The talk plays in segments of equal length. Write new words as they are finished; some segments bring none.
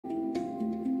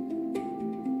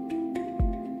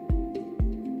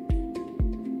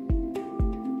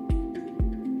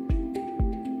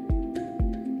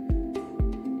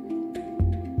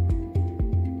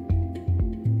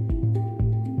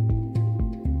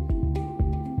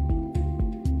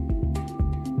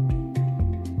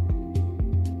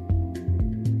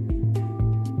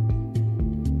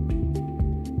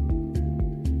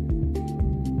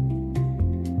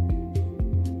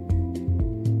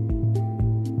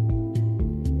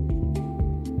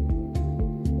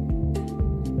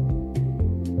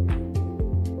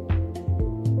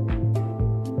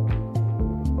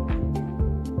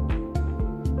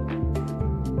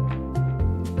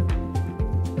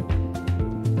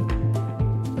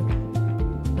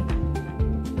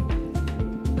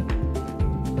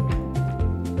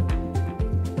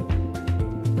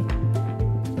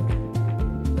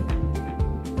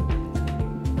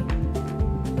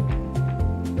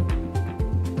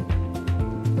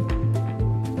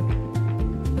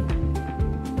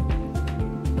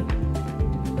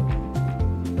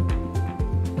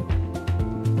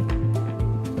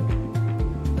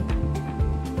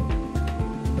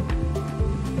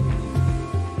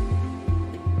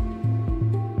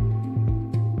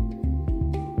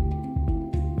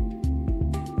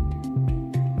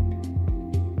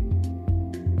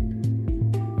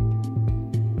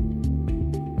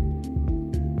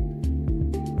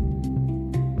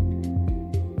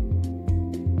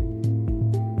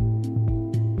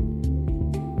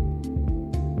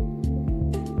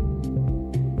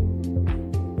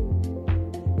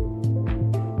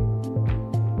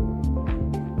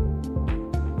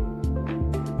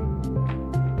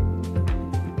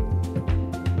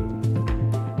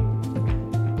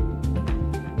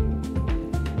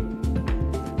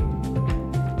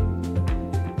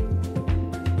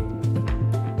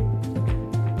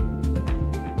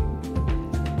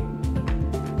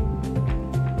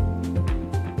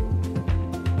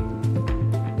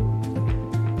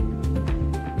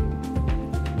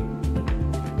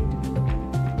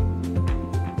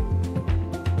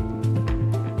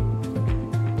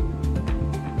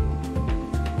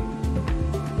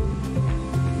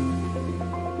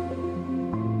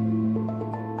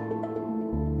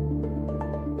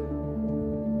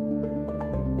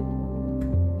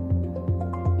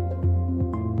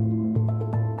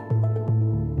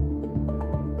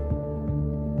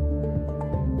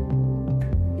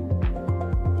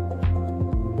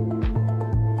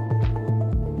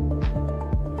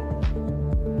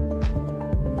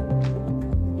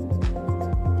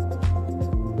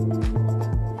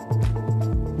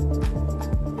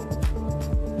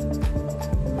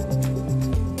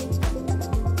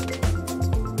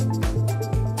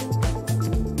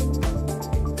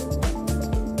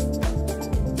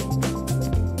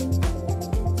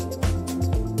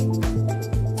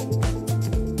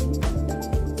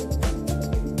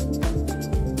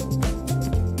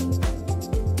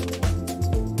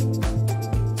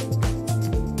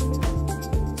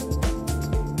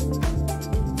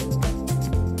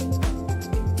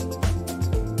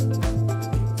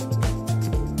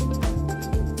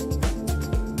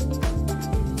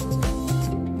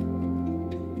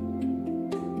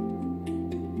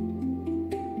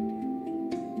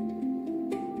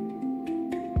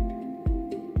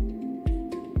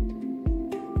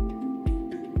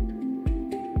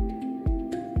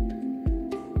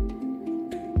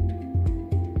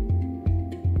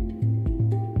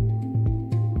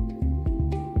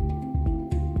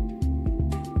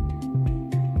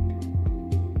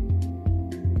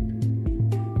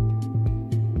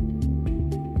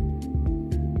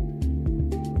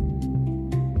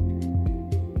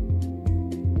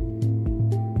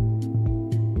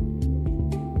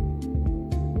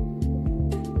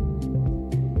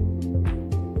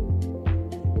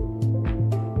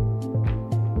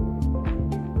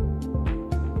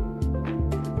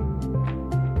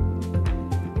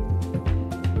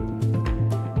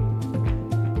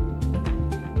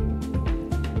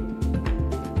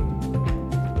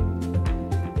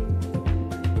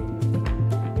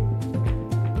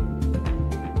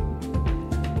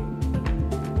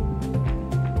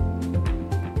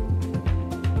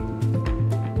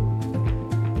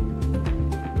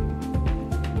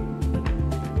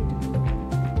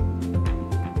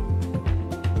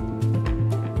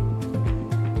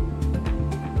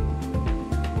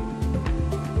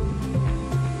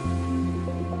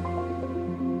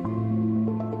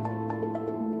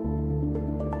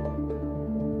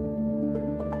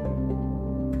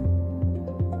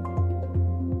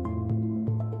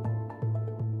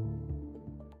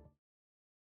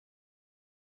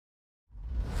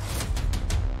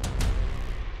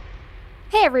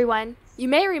Hey everyone! You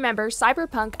may remember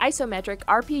cyberpunk isometric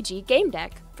RPG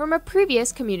Gamedec from a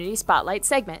previous Community Spotlight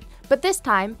segment, but this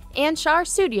time, Anshar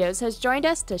Studios has joined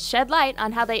us to shed light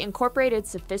on how they incorporated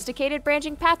sophisticated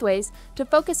branching pathways to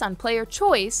focus on player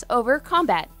choice over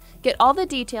combat. Get all the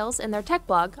details in their tech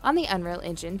blog on the Unreal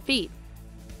Engine feed.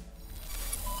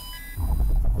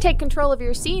 Take control of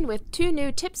your scene with 2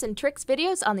 new tips and tricks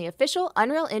videos on the official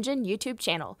Unreal Engine YouTube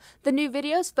channel. The new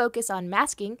videos focus on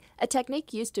masking, a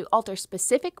technique used to alter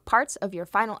specific parts of your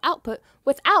final output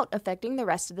without affecting the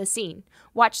rest of the scene.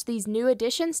 Watch these new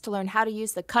additions to learn how to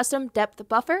use the custom depth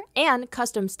buffer and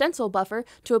custom stencil buffer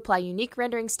to apply unique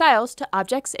rendering styles to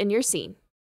objects in your scene.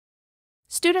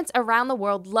 Students around the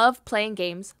world love playing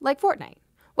games like Fortnite.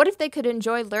 What if they could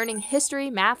enjoy learning history,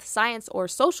 math, science, or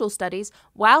social studies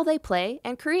while they play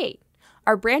and create?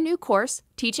 Our brand new course,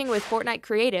 Teaching with Fortnite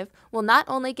Creative, will not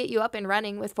only get you up and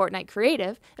running with Fortnite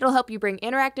Creative, it'll help you bring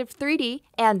interactive 3D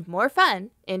and more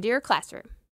fun into your classroom.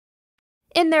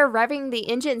 In their Revving the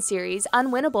Engine series,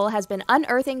 Unwinnable has been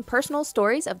unearthing personal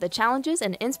stories of the challenges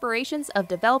and inspirations of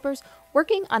developers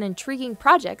working on intriguing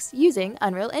projects using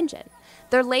Unreal Engine.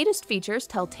 Their latest features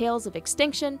tell tales of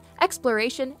extinction,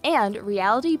 exploration, and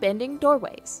reality-bending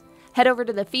doorways. Head over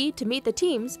to the feed to meet the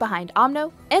teams behind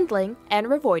Omno, Endling, and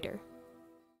Revoider.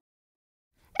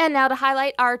 And now to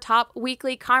highlight our top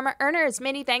weekly Karma earners,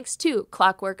 many thanks to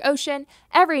Clockwork Ocean,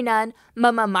 Every Nun,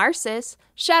 Mama Marcis,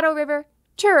 Shadow River,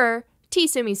 Churer, T.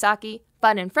 Sumisaki,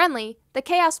 Fun and Friendly, The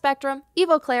Chaos Spectrum,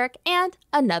 Evil Cleric, and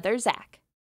Another Zach.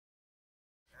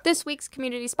 This week's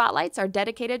Community Spotlights are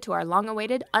dedicated to our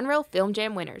long-awaited Unreal Film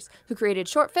Jam winners, who created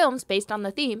short films based on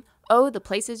the theme, Oh, the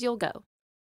Places You'll Go.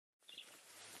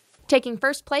 Taking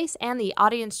first place and the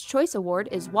Audience Choice Award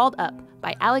is Walled Up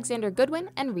by Alexander Goodwin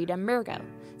and Rita Mirgo.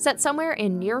 Set somewhere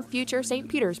in near-future St.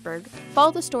 Petersburg,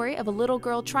 follow the story of a little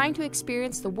girl trying to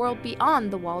experience the world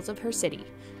beyond the walls of her city.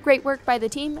 Great work by the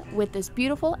team with this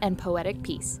beautiful and poetic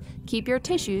piece. Keep your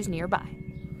tissues nearby.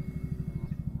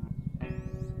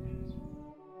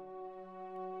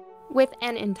 With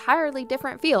an entirely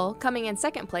different feel, coming in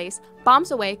second place,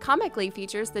 Bombs Away comically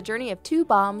features the journey of 2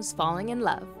 bombs falling in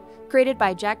love. Created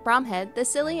by Jack Bromhead, the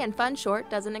silly and fun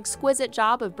short does an exquisite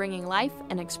job of bringing life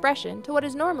and expression to what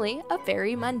is normally a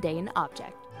very mundane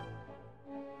object.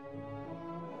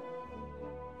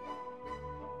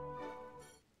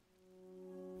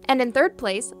 And in third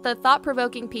place, the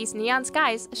thought-provoking piece Neon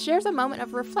Skies shares a moment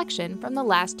of reflection from the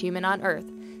last human on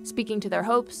Earth, speaking to their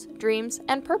hopes, dreams,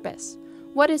 and purpose.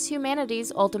 What is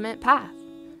humanity's ultimate path?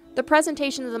 The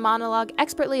presentation of the monologue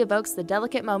expertly evokes the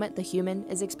delicate moment the human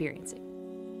is experiencing.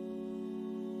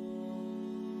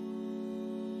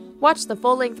 Watch the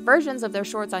full-length versions of their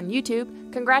shorts on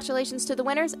YouTube. Congratulations to the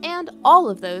winners and all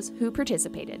of those who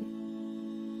participated.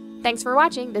 Thanks for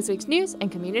watching this week's News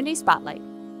and Community Spotlight.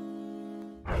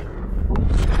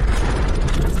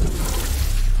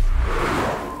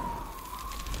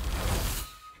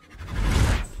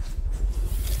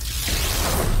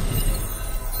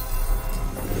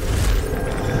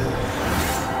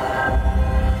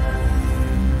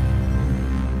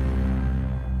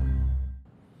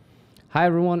 Hi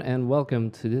everyone and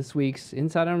welcome to this week's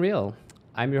Inside Unreal.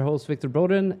 I'm your host Victor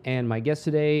Broden, and my guest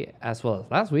today, as well as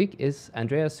last week, is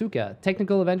Andrea Suka,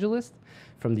 Technical Evangelist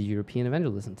from the European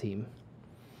Evangelism team.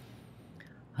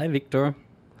 Hi Victor.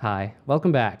 Hi,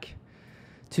 welcome back.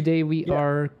 Today we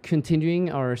are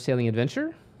continuing our sailing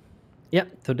adventure. Yeah,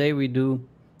 today we do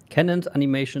cannons,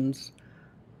 animations,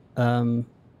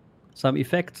 some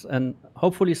effects, and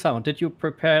hopefully sound. Did you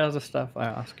prepare the stuff I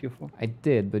asked you for? I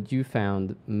did, but you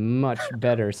found much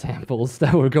better samples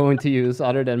that we're going to use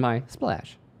other than my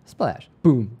splash, splash,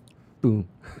 boom, boom.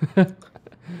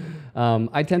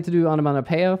 I tend to do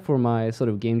onomatopoeia for my sort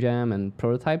of game jam and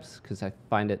prototypes because I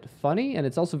find it funny, and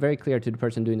it's also very clear to the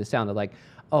person doing the sound that like,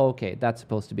 oh, okay, that's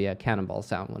supposed to be a cannonball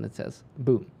sound when it says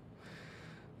boom.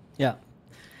 Yeah.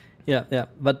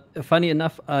 But funny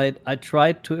enough, I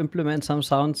tried to implement some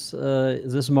sounds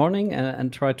this morning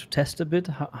and tried to test a bit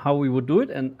how we would do it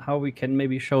and how we can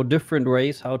maybe show different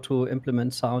ways how to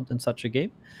implement sound in such a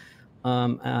game.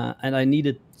 And I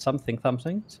needed something.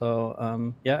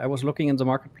 So I was looking in the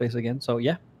marketplace again. So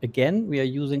again, we are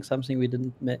using something we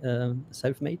didn't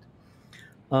self-made.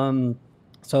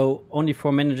 So only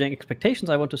for managing expectations,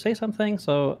 I want to say something.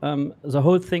 So the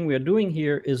whole thing we are doing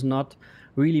here is not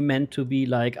really meant to be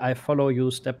like, I follow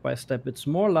you step by step. It's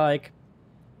more like,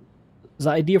 the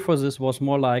idea for this was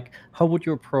more like, how would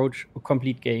you approach a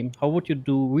complete game? How would you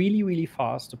do really, really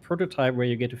fast a prototype where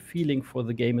you get a feeling for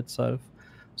the game itself?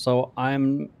 So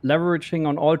I'm leveraging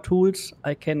on all tools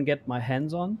I can get my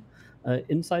hands on.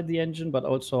 inside the engine, but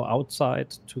also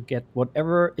outside to get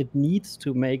whatever it needs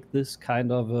to make this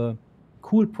kind of a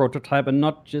cool prototype and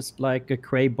not just like a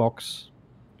gray box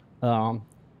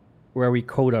where we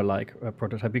coder like a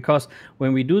prototype. Because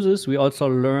when we do this, we also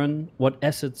learn what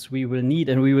assets we will need,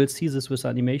 and we will see this with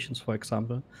animations, for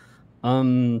example.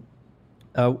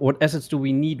 What assets do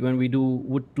we need when we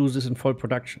would do this in full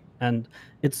production? And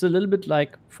it's a little bit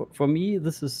like, for me,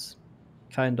 this is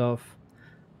kind of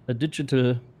a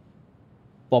digital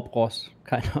Bob Ross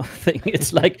kind of thing.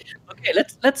 It's like, okay,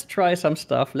 let's try some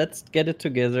stuff, let's get it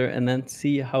together, and then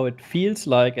see how it feels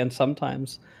like. And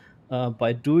sometimes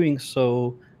by doing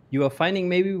so, you are finding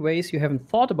maybe ways you haven't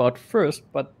thought about first,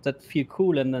 but that feel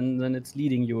cool, and then it's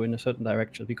leading you in a certain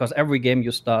direction. Because every game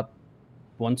you start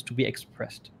wants to be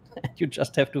expressed. You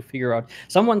just have to figure out.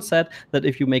 Someone said that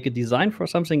if you make a design for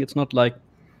something, it's not like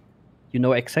you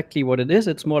know exactly what it is.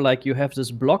 It's more like you have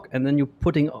this block, and then you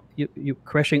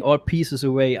crashing all pieces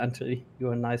away until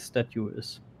your nice statue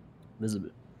is visible.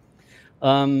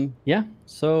 Yeah.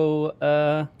 So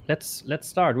let's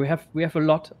start. We have a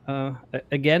lot.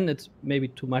 Again, it's maybe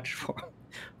too much for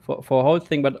a whole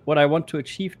thing, but what I want to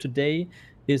achieve today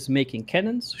is making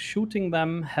cannons, shooting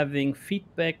them, having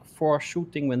feedback for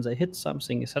shooting when they hit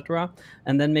something, etc.,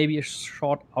 and then maybe a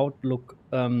short outlook.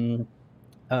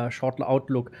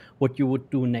 What you would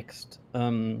do next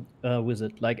with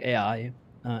it, like AI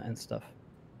and stuff.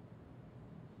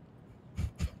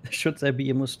 Should there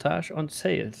be a mustache on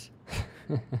sales?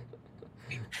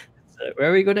 It's a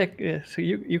very good. So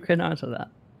you can answer that.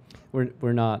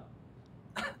 We're not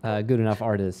good enough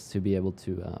artists to be able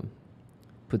to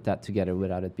put that together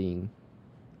without it being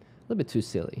a little bit too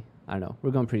silly. I don't know.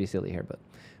 We're going pretty silly here, but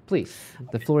please,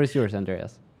 the floor is yours,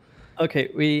 Andreas. Okay,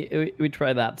 we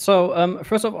try that. So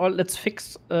first of all, let's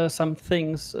fix some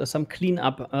things, some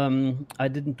cleanup I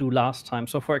didn't do last time.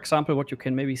 So for example, what you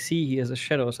can maybe see here is the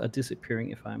shadows are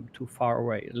disappearing if I'm too far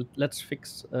away. Let's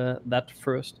fix that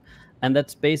first. And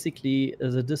that's basically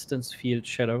the distance field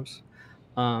shadows.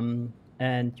 And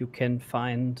you can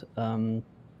find them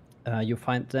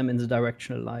in the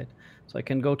directional light. So I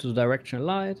can go to the directional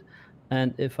light,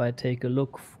 and if I take a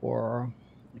look for,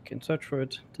 I can search for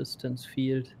it, distance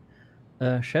field.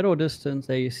 Shadow distance,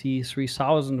 there you see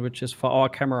 3000, which is for our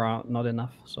camera not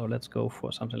enough. So let's go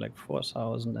for something like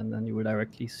 4000, and then you will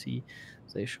directly see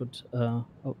they should. Oh,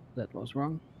 that was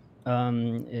wrong.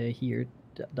 Here,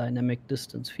 dynamic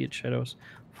distance field shadows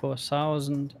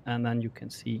 4000, and then you can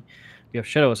see we have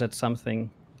shadows at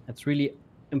something. It's really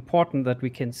important that we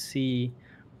can see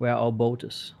where our boat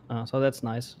is. So that's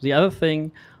nice. The other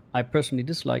thing I personally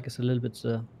dislike is a little bit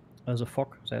the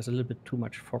fog. There's a little bit too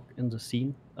much fog in the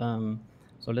scene.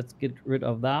 So let's get rid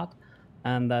of that.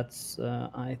 And that's,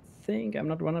 I think, I'm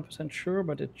not 100% sure,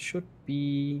 but it should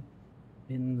be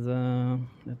in the,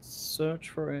 let's search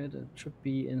for it. It should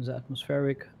be in the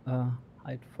atmospheric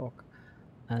height fog.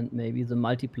 And maybe the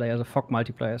multiplier, the fog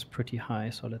multiplier is pretty high.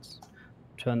 So let's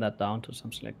turn that down to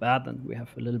something like that. And we have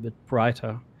a little bit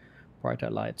brighter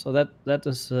light. So that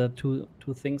is two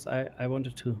things I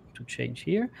wanted to change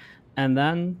here. And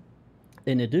then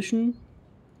in addition,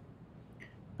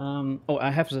 oh,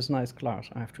 I have this nice glass.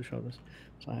 I have to show this.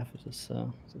 So I have this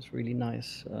really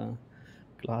nice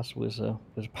glass with a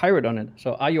pirate on it.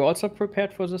 So are you also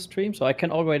prepared for the stream? So I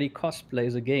can already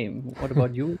cosplay the game. What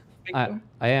about you, Victor?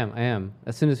 I am.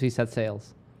 As soon as we set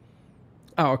sails.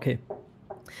 Oh, okay.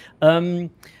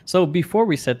 So before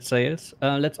we set sails,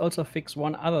 let's also fix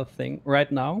one other thing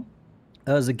right now.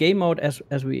 The game mode,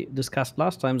 as we discussed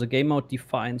last time, the game mode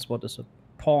defines what is a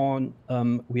pawn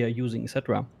we are using,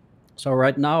 etc. So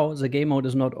right now the game mode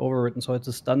is not overwritten, so it's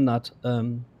a standard.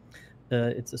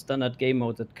 It's a standard game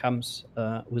mode that comes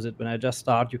with it. When I just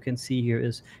start, you can see here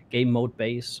is game mode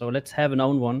base. So let's have an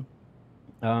own one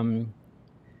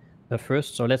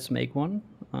first. So let's make one,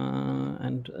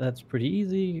 and that's pretty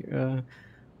easy.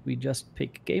 We just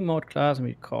pick game mode class and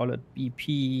we call it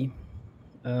BP,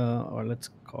 or let's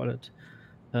call it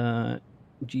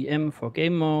GM for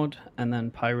game mode, and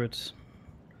then pirates.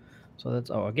 So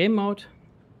that's our game mode.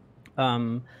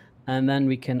 And then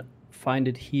we can find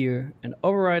it here and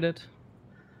override it.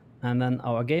 And then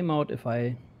our game mode, if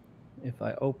I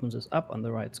open this up on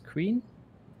the right screen,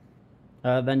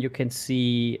 then you can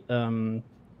see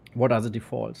what are the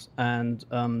defaults. And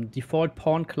default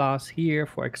pawn class here,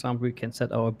 for example, we can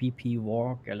set our BP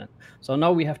war gallon. So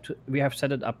now we have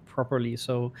set it up properly.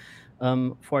 So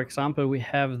for example, we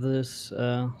have this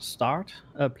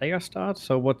player start.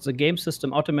 So what the game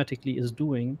system automatically is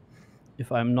doing,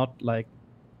 if I'm not like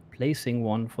placing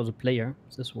one for the player,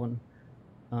 this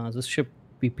should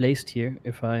be placed here.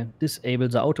 If I disable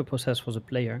the auto process for the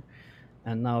player,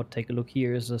 And now take a look,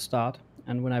 here is the start.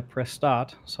 And when I press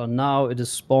start, so now it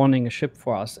is spawning a ship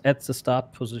for us at the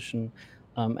start position.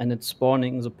 And it's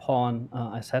spawning the pawn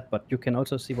I said, but you can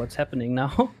also see what's happening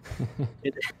now.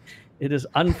 It is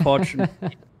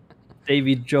unfortunately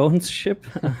Davy Jones' ship.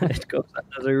 It goes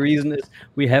under. The reason is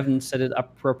we haven't set it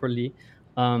up properly.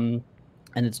 And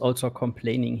it's also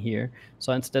complaining here.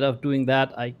 So instead of doing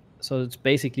that, so it's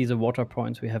basically the water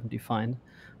points we haven't defined.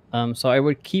 So I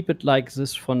will keep it like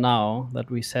this for now, that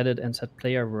we set it and set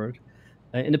player world.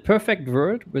 In a perfect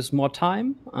world with more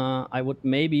time, I would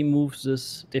maybe move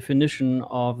this definition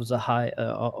of the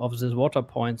of this water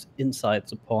points inside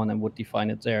the pawn and would define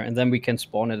it there, and then we can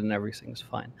spawn it and everything's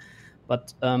fine.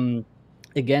 But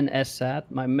again, as said,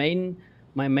 my main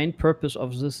purpose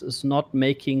of this is not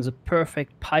making the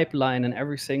perfect pipeline and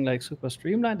everything like super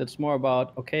streamlined. It's more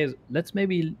about, okay, let's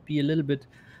maybe be a little bit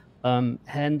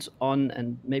hands-on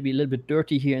and maybe a little bit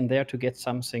dirty here and there to get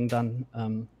something done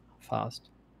fast.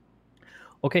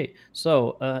 Okay,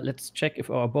 so let's check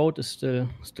if our boat is still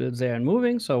there and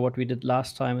moving. So what we did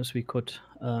last time is we could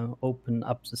open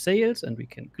up the sails and we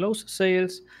can close the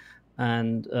sails.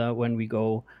 And when we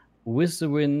go with the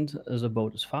wind, the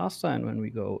boat is faster. And when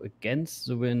we go against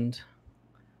the wind,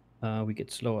 we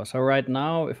get slower. So right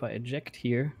now, if I eject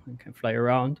here and can fly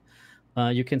around,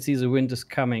 you can see the wind is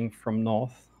coming from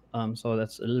north. So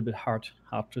that's a little bit hard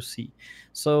to see.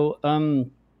 So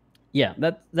yeah,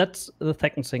 that's the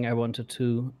second thing I wanted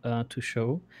to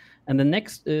show. And the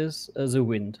next is the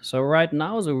wind. So right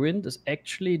now the wind is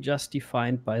actually just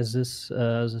defined by this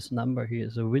number here,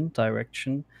 the wind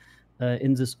direction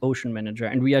in this ocean manager,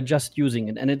 and we are just using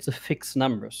it, and it's a fixed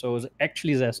number. So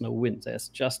actually there's no wind. There's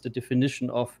just a definition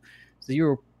of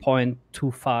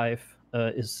 0.25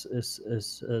 is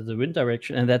the wind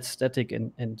direction, and that's static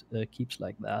and keeps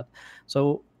like that.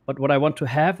 So but what I want to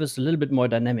have is a little bit more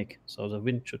dynamic, so the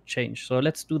wind should change. So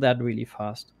let's do that really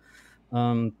fast.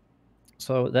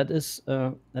 So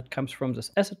that comes from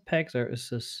this asset pack. There is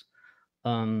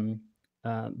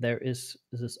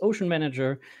this ocean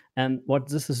manager, and what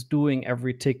this is doing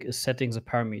every tick is setting the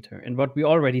parameter. And what we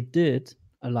already did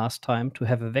last time to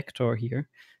have a vector here.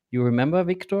 You remember,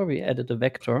 Victor? We added a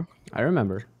vector. I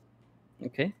remember.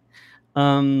 Okay.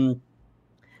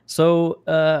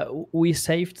 So we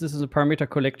saved this as a parameter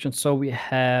collection, so we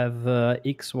have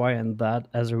x, y, and that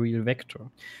as a real vector.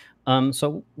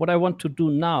 So what I want to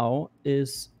do now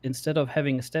is, instead of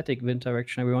having a static wind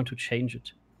direction, we want to change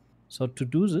it. So to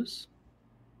do this,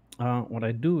 what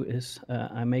I do is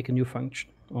I make a new function,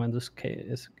 or in this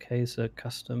case a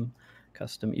custom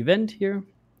event here.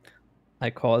 I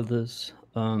call this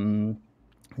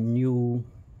new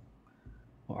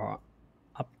or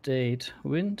update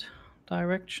wind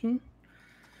direction.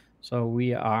 So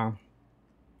we are,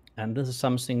 and this is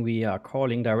something we are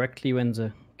calling directly when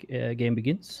the game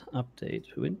begins,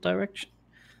 update wind direction.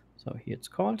 So here it's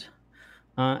called.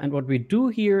 And what we do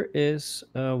here is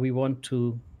we want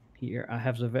to, here I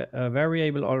have the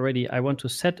variable already. I want to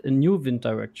set a new wind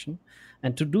direction.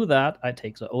 And to do that, I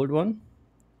take the old one,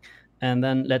 and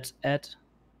then let's add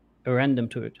a random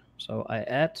to it. So I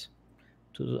add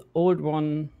to the old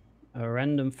one a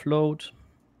random float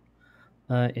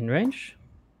in range.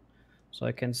 So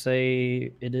I can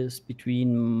say it is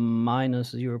between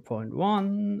minus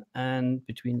 0.1 and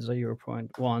between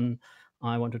 0.1.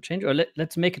 I want to change, or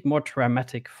let's make it more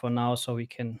dramatic for now, so we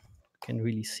can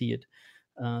really see it.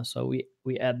 So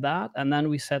we add that, and then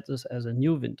we set this as a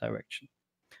new wind direction.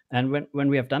 And when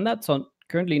we have done that, so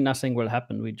currently nothing will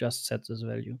happen. We just set this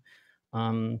value.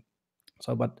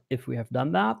 But if we have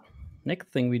done that,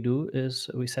 next thing we do is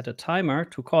we set a timer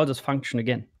to call this function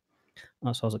again.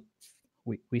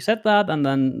 We set that, and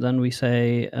then we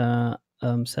say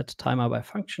set timer by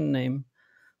function name,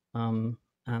 and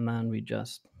then we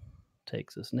just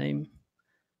take this name,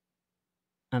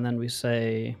 and then we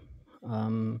say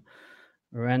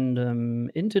random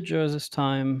integer this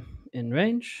time in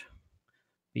range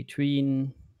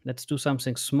between, let's do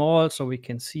something small so we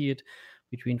can see it,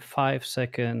 between 5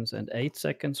 seconds and 8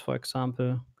 seconds, for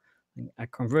example. I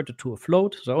convert it to a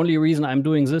float. The only reason I'm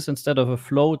doing this instead of a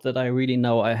float, that I really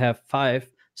know I have 5,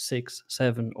 6,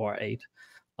 7, or 8,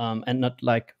 and not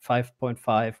like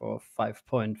 5.5 or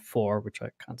 5.4, which I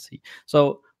can't see.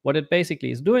 So what it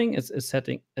basically is doing is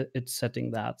setting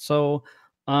that. So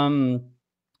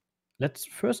let's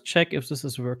first check if this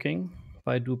is working. If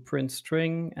I do print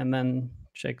string and then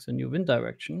check the new wind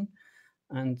direction,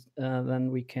 and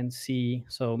then we can see,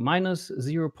 so minus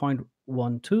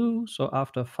 0.12. So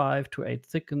after 5 to 8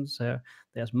 seconds,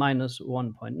 there's minus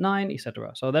 1.9,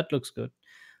 etc. So that looks good.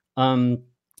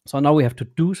 So now we have to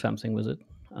do something with it.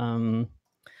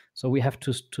 So we have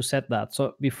to set that.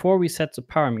 So before we set the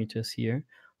parameters here,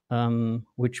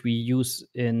 which we use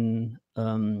in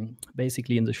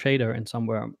basically in the shader and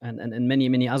somewhere and in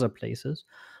many other places,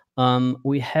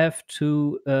 we have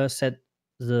to set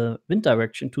the wind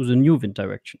direction to the new wind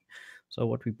direction. So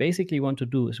what we basically want to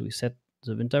do is we set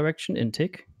the wind direction in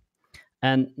tick.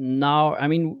 And now, I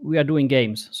mean, we are doing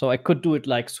games, so I could do it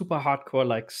like super hardcore,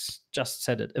 like just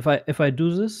set it. If I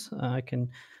do this, I can.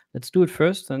 Let's do it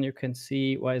first, and you can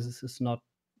see why this is not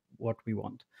what we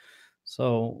want.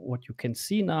 So what you can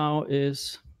see now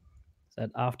is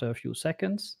that after a few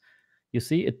seconds, you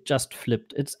see it just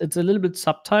flipped. It's a little bit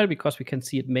subtle because we can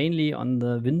see it mainly on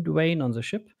the wind vane on the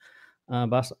ship.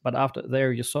 But after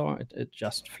there, you saw it, it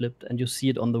just flipped, and you see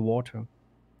it on the water.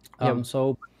 Yep.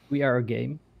 So we are a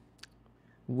game.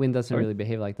 Wind doesn't Sorry? really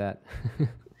behave like that.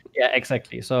 Yeah,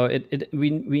 exactly. So we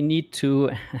need to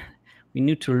we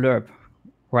need to lerp,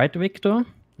 right, Victor?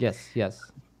 Yes. There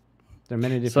are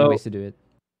many different ways to do it.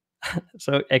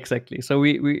 So exactly. So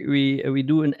we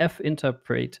do an f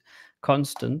interpret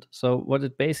constant. So what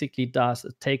it basically does,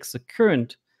 it takes a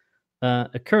current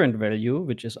value,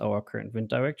 which is our current wind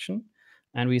direction,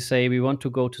 and we say we want to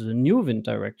go to the new wind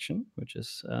direction, which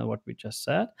is what we just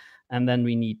said, and then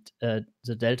we need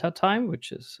the delta time,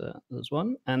 which is this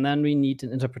one, and then we need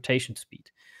an interpretation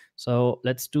speed. So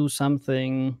let's do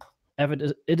something. If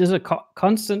it is a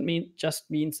constant, just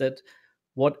means that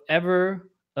whatever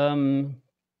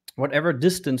whatever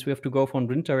distance we have to go from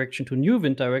wind direction to new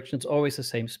wind direction, it's always the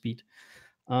same speed.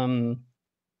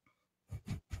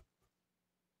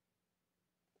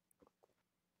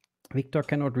 Victor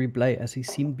cannot reply as he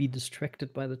seemed to be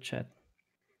distracted by the chat.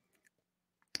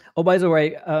 Oh, by the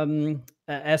way,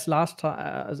 as last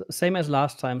time, same as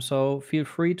last time. So feel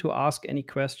free to ask any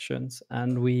questions,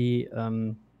 and we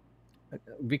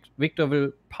Victor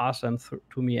will pass them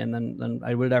to me, and then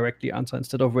I will directly answer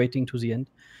instead of waiting to the end.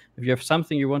 If you have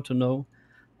something you want to know,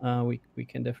 we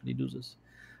can definitely do this.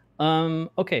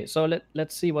 Okay, so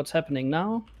let's see what's happening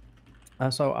now.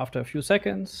 So after a few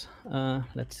seconds,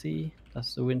 let's see,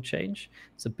 does the wind change?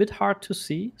 It's a bit hard to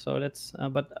see. So let's,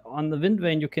 but on the wind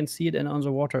vane, you can see it, and on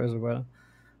the water as well.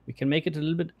 We can make it a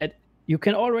little bit, you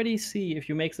can already see if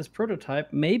you make this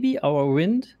prototype, maybe our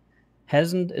wind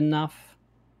hasn't enough,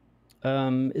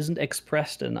 isn't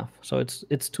expressed enough. So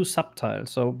it's too subtle.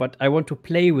 So, but I want to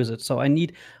play with it. So I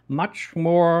need much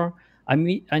more, I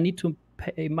need to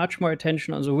pay much more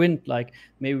attention on the wind. Like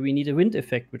maybe we need a wind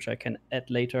effect, which I can add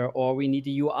later, or we need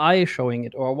a UI showing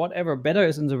it, or whatever better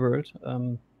is in the word.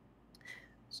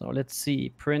 So let's see,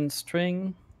 print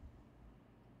string.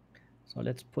 So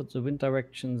let's put the wind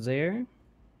direction there.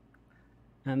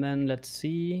 And then let's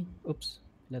see,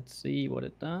 let's see what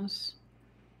it does.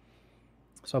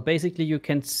 So basically you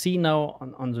can see now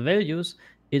on the values,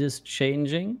 it is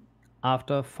changing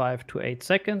after 5 to 8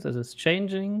 seconds. It is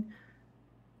changing,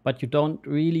 but you don't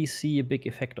really see a big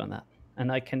effect on that.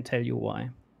 And I can tell you why.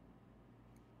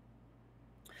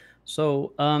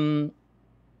 So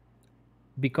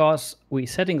because we're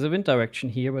setting the wind direction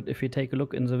here, but if you take a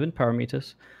look in the wind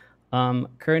parameters,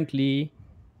 currently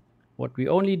what we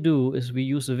only do is we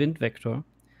use the wind vector,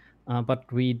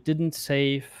 but we didn't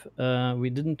save the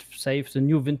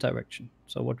new wind direction.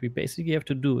 So what we basically have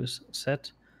to do is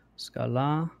set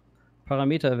scalar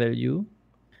parameter value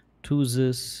to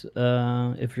this.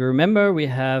 If you remember, we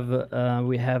have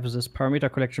this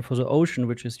parameter collection for the ocean,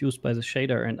 which is used by the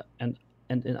shader and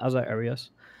in other areas.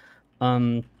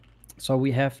 So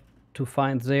we have to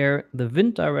find there the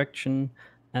wind direction,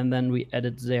 and then we add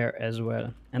it there as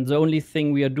well. And the only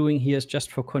thing we are doing here is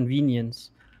just for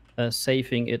convenience,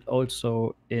 saving it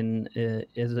also in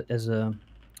as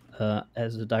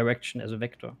a direction, as a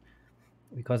vector,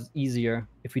 because it's easier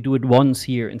if we do it once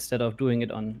here instead of doing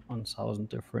it on 1,000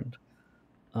 different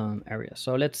areas.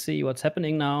 So let's see what's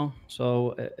happening now.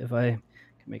 So if I can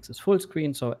make this full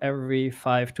screen, so every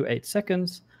 5 to 8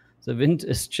 seconds, the wind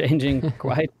is changing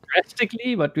quite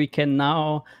drastically, but we can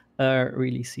now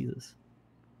really see this.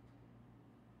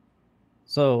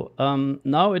 So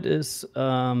now it is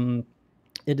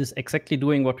exactly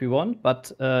doing what we want,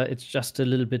 but it's just a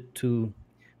little bit we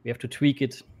have to tweak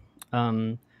it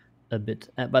a bit,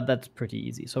 but that's pretty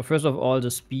easy. So first of all,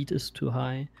 the speed is too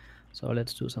high. So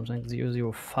let's do something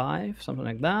 0.005, something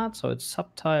like that. So it's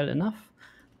subtle enough.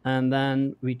 And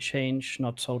then we change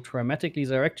not so dramatically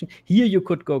the direction. Here you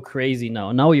could go crazy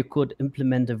now. Now you could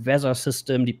implement a weather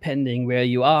system depending where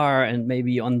you are, and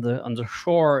maybe on the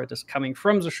shore it is coming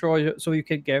from the shore, so you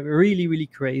can get really, really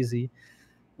crazy.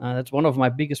 That's one of my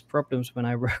biggest problems when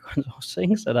I work on those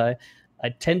things, that I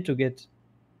tend to get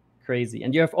crazy.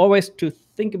 And you have always to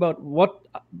think about what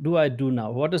do I do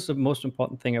now? What is the most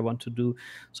important thing I want to do?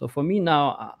 So for me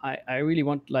now, I really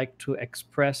want like to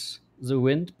express the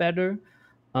wind better.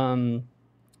 And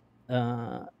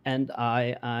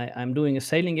I'm doing a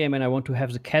sailing game, and I want to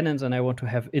have the cannons, and I want to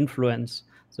have influence.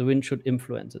 The wind should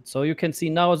influence it. So you can see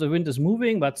now the wind is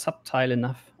moving, but subtle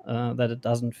enough that it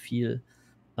doesn't feel.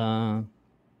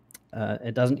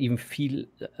 It doesn't even feel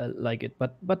like it.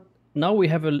 But now we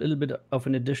have a little bit of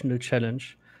an additional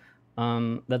challenge,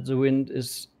 that the wind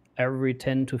is every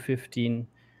 10 to 15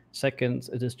 seconds,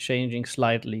 it is changing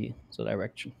slightly the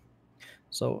direction.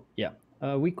 So yeah,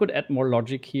 we could add more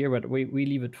logic here, but we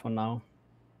leave it for now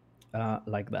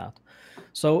like that.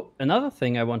 So another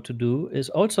thing I want to do is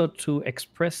also to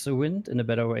express the wind in a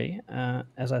better way.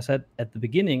 As I said at the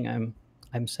beginning,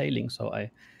 I'm sailing, so I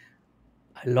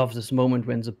love this moment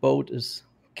when the boat is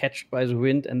catched by the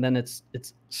wind and then it's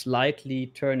slightly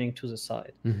turning to the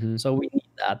side. So we need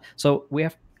that. So we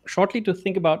have shortly to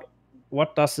think about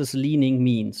what does this leaning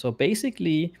mean. So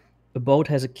basically, a boat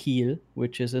has a keel,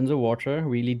 which is in the water,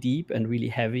 really deep and really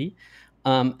heavy.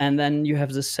 And then you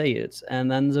have the sails,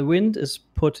 and then the wind is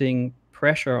putting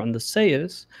pressure on the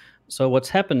sails. So what's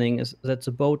happening is that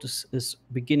the boat is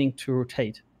beginning to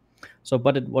rotate. So,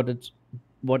 but what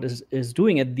is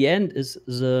doing at the end is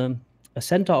a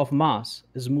center of mass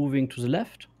is moving to the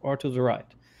left or to the right.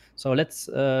 So let's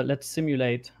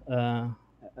simulate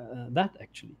that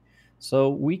actually. So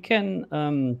we can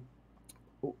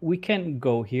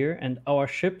go here, and our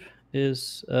ship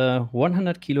is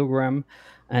 100 kilogram.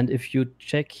 And if you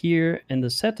check here in the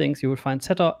settings, you will find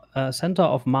center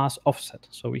of mass offset.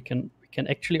 So we can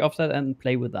actually offset and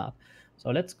play with that.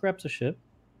 So let's grab the ship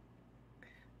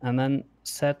and then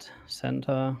set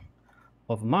center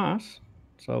of mass.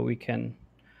 So we can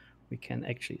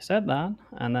actually set that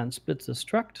and then split the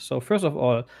struct. So first of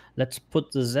all, let's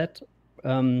put the Z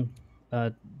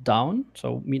down.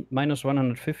 So minus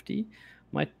 150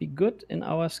 might be good in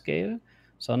our scale.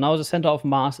 So now the center of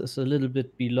mass is a little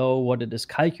bit below what it is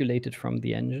calculated from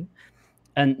the engine.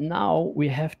 And now we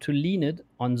have to lean it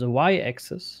on the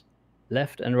y-axis,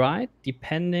 left and right,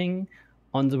 depending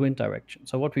on the wind direction.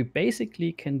 So what we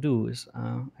basically can do is,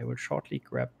 I will shortly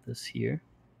grab this here.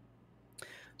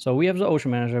 So we have the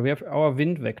ocean manager, we have our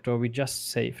wind vector we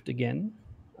just saved again.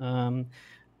 And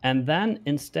then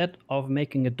instead of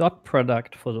making a dot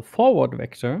product for the forward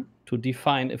vector to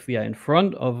define if we are in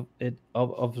front of it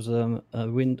of the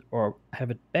wind or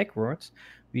have it backwards,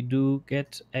 we do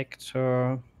get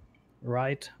actor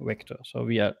right vector. So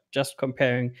we are just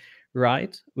comparing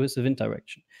right with the wind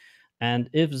direction. And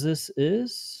if this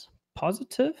is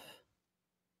positive,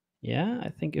 yeah, I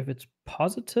think if it's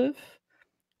positive,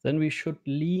 then we should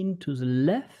lean to the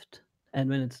left. And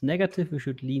when it's negative, we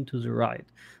should lean to the right.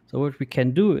 So what we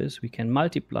can do is we can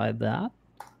multiply that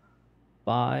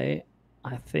by,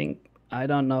 I think, I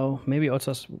don't know, maybe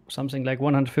also something like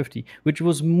 150, which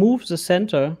was move the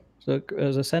center,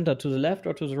 the center to the left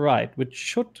or to the right, which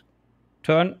should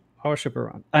turn our ship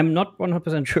around. I'm not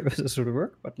 100% sure if this will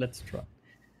work, but let's try.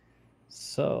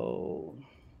 So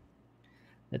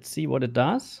let's see what it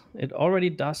does. It already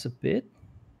does a bit.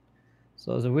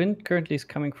 So the wind currently is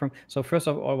coming from, so first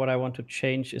of all, what I want to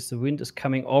change is the wind is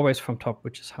coming always from top,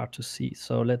 which is hard to see.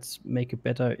 So let's make a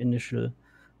better initial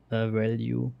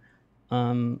value.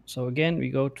 So again, we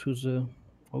go to the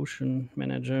ocean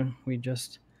manager we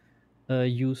just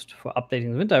used for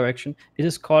updating the wind direction. It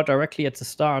is called directly at the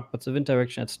start, but the wind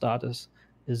direction at start is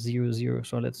 0, 0.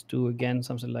 So let's do again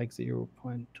something like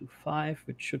 0.25,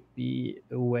 which should be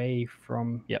away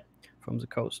from, yeah, from the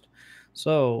coast.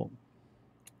 So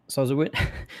the wind,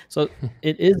 so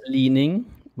it is leaning,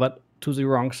 but to the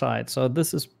wrong side. So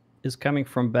this is coming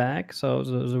from back. So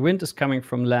the wind is coming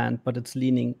from land, but it's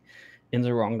leaning in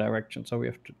the wrong direction. So we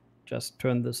have to just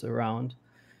turn this around.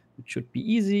 It should be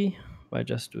easy by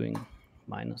just doing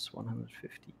minus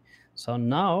 150. So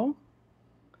now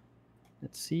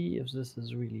let's see if this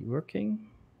is really working.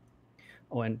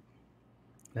 Oh, and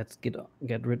let's get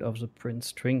rid of the print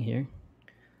string here.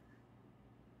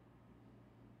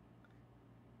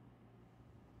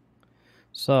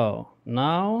 So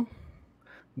now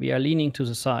we are leaning to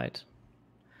the side.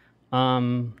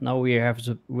 Now we have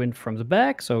the wind from the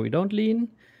back, so we don't lean.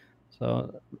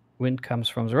 So wind comes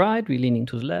from the right, we're leaning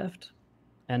to the left,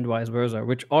 and vice versa,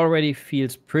 which already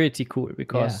feels pretty cool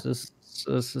because this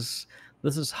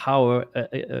is how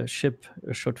a ship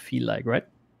should feel like, right?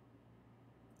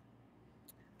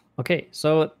 Okay,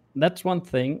 so that's one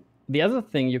thing. The other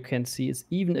thing you can see is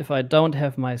even if I don't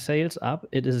have my sails up,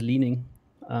 it is leaning.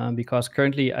 Because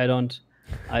currently I don't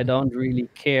really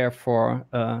care for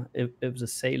if the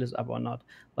sail is up or not.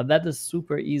 But that is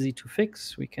super easy to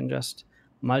fix. We can just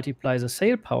multiply the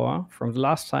sail power. From the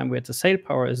last time we had the sail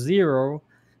power is 0.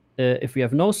 If we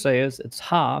have no sails, it's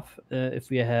half. If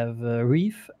we have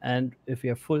reef, and if we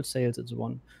have full sails, it's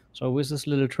 1. So with this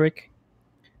little trick,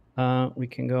 we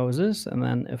can go with this, and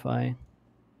then if I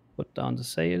put down the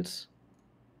sails,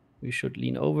 we should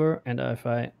lean over, and if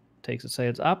I take the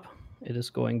sails up, it is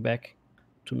going back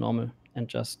to normal and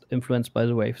just influenced by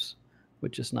the waves,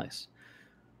 which is nice.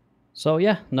 So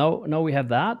yeah, now we have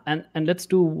that, and let's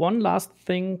do one last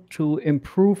thing to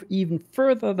improve even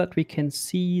further that we can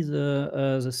see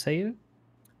the sail.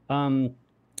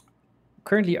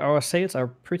 Currently our sails are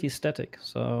pretty static,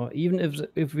 so even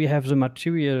if we have the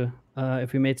material,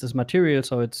 if we made this material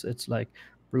so it's like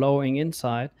blowing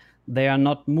inside, they are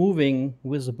not moving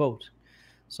with the boat.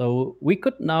 So we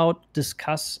could now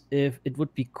discuss if it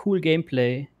would be cool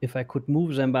gameplay if I could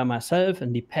move them by myself,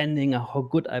 and depending on how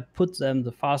good I put them,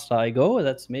 the faster I go.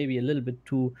 That's maybe a little bit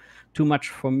too much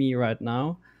for me right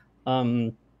now,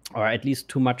 or at least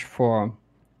too much for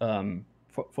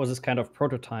this kind of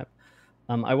prototype.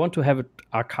 I want to have it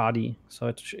arcade, so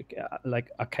it's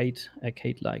like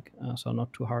arcade-like, so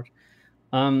not too hard.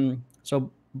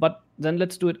 But then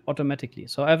let's do it automatically.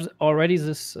 So I have already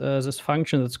this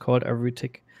function that's called every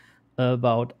tick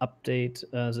about update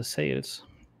the sails.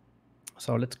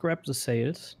 So let's grab the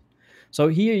sails. So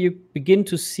here you begin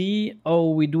to see, oh,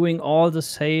 we're doing all the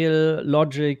sail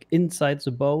logic inside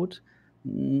the boat.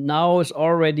 Now it's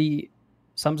already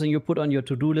something you put on your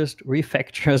to-do list,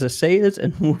 refactor the sails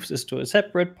and move this to a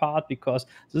separate part, because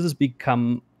this has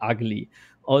become ugly.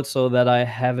 Also that I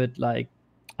have it like,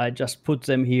 I just put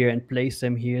them here and place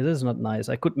them here. This is not nice.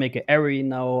 I could make an array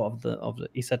now of the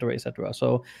etc. etc.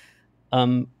 So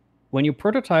when you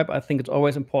prototype, I think it's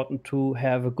always important to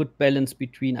have a good balance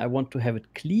between I want to have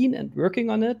it clean and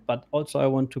working on it, but also I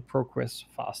want to progress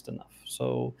fast enough.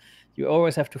 So you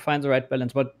always have to find the right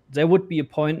balance. But there would be a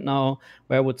point now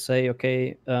where I would say,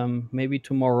 okay, maybe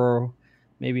tomorrow,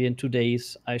 maybe in 2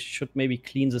 days, I should maybe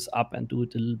clean this up and do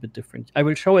it a little bit different. I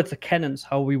will show at the cannons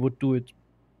how we would do it.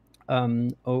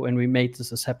 And we made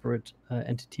this a separate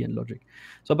entity in logic.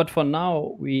 So, but for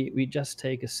now, we just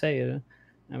take a sail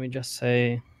and we just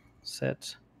say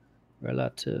set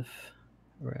relative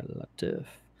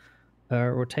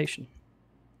rotation.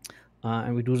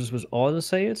 And we do this with all the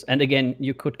sails. And again,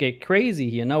 you could get crazy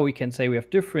here. Now we can say we have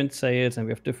different sails and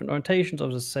we have different orientations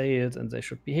of the sails and they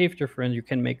should behave different. You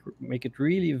can make it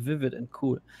really vivid and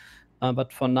cool.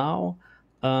 But for now,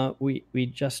 we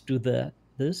just do this.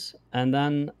 And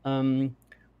then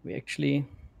we actually,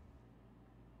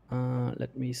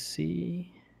 let me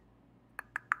see.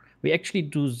 We actually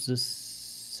do the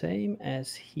same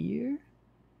as here.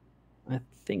 I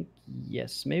think,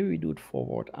 yes, maybe we do it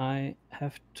forward. I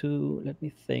have to, let me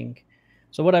think.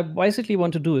 So what I basically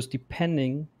want to do is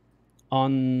depending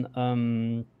on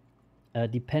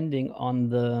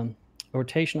the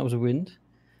rotation of the wind,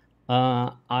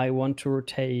 I want to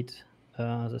rotate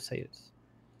the sails.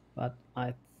 But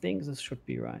I think this should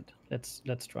be right.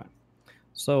 Let's try.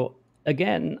 So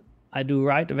again, I do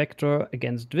right vector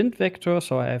against wind vector.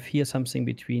 So I have here something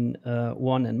between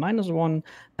 1 and -1.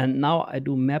 And now I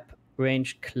do map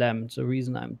range clamp. The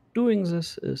reason I'm doing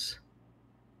this is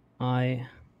I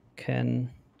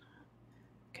can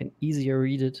easier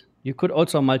read it. You could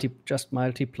also just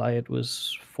multiply it with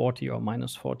 40 or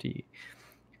 -40.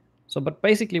 So, but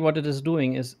basically what it is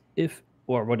doing is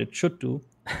or what it should do,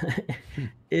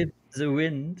 if the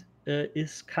wind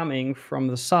is coming from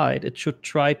the side, it should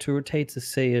try to rotate the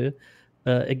sail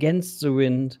against the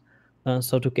wind,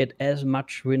 so to get as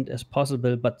much wind as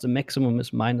possible, but the maximum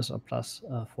is minus or plus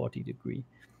 40 degree.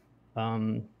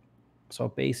 So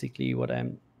basically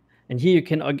and here you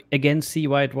can again see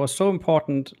why it was so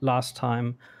important last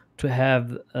time to have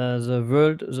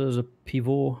the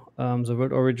pivot, the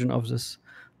world origin of this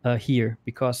here,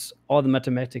 because all the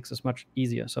mathematics is much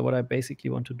easier. So what I basically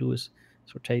want to do is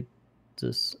rotate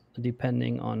this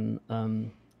depending on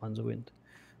the wind.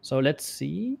 So let's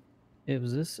see if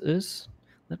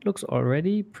that looks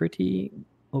already pretty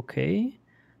okay,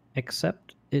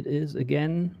 except it is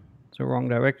again the wrong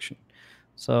direction.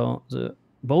 So the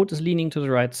boat is leaning to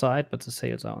the right side, but the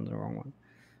sails are on the wrong one.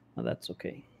 Now that's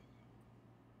okay.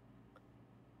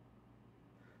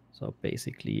 So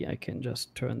basically I can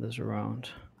just turn this around.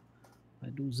 I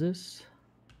do this,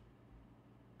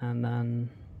 and then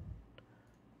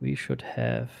we should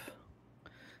have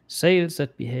sails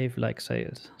that behave like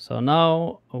sails. So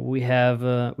now we have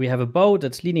a boat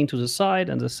that's leaning to the side,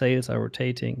 and the sails are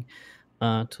rotating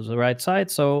to the right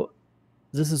side. So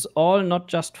this is all not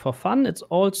just for fun; it's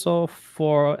also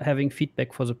for having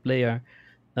feedback for the player,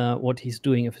 what he's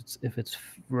doing, if it's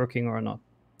working or not.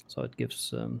 So it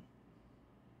gives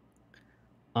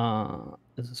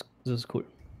This is cool.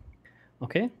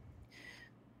 Okay.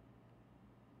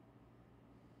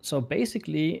 So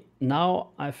basically, now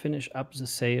I finish up the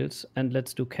sails and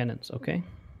let's do cannons. Okay.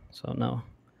 So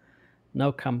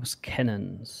now comes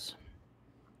cannons.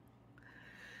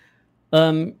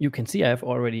 You can see I have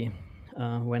already,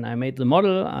 when I made the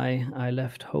model, I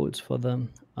left holes for the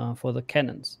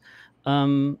cannons.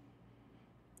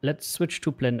 Let's switch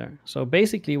to Blender. So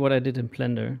basically what I did in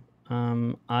Blender,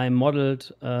 I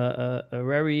modeled a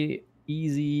very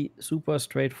easy, super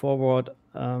straightforward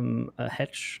a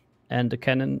hatch and a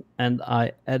cannon, and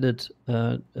I added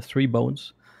 3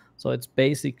 bones. So it's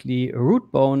basically a root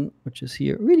bone, which is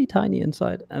here really tiny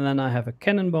inside, and then I have a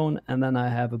cannon bone, and then I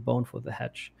have a bone for the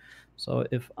hatch. So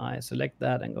if I select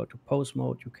that and go to pose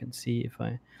mode, you can see if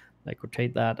I like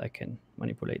rotate that, I can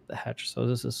manipulate the hatch. So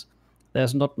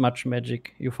there's not much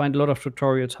magic. You find a lot of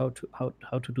tutorials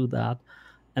how to do that,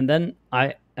 and then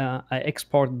I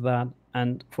exported that.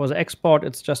 And for the export,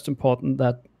 it's just important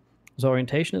that the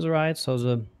orientation is right. So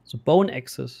the bone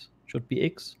axis should be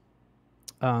X.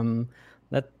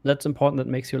 That's important. That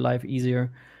makes your life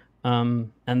easier.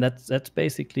 And that's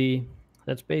basically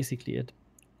it.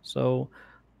 So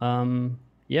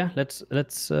yeah, let's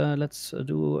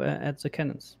do add the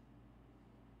cannons.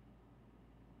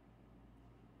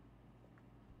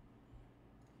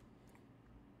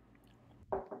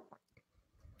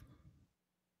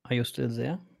 Are you still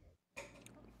there?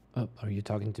 Are you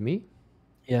talking to me?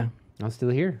 Yeah. I'm still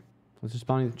here. I was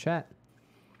responding to chat.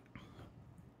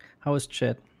 How is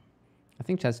chat? I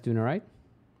think chat's doing all right.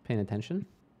 Paying attention.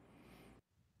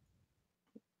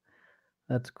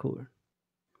 That's cool.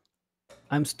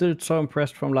 I'm still so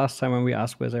impressed from last time when we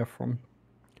asked where they're from.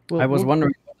 Well, I was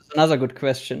wondering, that's another good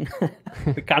question.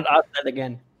 We can't ask that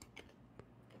again.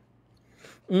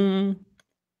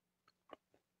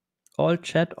 All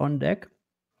chat on deck.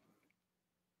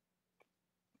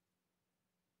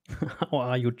 How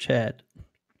are you, Chad?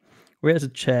 Where's the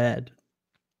Chad?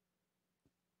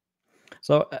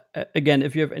 So again,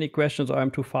 if you have any questions or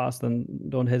I'm too fast, then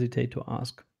don't hesitate to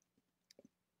ask.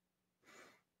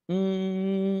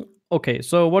 Okay,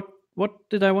 so what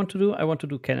did I want to do? I want to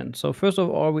do Canon. So first of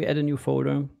all, we add a new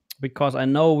folder because I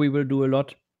know we will do a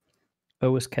lot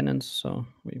with cannons. So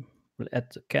we will add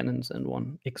the cannons in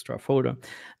one extra folder.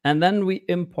 And then we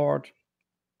import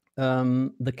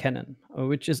the cannon,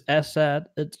 which is, as said,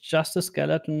 it's just a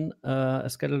skeleton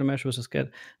mesh with a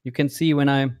skeleton. You can see when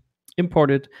I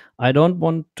import it, I don't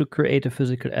want to create a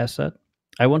physical asset.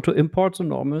 I want to import the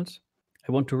normals.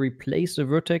 I want to replace the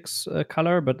vertex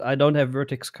color, but I don't have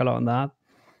vertex color on that.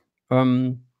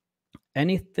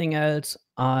 Anything else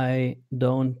I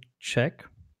don't check.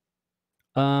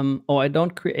 I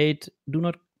don't create, do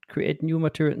not create new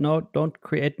material. No, don't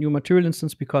create new material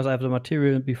instance because I have the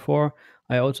material before.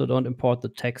 I also don't import the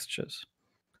textures.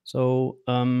 So,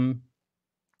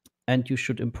 and you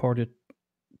should import it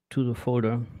to the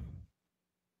folder.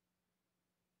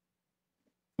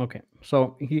 Okay,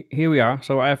 so here we are.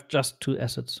 So I have just 2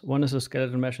 assets. One is a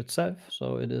skeleton mesh itself.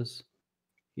 So here's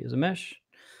a mesh.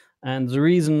 And the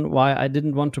reason why I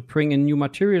didn't want to bring in new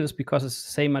material is because it's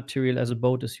the same material as a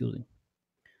boat is using.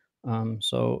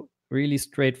 So really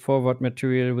straightforward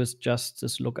material with just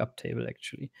this lookup table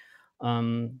actually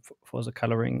for the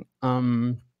coloring.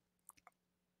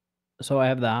 So I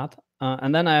have that.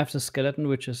 And then I have the skeleton,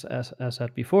 which is, as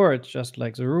said before, it's just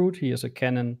like the root. Here's a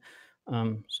cannon.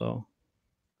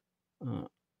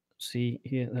 See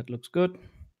here, that looks good.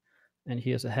 And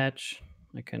here's a hatch.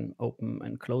 I can open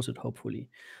and close it, hopefully.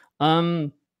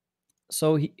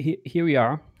 So here we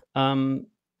are.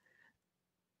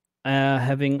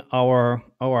 Having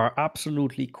our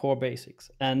absolutely core basics.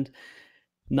 And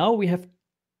now we have,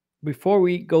 before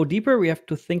we go deeper, we have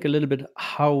to think a little bit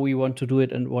how we want to do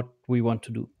it and what we want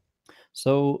to do.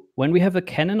 So when we have a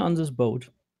cannon on this boat,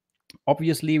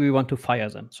 obviously we want to fire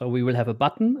them. So we will have a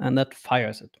button and that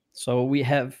fires it. So we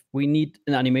need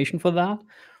an animation for that.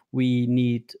 We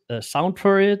need a sound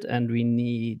for it, and we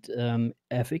need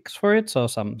FX for it. So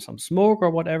some smoke or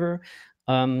whatever.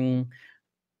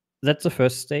 That's the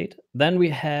first state. Then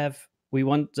we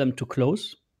want them to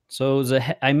close. So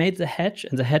I made the hatch,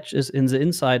 and the hatch is in the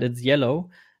inside. It's yellow,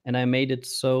 and I made it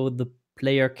so the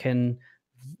player can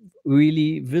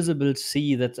really visible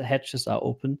see that the hatches are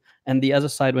open. And the other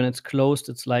side, when it's closed,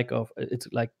 it's like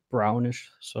brownish.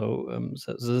 So,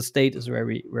 so the state is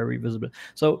very, very visible.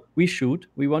 So we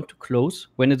want to close.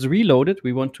 When it's reloaded,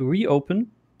 we want to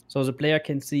reopen, so the player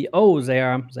can see, oh, they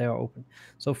are open.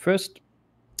 So first,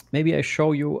 maybe I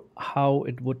show you how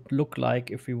it would look like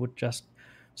if we would just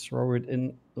throw it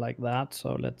in like that.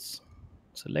 So let's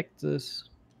select this,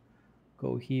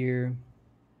 go here,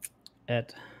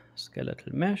 add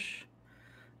skeletal mesh.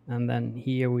 And then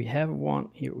here we have one,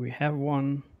 here we have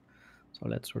one. So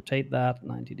let's rotate that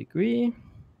 90 degree.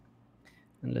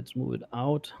 And let's move it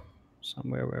out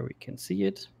somewhere where we can see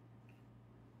it.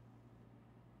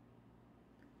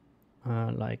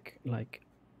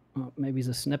 Maybe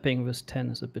the snapping with 10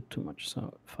 is a bit too much,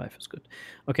 so 5 is good.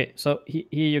 Okay, so here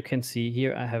you can see,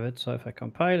 here I have it. So if I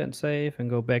compile and save and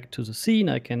go back to the scene,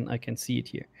 I can see it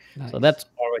here. Nice. So that's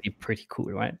already pretty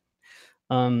cool, right?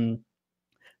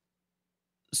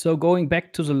 So going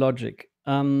back to the logic,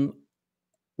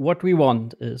 what we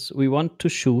want is we want to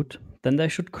shoot, then they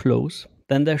should close,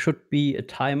 then there should be a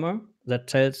timer that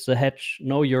tells the hatch,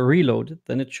 no, you're reloaded,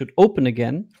 then it should open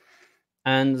again,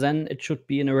 and then it should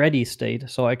be in a ready state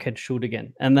so I can shoot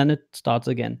again, and then it starts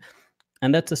again.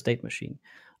 And that's a state machine.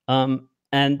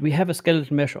 And we have a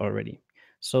skeletal mesh already.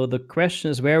 So the question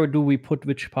is, where do we put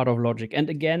which part of logic? And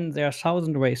again, there are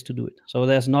 1,000 ways to do it. So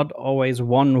there's not always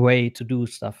one way to do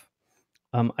stuff.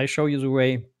 I show you the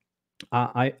way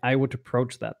I would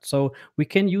approach that. So we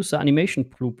can use the animation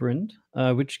blueprint,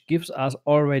 which gives us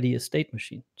already a state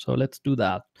machine. So let's do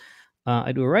that.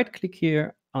 I do a right click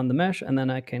here on the mesh, and then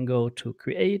I can go to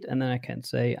create, and then I can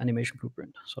say animation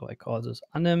blueprint. So I call this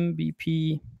anim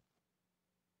BP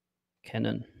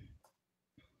Canon.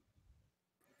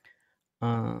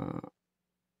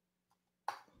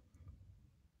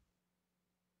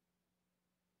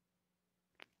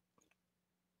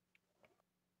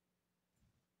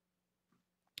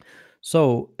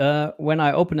 So when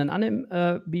I open an anim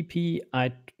BP,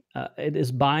 it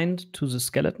is bind to the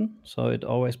skeleton, so it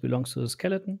always belongs to the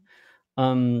skeleton.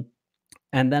 And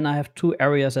then I have two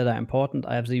areas that are important.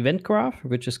 I have the event graph,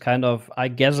 which is kind of, I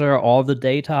gather all the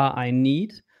data I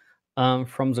need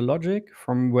from the logic,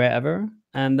 from wherever.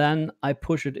 And then I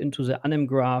push it into the anim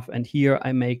graph, and here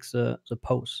I make the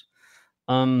pose.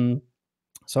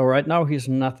 So right now, here's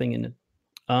nothing in it.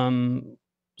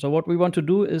 So what we want to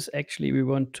do is actually we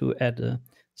want to add a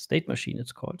state machine,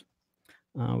 it's called.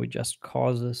 We just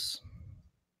call this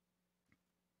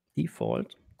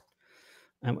default.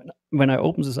 And when I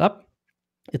open this up,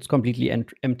 it's completely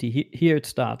empty. Here it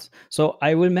starts. So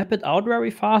I will map it out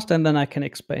very fast, and then I can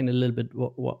explain a little bit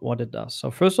what it does. So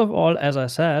first of all, as I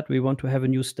said, we want to have a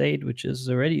new state, which is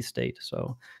the ready state.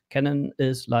 So Canon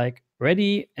is like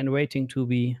ready and waiting to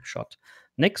be shot.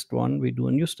 Next one, we do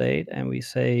a new state, and we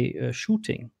say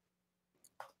shooting.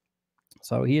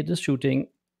 So here it is shooting.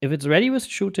 If it's ready with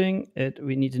shooting,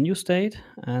 we need a new state,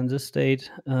 and this state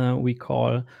we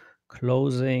call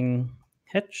closing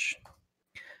hatch.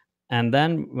 And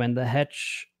then when the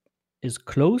hatch is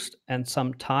closed and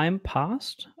some time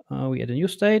passed, we add a new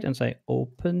state and say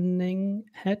opening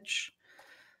hatch.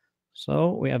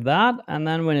 So we have that, and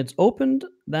then when it's opened,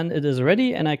 then it is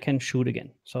ready and I can shoot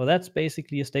again. So that's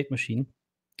basically a state machine.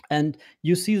 And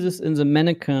you see this in the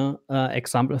mannequin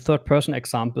example, third-person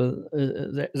example.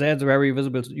 That's very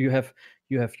visible. You have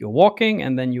your walking,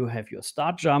 and then you have your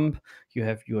start jump, you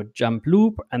have your jump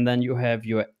loop, and then you have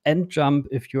your end jump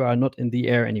if you are not in the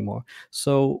air anymore.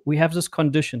 So we have these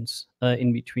conditions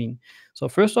in between. So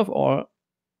first of all,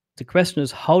 the question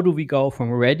is, how do we go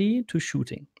from ready to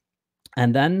shooting?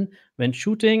 And then when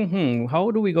shooting,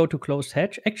 how do we go to closed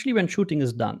hatch? Actually, when shooting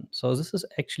is done. So this is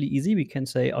actually easy. We can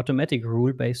say automatic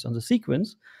rule based on the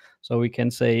sequence. So we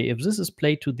can say if this is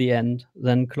played to the end,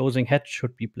 then closing hatch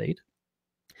should be played.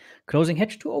 Closing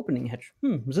hatch to opening hatch.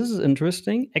 This is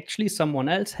interesting. Actually, someone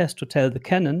else has to tell the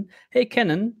cannon, hey,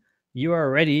 cannon, you are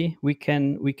ready. We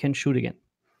can shoot again.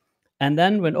 And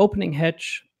then when opening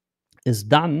hatch is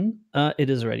done, it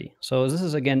is ready. So this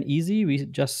is again easy. We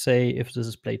just say if this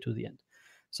is played to the end.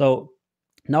 So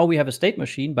now we have a state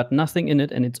machine, but nothing in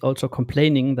it, and it's also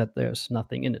complaining that there's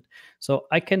nothing in it. So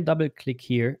I can double click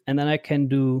here, and then I can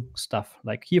do stuff.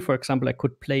 Like here, for example, I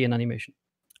could play an animation.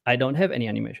 I don't have any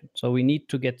animation, so we need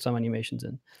to get some animations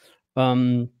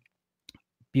in.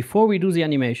 Before we do the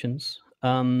animations,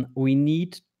 we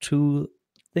need to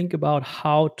think about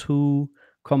how to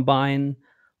combine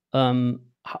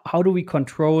how do we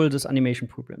control this animation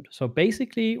blueprint? So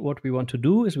basically, what we want to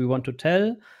do is we want to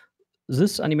tell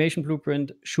this animation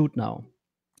blueprint, shoot now.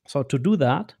 So to do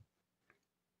that,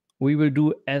 we will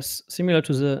do as similar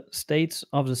to the states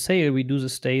of the sail, we do the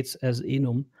states as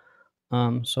enum,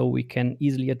 so we can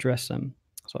easily address them.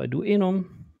 So I do enum,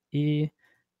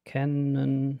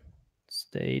 canon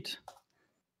state,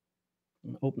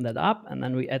 open that up, and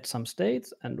then we add some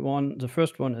states, and the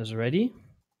first one is ready.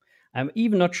 I'm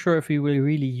even not sure if we will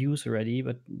really use ready,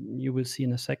 but you will see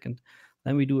in a second.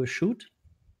 Then we do a shoot,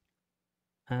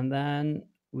 and then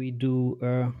we do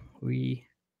a reload.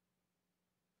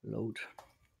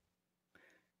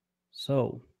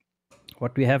 So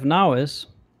What we have now is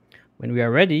when we are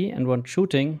ready and want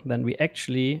shooting, then we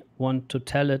actually want to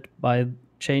tell it by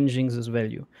changing this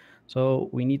value. So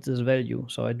we need this value.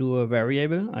 So I do a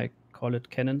variable, I call it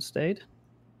cannon state.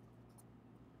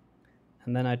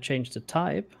 And then I change the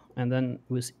type. And then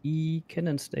with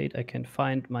cannon state, I can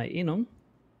find my enum.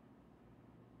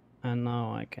 And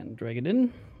now I can drag it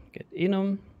in, get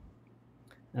enum.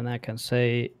 And I can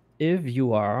say, if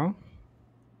you are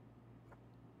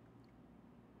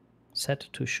set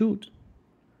to shoot,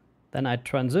 then I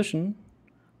transition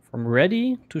from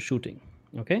ready to shooting.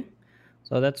 Okay,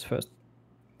 so that's first.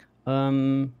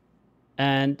 And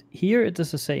here it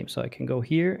is the same. So I can go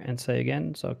here and say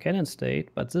again, so cannon state,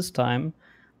 but this time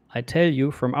I tell you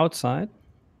from outside,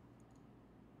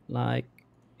 like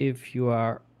if you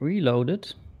are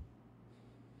reloaded,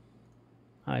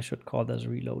 I should call this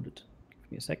reloaded.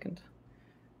 Give me a second.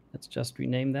 Let's just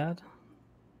rename that.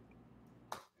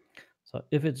 So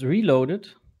if it's reloaded,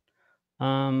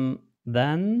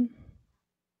 then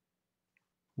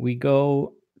we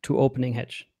go to opening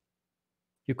hatch.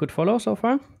 You could follow so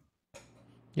far?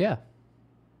 Yeah.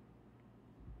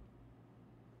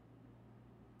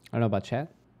 I don't know about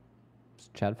chat. Is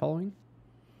chat following?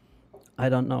 I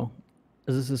don't know.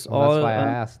 This is well, all. That's why I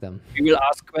asked them. We will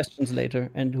ask questions later,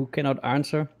 and who cannot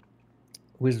answer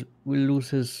will lose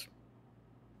his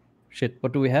shit.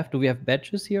 What do we have? Do we have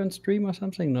badges here on stream or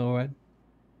something? No, right?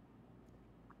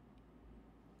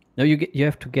 No, you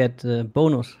have to get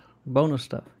bonus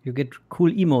stuff. You get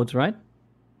cool emotes, right?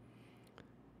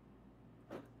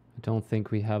 I don't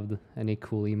think we have any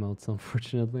cool emotes,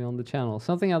 unfortunately, on the channel.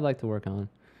 Something I'd like to work on.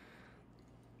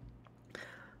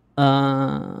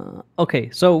 Okay,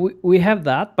 so we have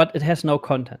that, but it has no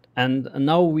content, and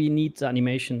now we need the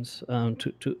animations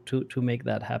to make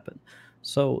that happen.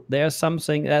 So there's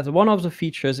something that's one of the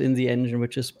features in the engine,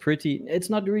 which is pretty. It's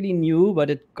not really new,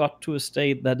 but it got to a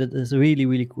state that it is really,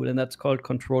 really cool, and that's called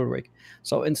control rig.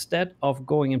 So instead of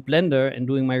going in Blender and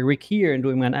doing my rig here and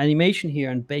doing my animation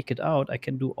here and bake it out, I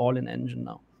can do all in engine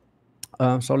now.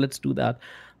 So let's do that.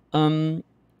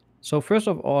 So first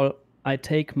of all, I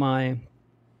take my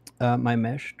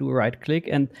mesh, do a right click,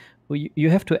 and you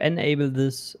have to enable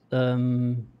this.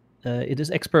 It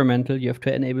is experimental. You have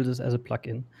to enable this as a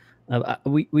plugin.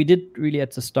 We did really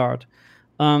at the start.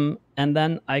 And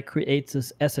then I create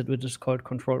this asset, which is called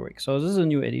control rig. So this is a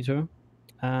new editor.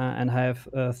 And I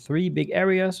have 3 big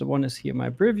areas. One is here my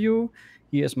preview.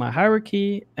 Here is my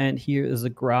hierarchy. And here is a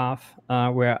graph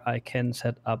where I can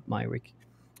set up my rig.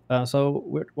 So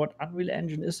what Unreal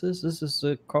Engine is this? This is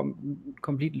a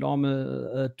complete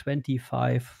normal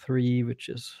 25.3, which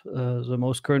is the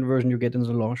most current version you get in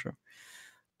the launcher.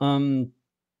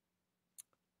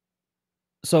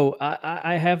 So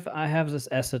I have this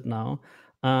asset now.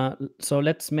 So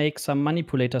let's make some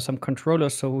manipulator, some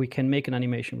controllers, so we can make an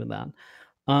animation with that.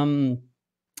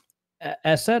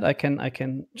 As said, I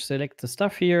can select the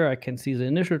stuff here. I can see the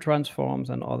initial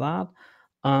transforms and all that.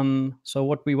 So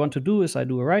what we want to do is I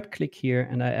do a right click here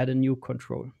and I add a new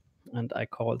control, and I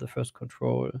call the first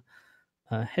control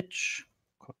hatch.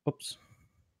 Oops.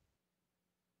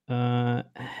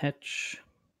 Hatch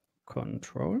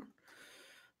control.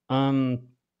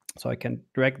 So I can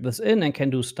drag this in and can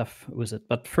do stuff with it.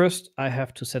 But first I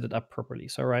have to set it up properly.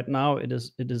 So right now it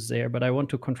is there, but I want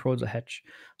to control the hatch.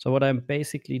 So what I'm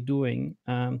basically doing,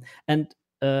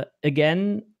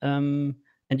 again,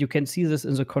 and you can see this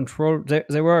in the control.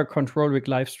 There were a control rig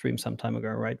live stream some time ago,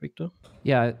 right, Victor?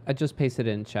 Yeah, I just pasted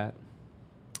it in chat.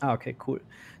 Okay, cool.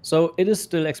 So it is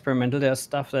still experimental. There's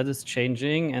stuff that is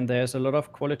changing, and there's a lot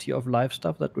of quality of live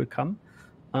stuff that will come.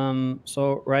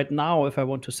 So right now, if I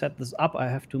want to set this up, I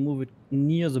have to move it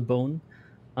near the bone.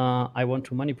 I want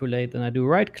to manipulate, and I do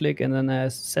right click, and then I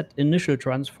set initial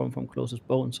transform from closest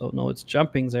bone. So now it's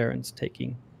jumping there and it's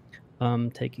taking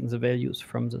the values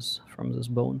from this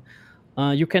bone.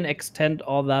 You can extend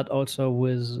all that also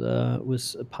with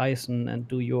Python and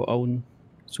do your own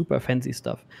super fancy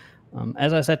stuff.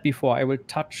 As I said before, I will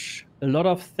touch a lot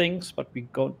of things, but we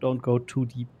don't go too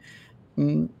deep.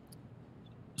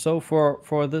 So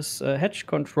for this hatch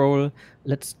control,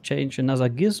 let's change another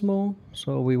gizmo.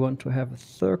 So we want to have a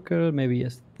circle, maybe a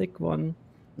thick one.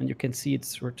 And you can see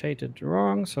it's rotated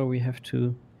wrong. So we have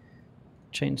to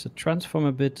change the transform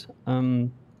a bit.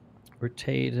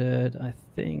 Rotated, I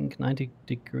think,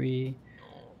 90-degree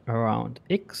around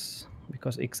X,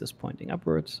 because X is pointing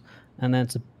upwards. And then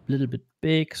it's a little bit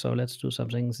big. So let's do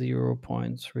something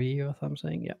 0.3 or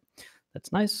something. Yeah,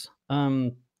 that's nice.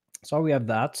 So we have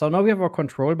that. So now we have our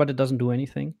control, but it doesn't do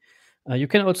anything. You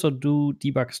can also do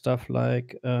debug stuff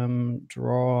like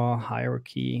draw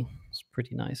hierarchy. It's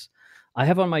pretty nice. I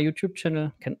have on my YouTube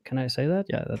channel. Can I say that?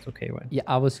 Yeah, that's okay, right? Yeah,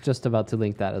 I was just about to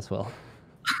link that as well.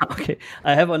 Okay,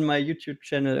 I have on my YouTube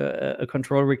channel a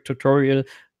control rig tutorial,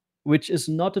 which is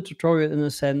not a tutorial in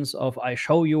the sense of I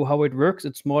show you how it works.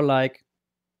 It's more like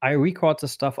I record the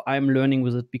stuff I'm learning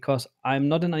with it, because I'm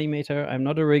not an animator, I'm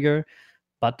not a rigger,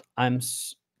 but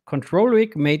control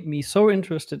rig made me so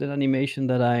interested in animation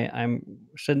that I'm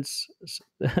since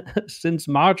since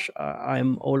March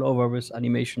I'm all over with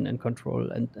animation and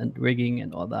control and rigging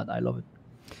and all that. I love it.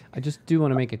 I just do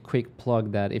want to make a quick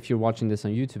plug that if you're watching this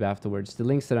on YouTube afterwards, the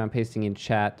links that I'm pasting in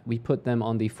chat, we put them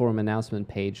on the forum announcement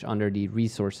page under the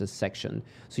resources section.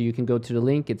 So you can go to the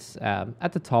link. It's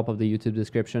at the top of the YouTube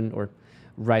description, or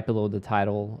right below the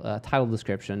title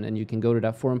description, and you can go to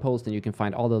that forum post and you can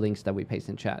find all the links that we paste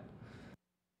in chat.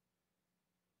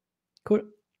 Cool.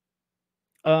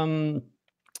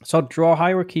 So draw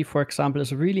hierarchy, for example,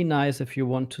 is really nice if you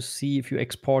want to see if you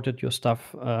exported your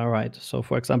stuff right. So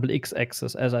for example,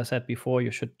 x-axis, as I said before, you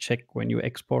should check when you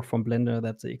export from Blender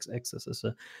that the x-axis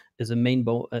is a main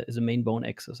bone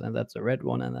axis, and that's a red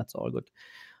one, and that's all good.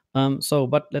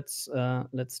 But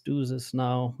let's do this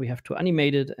now. We have to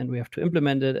animate it, and we have to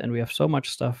implement it, and we have so much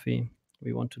stuff we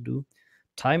want to do.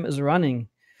 Time is running.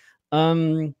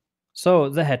 So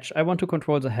the hatch, I want to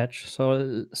control the hatch.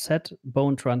 So set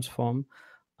bone transform.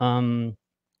 Now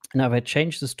if I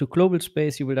change this to global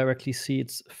space, you will directly see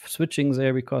it's switching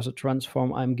there because the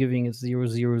transform I'm giving is 0,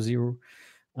 0, 0.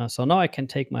 So now I can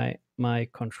take my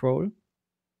control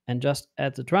and just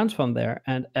add the transform there.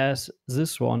 And as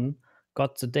this one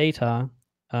got the data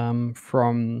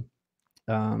from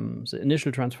the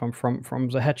initial transform from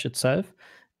the hatch itself,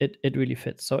 it really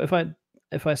fits. So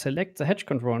if I select the hatch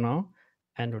control now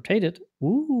and rotate it,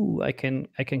 ooh, I can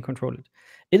control it.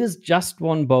 It is just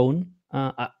one bone.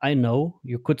 I know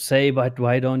you could say, but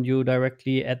why don't you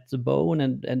directly add the bone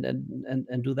and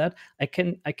do that? I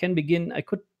can begin. I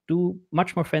could do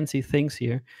much more fancy things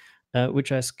here,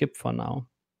 which I skip for now.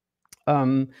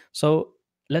 So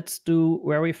let's do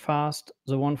very fast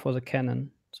the one for the cannon.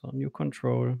 So new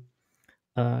control,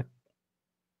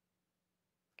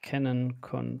 cannon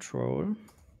control.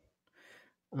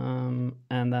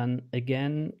 And then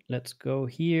again, let's go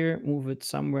here, move it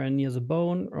somewhere near the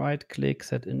bone, right click,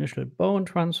 set initial bone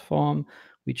transform.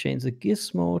 We change the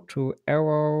gizmo to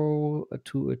arrow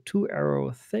to a 2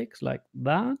 arrow thick like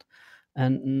that.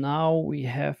 And now we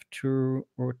have to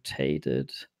rotate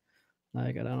it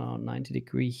like, I don't know,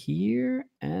 90-degree here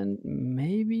and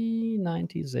maybe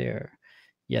 90 there.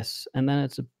 Yes, and then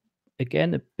it's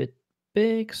again a bit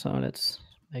big, so let's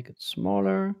make it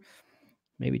smaller.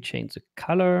 Maybe change the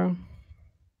color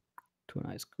to a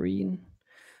nice green.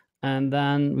 And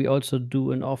then we also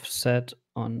do an offset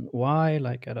on Y,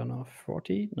 like, I don't know,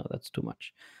 40. No, that's too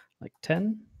much. Like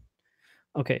 10.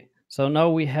 Okay, so now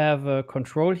we have a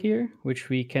control here, which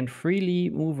we can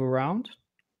freely move around.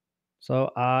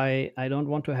 So I don't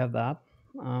want to have that.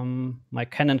 My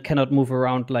cannon cannot move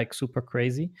around like super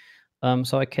crazy.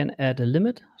 So I can add a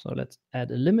limit. So let's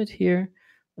add a limit here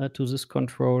to this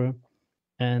control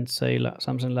and say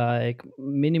something like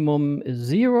minimum is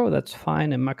 0. That's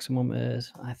fine. And maximum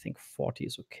is, I think 40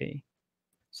 is okay.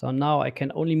 So now I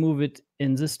can only move it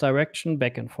in this direction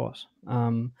back and forth.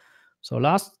 So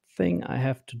last thing I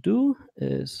have to do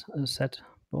is set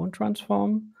bone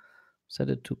transform, set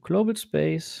it to global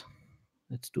space.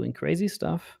 It's doing crazy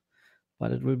stuff,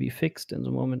 but it will be fixed in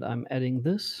the moment I'm adding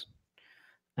this.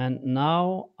 And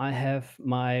now I have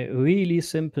my really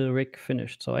simple rig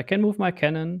finished. So I can move my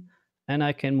cannon and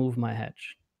I can move my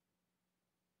hatch.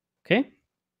 Okay,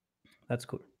 that's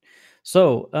cool.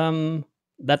 So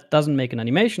that doesn't make an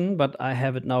animation, but I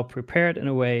have it now prepared in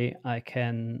a way I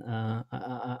can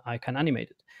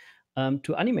animate it.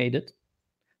 To animate it,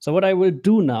 so what I will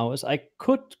do now is I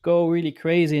could go really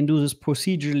crazy and do this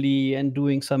procedurally and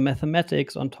doing some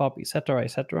mathematics on top, etc.,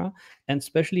 etc. And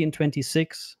especially in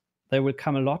 26, there will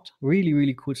come a lot, really,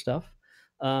 really cool stuff.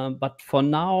 But for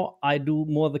now, I do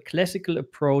more the classical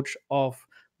approach of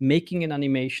making an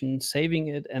animation, saving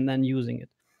it, and then using it.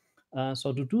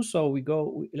 So to do so,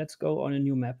 let's go on a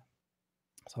new map.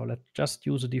 So let's just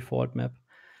use a default map.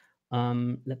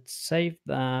 Let's save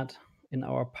that in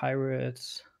our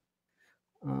pirates.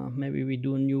 Maybe we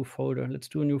do a new folder. Let's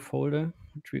do a new folder,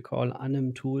 which we call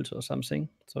anim tools or something.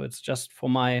 So it's just for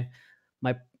my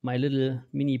little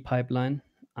mini pipeline,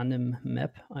 anim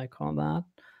map, I call that.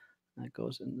 That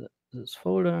goes in this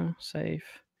folder, save.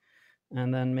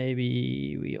 And then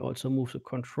maybe we also move the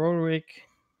control rig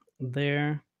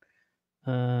there,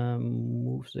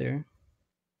 move there.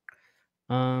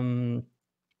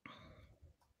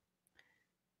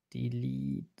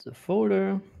 Delete the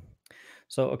folder.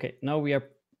 So, okay, now we are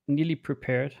nearly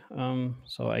prepared.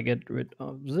 So I get rid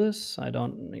of this. I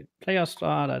don't need player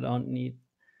start. I don't need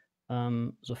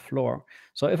the floor.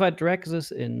 So if I drag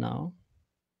this in now,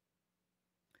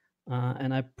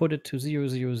 and I put it to 0,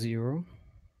 0, 0.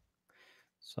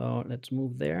 So let's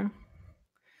move there.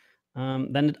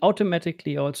 Then it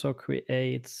automatically also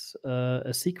creates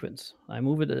a sequence. I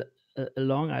move it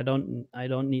along. I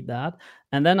don't need that.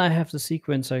 And then I have the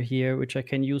sequencer here, which I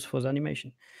can use for the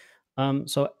animation.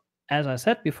 So as I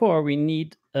said before, we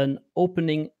need an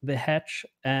opening the hatch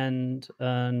and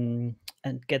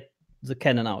get the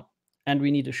cannon out, and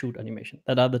we need a shoot animation.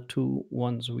 That are the two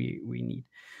ones we need.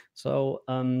 So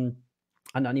an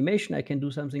animation, I can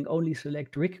do something only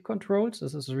select rig controls.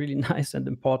 This is really nice and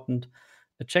important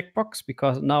a checkbox,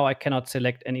 because now I cannot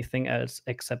select anything else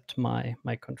except my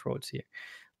controls here.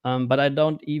 But I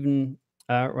don't even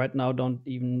right now don't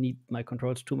even need my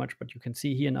controls too much. But you can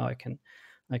see here now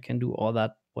I can do all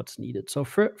that what's needed. So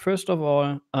first of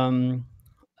all,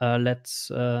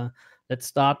 let's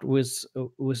start with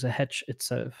the hatch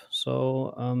itself.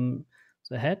 So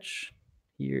the hatch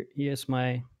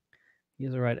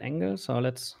here's the right angle. So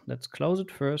let's close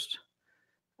it first,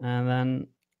 and then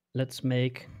let's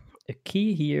make a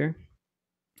key here.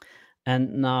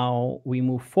 And now we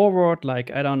move forward.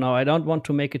 Like, I don't know, I don't want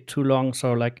to make it too long.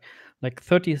 So like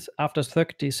 30, after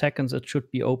 30 seconds, it should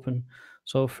be open.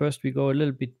 So first we go a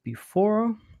little bit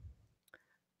before,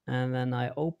 and then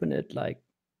I open it like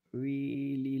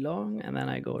really long, and then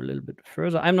I go a little bit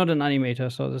further. I'm not an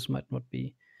animator, so this might not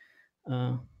be,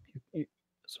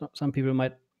 some people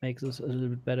might make this a little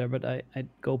bit better, but I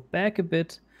go back a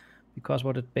bit, because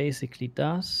what it basically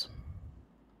does,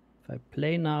 if I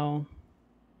play now,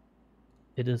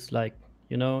 it is like,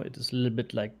 it is a little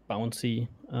bit like bouncy.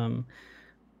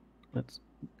 Let's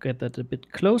get that a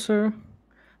bit closer.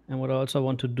 And what I also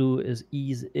want to do is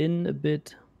ease in a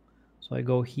bit. So I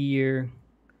go here,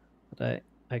 but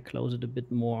I close it a bit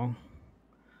more.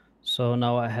 So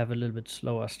now I have a little bit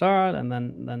slower start, and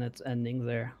then it's ending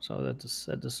there. So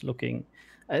that is looking,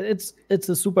 it's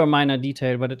a super minor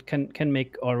detail, but it can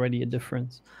make already a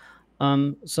difference.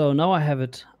 So now I have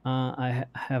it. I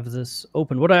have this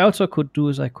open. What I also could do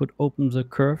is I could open the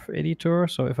curve editor.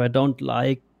 So if I don't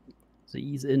like the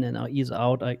ease in and ease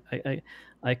out,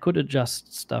 I could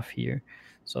adjust stuff here.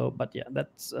 So, but yeah,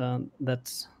 that's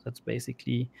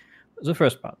basically the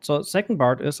first part. So second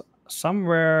part is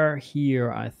somewhere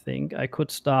here. I think I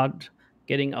could start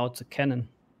getting out the cannon.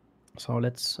 So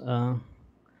let's. Oh,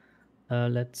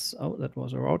 that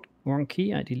was a wrong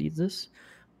key. I delete this.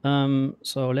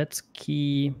 So let's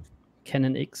key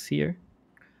Canon X here.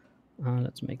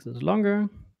 Let's make this longer.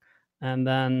 And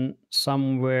then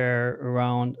somewhere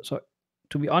around, so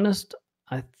to be honest,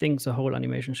 I think the whole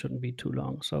animation shouldn't be too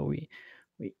long. So we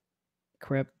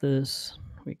grab this,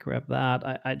 we grab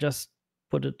that. I just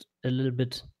put it a little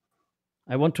bit.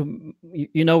 I want to,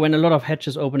 when a lot of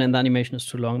hatches open and the animation is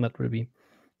too long, that will be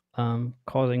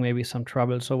causing maybe some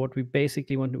trouble. So what we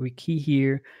basically want, we key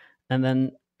here, and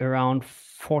then around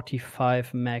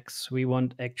 45 max, we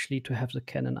want actually to have the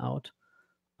cannon out,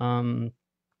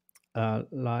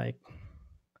 like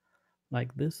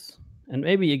this. And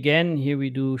maybe again here we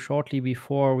do shortly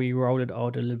before we roll it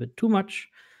out a little bit too much,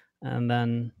 and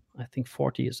then I think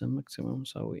 40 is the maximum,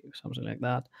 so something like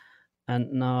that.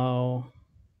 And now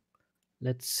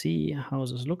let's see how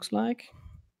this looks like.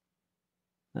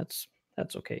 That's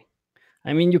okay.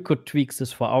 I mean, you could tweak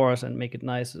this for hours and make it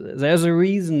nice. There's a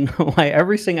reason why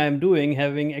everything I'm doing,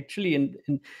 having actually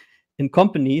in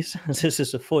companies, this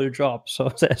is a full job. So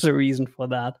there's a reason for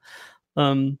that.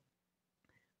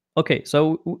 Okay,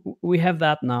 so we have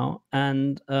that now.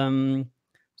 And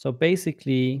so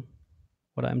basically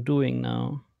what I'm doing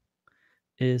now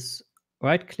is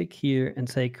right click here and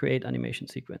say create animation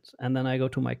sequence. And then I go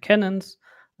to my cannons,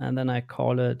 and then I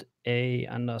call it a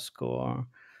underscore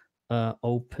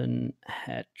open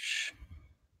hatch.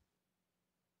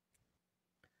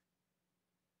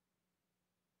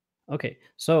 Okay,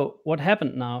 so what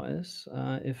happened now is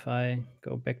if I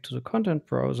go back to the content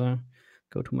browser,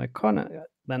 go to my corner,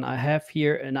 then I have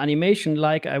here an animation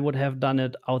like I would have done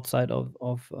it outside of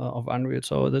Unreal.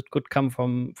 So that could come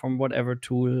from whatever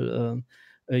tool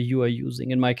you are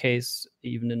using. In my case,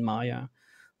 even in Maya.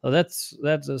 So that's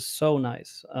so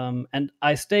nice. And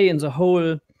I stay in the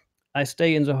whole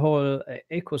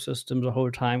ecosystem the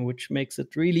whole time, which makes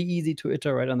it really easy to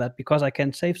iterate on that, because I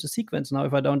can save the sequence. Now,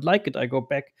 if I don't like it, I go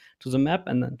back to the map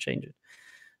and then change it.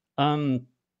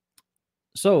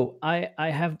 So I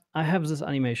have this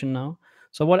animation now.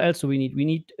 So what else do we need?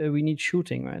 We need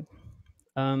shooting, right?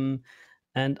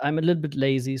 And I'm a little bit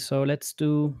lazy, so let's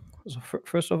do. So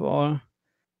first of all,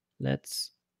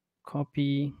 let's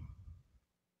copy.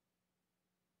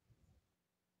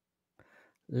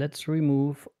 Let's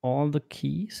remove all the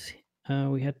keys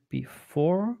we had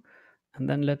before, and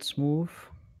then let's move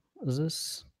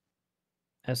this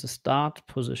as a start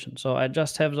position. So I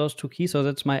just have those two keys. So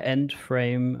that's my end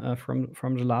frame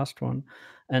from the last one.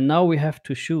 And now we have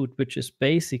to shoot, which is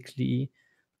basically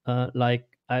like,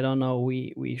 I don't know,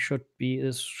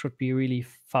 this should be really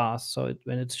fast. So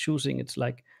when it's choosing, it's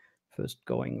like first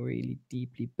going really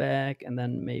deeply back, and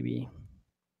then maybe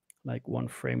like one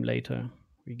frame later,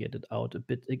 we get it out a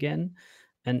bit again.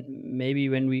 And maybe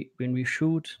when we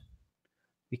shoot,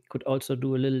 we could also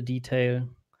do a little detail,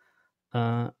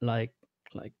 like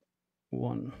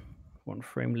one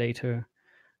frame later,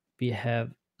 we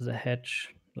have the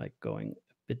hedge like going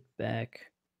a bit back,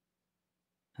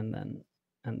 and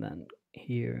then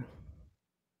here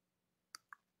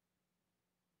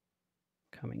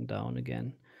coming down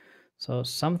again. So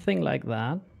something like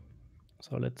that.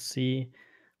 So let's see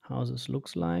how this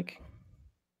looks like.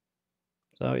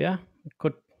 So yeah,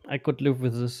 I could live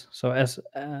with this. So as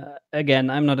again,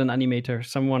 I'm not an animator.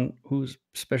 Someone who's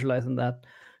specialized in that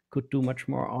could do much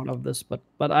more out of this, but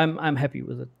I'm happy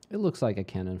with it. It looks like a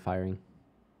cannon firing,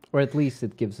 or at least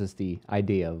it gives us the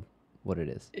idea of what it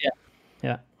is.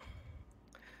 Yeah.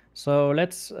 So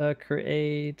let's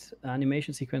create an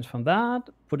animation sequence from that,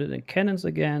 put it in cannons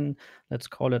again. Let's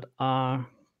call it R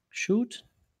shoot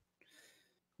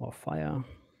or fire.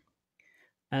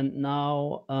 And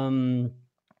now,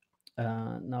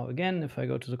 now again, if I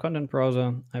go to the content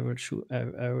browser, I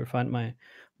will find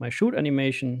my shoot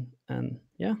animation, and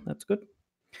yeah, that's good.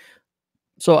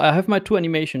 So I have my two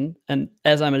animation, and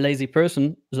as I'm a lazy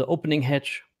person, the opening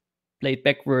hedge played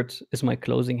backwards is my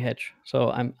closing hedge.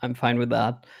 So I'm fine with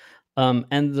that.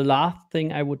 And the last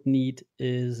thing I would need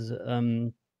is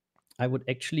I would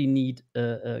actually need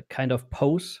a kind of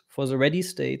pose for the ready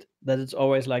state that it's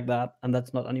always like that, and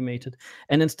that's not animated.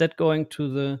 And instead going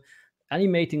to the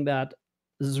animating that.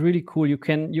 This is really cool. You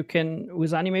can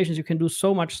with animations you can do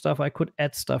so much stuff. I could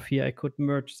add stuff here. I could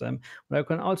merge them. What I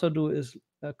can also do is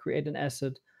create an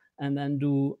asset and then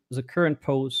do the current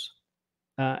pose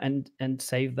and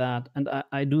save that. And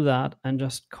I do that and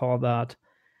just call that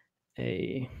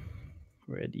a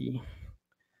ready.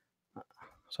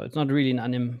 So it's not really an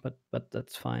anim, but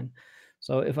that's fine.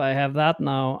 So if I have that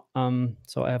now,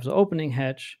 so I have the opening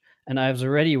hedge and I have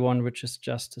the ready one, which is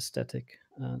just a static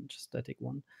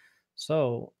one.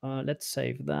 So let's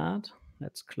save that.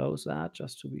 Let's close that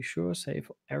just to be sure.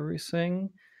 Save everything.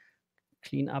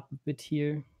 Clean up a bit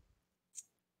here,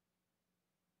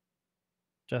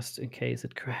 just in case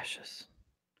it crashes.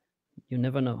 You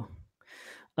never know.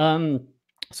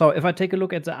 So if I take a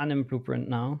look at the anim blueprint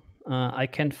now, I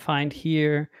can find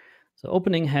here the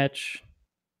opening hedge,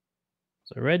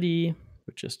 the ready,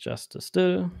 which is just a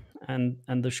still, and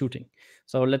the shooting.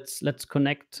 So let's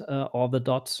connect all the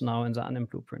dots now in the anim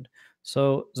blueprint.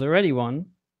 So the ready one,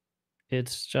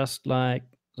 it's just like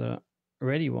the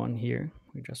ready one here.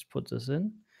 We just put this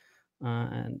in,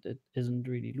 and it isn't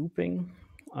really looping.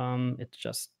 It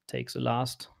just takes the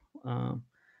last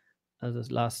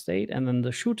this last state, and then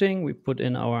the shooting we put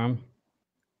in our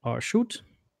shoot.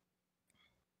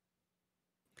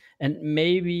 And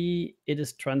maybe it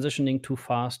is transitioning too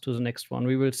fast to the next one.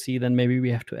 We will see. Then maybe we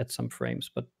have to add some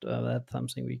frames, but that's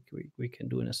something we can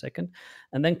do in a second.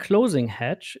 And then closing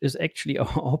hedge is actually our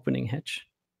opening hedge,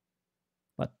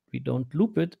 but we don't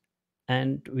loop it,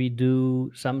 and we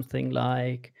do something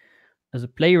like as a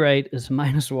play rate is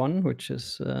 -1, which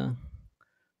is a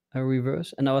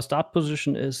reverse, and our start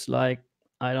position is like,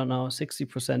 I don't know,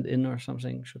 60% in or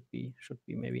something. Should be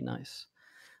maybe nice.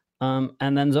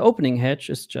 And then the opening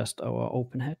hedge is just our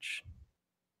open hedge.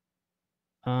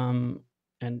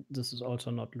 And this is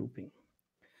also not looping.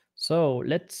 So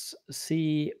let's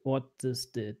see what this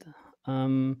did.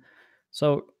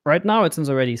 So right now it's in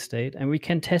the ready state, and we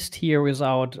can test here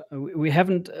without, we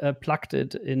haven't plugged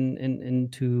it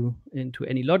into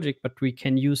any logic, but we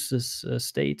can use this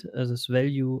state as this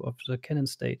value of the cannon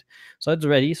state. So it's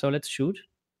ready, so let's shoot.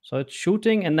 So it's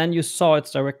shooting, and then you saw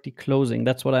it's directly closing.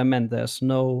 That's what I meant. There's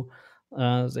no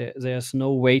there's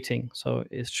no waiting. So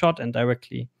it's shot and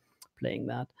directly playing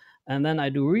that. And then I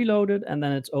do reload it, and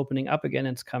then it's opening up again,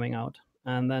 it's coming out.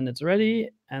 And then it's ready,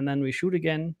 and then we shoot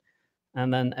again.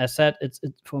 And then as said,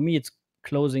 for me, it's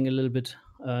closing a little bit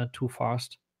too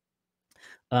fast.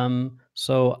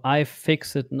 So I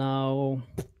fix it now.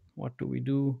 What do we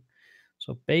do?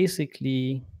 So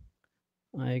basically,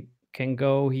 I can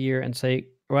go here and say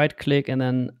right click and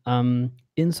then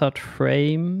insert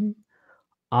frame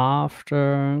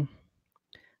after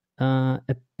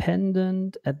a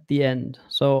dependent at the end.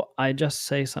 So I just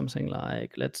say something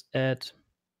like, let's add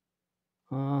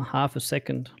half a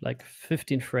second, like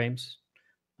 15 frames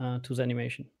to the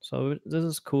animation. So this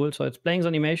is cool. So it's playing the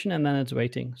animation and then it's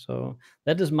waiting. So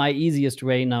that is my easiest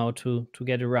way now to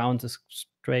get around this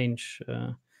strange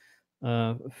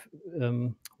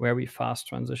very fast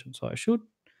transition. So I shoot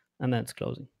and then it's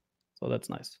closing. So that's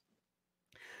nice.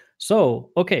 So,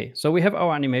 okay, so we have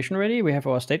our animation ready, we have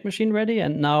our state machine ready,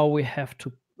 and now we have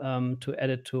to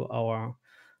add it to our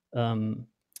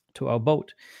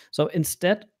boat. So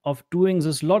instead of doing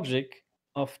this logic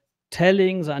of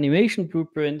telling the animation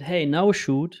blueprint, hey, now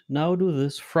shoot, now do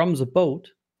this from the boat,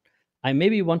 I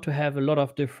maybe want to have a lot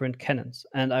of different cannons,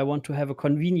 and I want to have a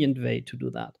convenient way to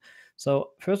do that.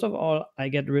 So first of all, I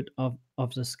get rid of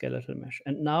the skeletal mesh.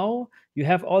 And now you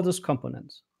have all these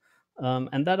components.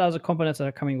 And that are the components that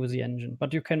are coming with the engine.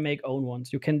 But you can make own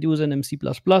ones. You can do them in C++.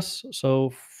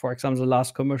 So for example, the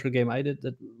last commercial game I did,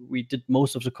 that we did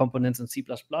most of the components in C++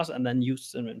 and then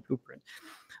used them in Blueprint.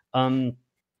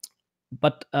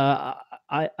 But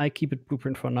I keep it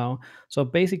Blueprint for now. So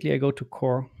basically I go to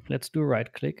core. Let's do a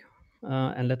right click.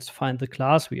 And let's find the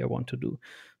class we want to do.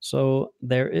 So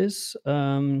there is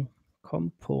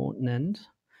component.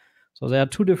 So there are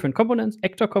two different components,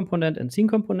 actor component and scene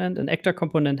component. An actor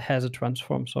component has a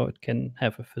transform, so it can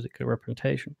have a physical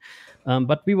representation.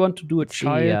 But we want to do a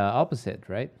child. The opposite,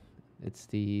 right? It's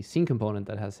the scene component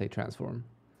that has a transform.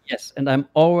 Yes, and I'm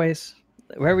always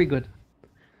very good.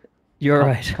 You're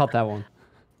right. Caught that one.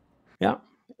 Yeah,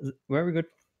 very good.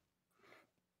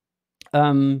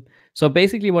 So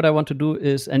basically what I want to do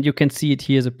is, and you can see it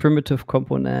here, the primitive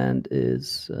component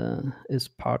is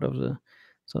part of the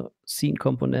scene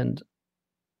component.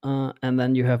 And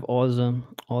then you have all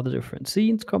the different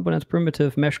scenes components,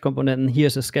 primitive mesh component, and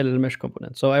here's a skeletal mesh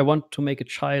component. So I want to make a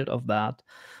child of that.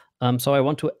 So I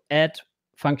want to add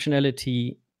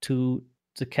functionality to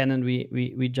the cannon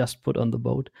we just put on the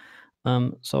boat.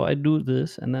 So I do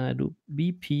this, and then I do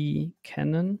BP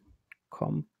cannon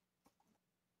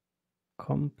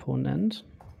component.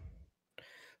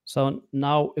 So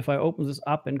now if I open this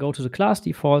up and go to the class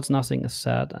defaults, nothing is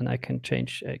set, and I can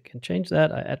change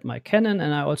that. I add my cannon,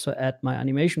 and I also add my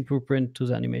animation blueprint to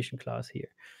the animation class here.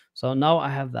 So now I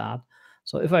have that.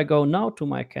 So if I go now to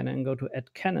my cannon and go to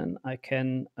add cannon, I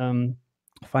can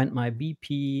find my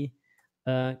BP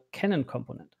cannon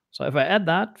component. So if I add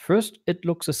that, first it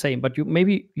looks the same, but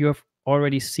maybe you have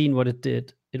already seen what it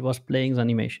did. It was playing the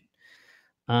animation.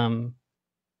 And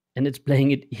it's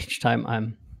playing it each time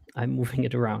I'm moving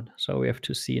it around. So we have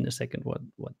to see in a second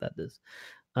what that is.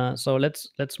 So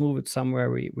let's move it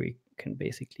somewhere we can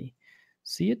basically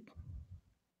see it.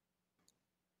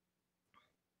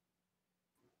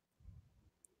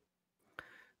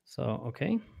 So,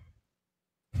 okay.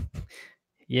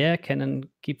 Yeah, Canon,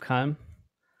 keep calm.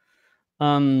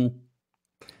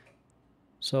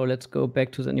 So let's go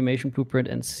back to the animation blueprint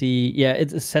and see. Yeah,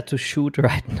 it is set to shoot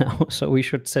right now. So we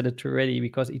should set it to ready,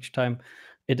 because each time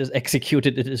it is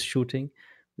executed, it is shooting.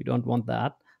 We don't want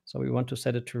that. So we want to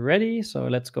set it to ready. So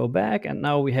let's go back, and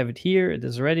now we have it here. It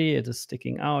is ready. It is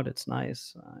sticking out. It's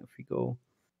nice. If we go.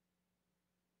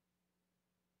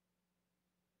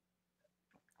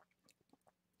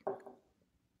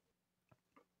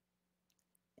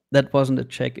 That wasn't a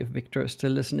check if Victor is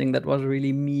still listening. That was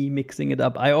really me mixing it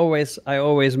up. I always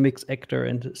mix actor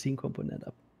and scene component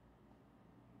up.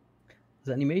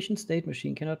 The animation state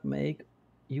machine cannot make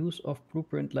use of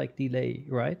blueprint like delay,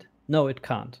 right? No, it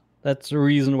can't. That's the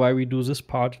reason why we do this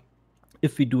part.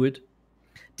 If we do it,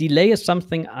 delay is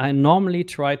something I normally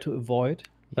try to avoid.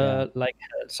 Yeah.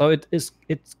 So it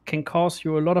can cause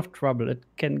you a lot of trouble. It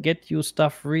can get you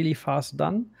stuff really fast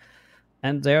done.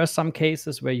 And there are some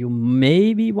cases where you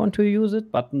maybe want to use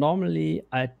it, but normally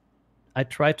I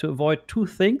try to avoid two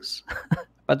things,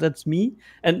 but that's me.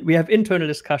 And we have internal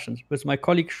discussions. With my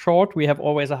colleague Short, we have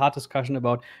always a hard discussion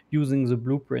about using the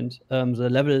blueprint, the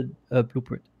level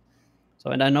blueprint. So,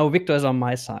 and I know Victor is on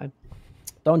my side.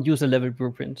 Don't use a level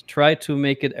blueprint. Try to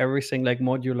make it everything like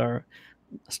modular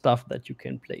stuff that you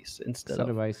can place instead of.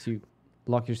 Otherwise, you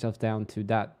lock yourself down to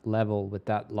that level with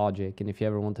that logic. And if you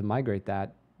ever want to migrate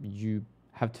that, you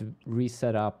have to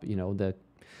reset up, the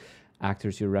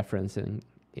actors you're referencing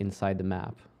inside the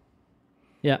map.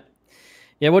 Yeah.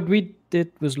 What we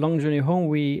did with Long Journey Home,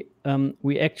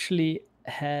 we actually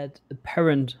had a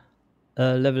parent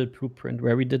level blueprint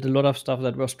where we did a lot of stuff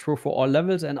that was true for all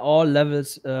levels, and all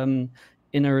levels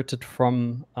inherited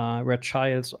from were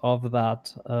childs of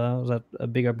that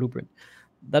bigger blueprint.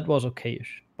 That was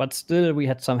okay-ish. But still, we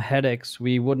had some headaches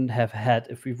we wouldn't have had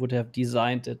if we would have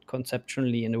designed it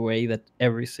conceptually in a way that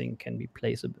everything can be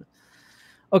placeable.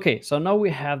 Okay, so now we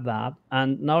have that,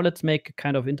 and now let's make a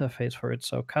kind of interface for it.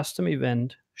 So custom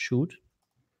event shoot,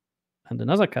 and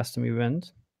another custom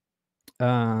event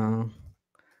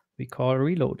we call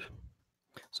reload.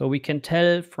 So we can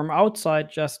tell from outside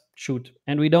just shoot,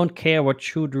 and we don't care what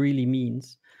shoot really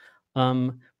means,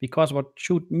 because what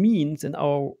shoot means in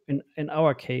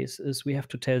our case is we have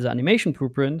to tell the animation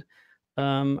blueprint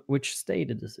which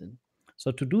state it is in. So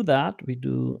to do that, we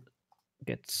do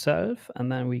get self,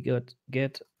 and then we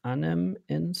get anim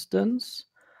instance,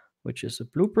 which is a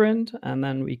blueprint, and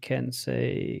then we can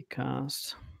say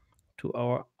cast to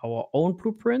our own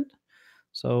blueprint.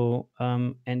 So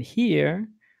and here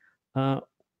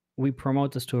we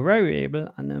promote this to a variable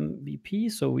anim vp,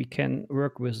 so we can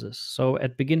work with this. So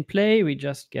at begin play, we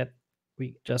just get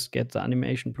the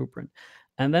animation blueprint,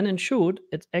 and then in shoot,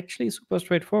 it's actually super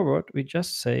straightforward. We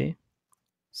just say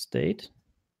state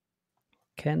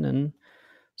canon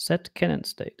set canon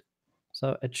state.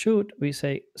 So at shoot, we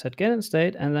say set canon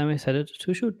state, and then we set it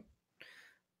to shoot.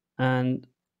 And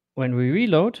when we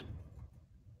reload,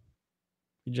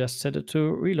 we just set it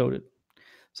to reload it.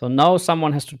 So now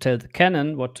someone has to tell the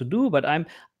canon what to do, but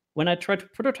when I try to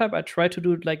prototype, I try to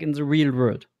do it like in the real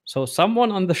world. So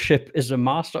someone on the ship is the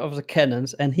master of the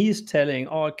cannons, and he's telling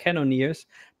all cannoneers,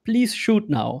 please shoot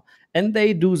now. And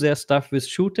they do their stuff with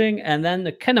shooting, and then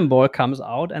the cannonball comes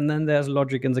out, and then there's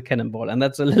logic in the cannonball. And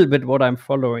that's a little bit what I'm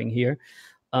following here.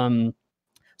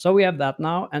 So we have that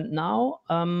now. And now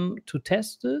to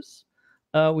test this,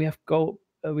 we have to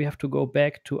go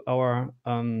back to our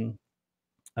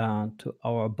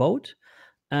boat,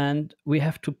 and we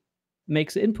have to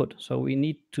make the input. So we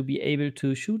need to be able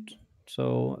to shoot.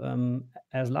 So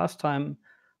as last time,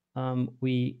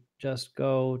 we just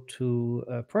go to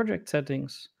project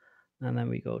settings, and then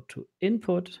we go to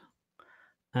input,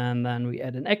 and then we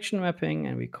add an action mapping,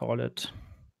 and we call it,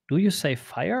 do you say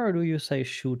fire or do you say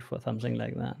shoot for something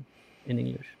like that in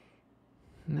English?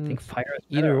 I think fire is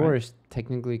better, either or right? is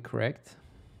technically correct.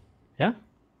 Yeah?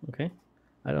 Okay.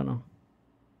 I don't know.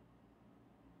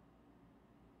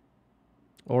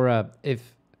 Or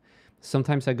if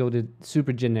sometimes I go the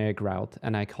super generic route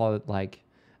and I call it like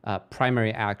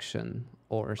primary action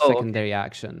or secondary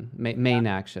action, main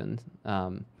action.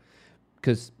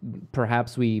 Because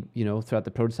perhaps we, throughout the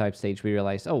prototype stage, we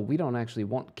realized, oh, we don't actually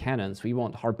want cannons, we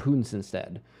want harpoons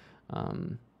instead.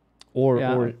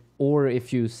 Or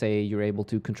if you say you're able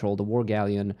to control the war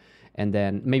galleon, and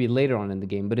then maybe later on in the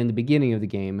game, but in the beginning of the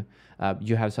game,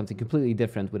 you have something completely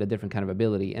different with a different kind of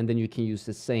ability, and then you can use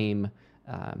the same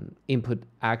input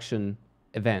action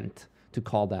event to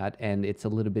call that, and it's a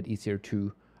little bit easier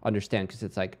to understand because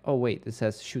it's like, oh wait, it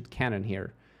says shoot cannon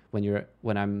here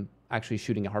when I'm actually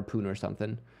shooting a harpoon or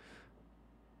something.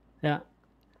 Yeah,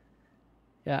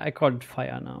 I call it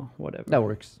fire now, whatever. That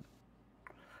works.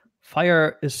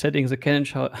 Fire is setting the cannon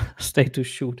state to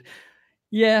shoot.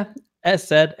 Yeah, as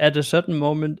said, at a certain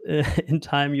moment in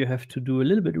time, you have to do a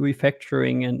little bit of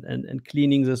refactoring and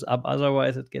cleaning this up.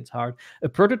 Otherwise, it gets hard. A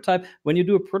prototype, when you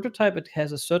do a prototype, it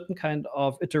has a certain kind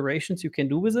of iterations you can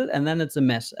do with it, and then it's a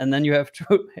mess. And then you have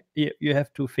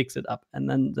to fix it up and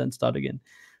then start again.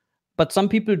 But some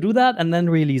people do that and then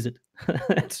release it.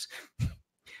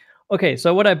 Okay,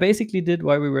 so what I basically did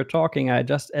while we were talking, I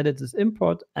just added this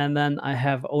import, and then I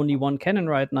have only one cannon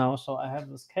right now. So I have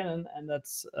this cannon, and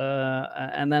that's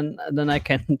and then I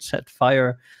can set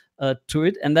fire to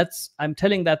it, and I'm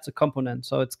telling that's a component.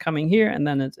 So it's coming here, and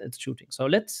then it's shooting. So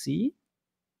let's see.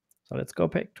 So let's go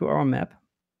back to our map.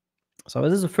 So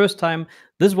this is the first time.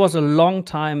 This was a long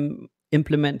time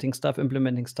implementing stuff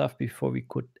before we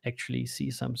could actually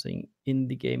see something in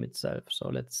the game itself. So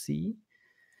let's see.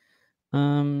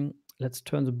 Let's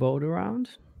turn the boat around.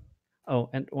 Oh,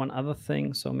 and one other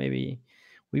thing. So maybe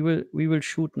we will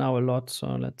shoot now a lot. So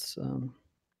let's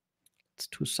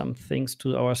do some things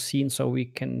to our scene so we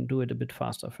can do it a bit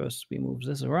faster. First, we move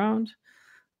this around.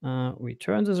 We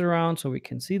turn this around so we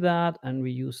can see that, and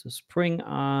we use the spring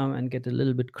arm and get a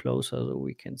little bit closer so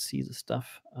we can see the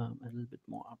stuff a little bit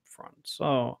more up front.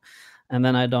 So, and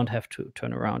then I don't have to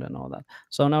turn around and all that.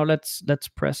 So now let's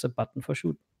press a button for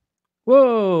shoot.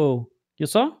 Whoa! You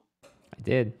saw? I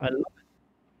did. I love it.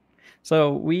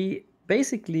 So we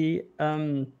basically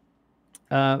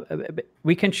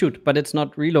we can shoot, but it's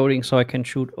not reloading, so I can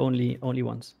shoot only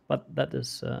once. But that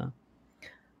is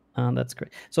that's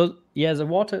great. So yeah, the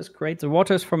water is great. The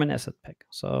water is from an asset pack.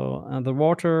 So the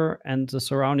water and the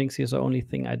surroundings here is the only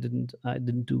thing I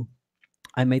didn't do.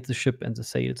 I made the ship and the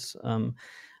sails.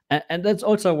 And that's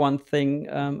also one thing.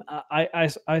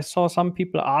 I saw some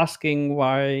people asking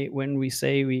why, when we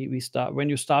say when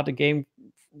you start a game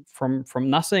from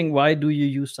nothing, why do you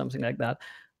use something like that?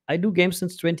 I do games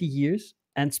since 20 years,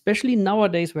 And especially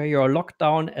nowadays where you're locked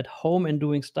down at home and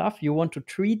doing stuff, you want to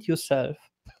treat yourself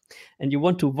and you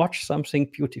want to watch something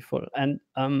beautiful. And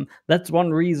that's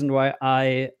one reason why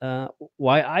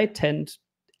I tend,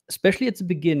 especially at the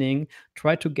beginning,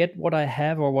 try to get what I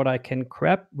have or what I can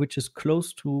grab, which is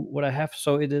close to what I have.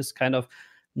 So it is kind of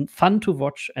fun to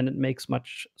watch, and it makes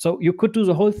much. So you could do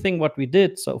the whole thing what we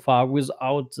did so far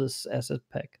without this asset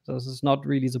pack. So this is not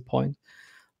really the point.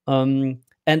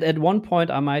 And at one point,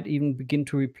 I might even begin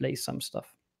to replace some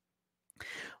stuff.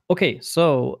 Okay,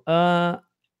 so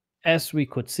as we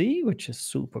could see, which is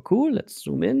super cool, let's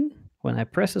zoom in. When I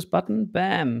press this button,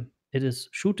 bam, it is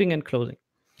shooting and closing.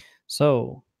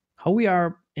 So how we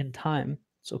are in time,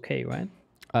 it's okay, right?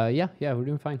 Yeah, we're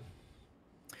doing fine.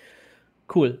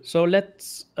 Cool. So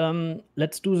let's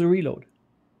do the reload.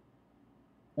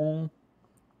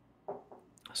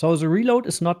 So the reload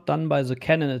is not done by the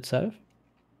cannon itself.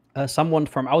 Someone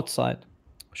from outside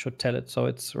should tell it. So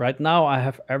it's right now I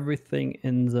have everything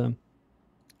in the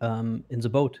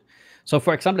boat. So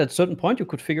for example, at a certain point you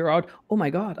could figure out, oh my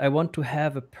god, I want to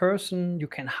have a person you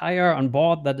can hire on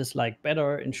board that is like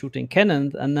better in shooting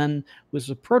cannons. And then with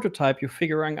the prototype, you're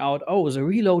figuring out, oh, the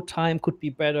reload time could be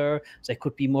better, they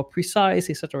could be more precise,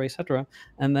 etc., etc.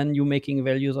 And then you're making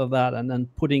values of that and then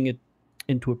putting it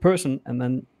into a person, and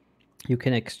then you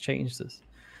can exchange this.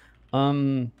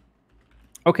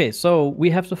 Okay, so we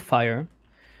have the fire.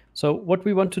 So what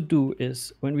we want to do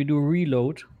is when we do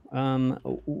reload,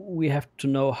 we have to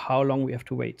know how long we have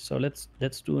to wait. So let's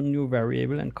do a new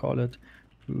variable and call it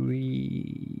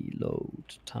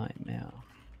reload time. Yeah,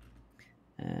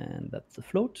 and that's the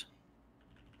float.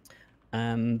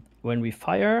 And when we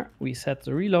fire, we set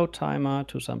the reload timer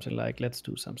to something like, let's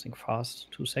do something fast,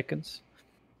 2 seconds.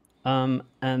 And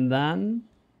then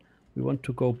we want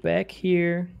to go back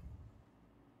here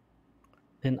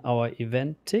in our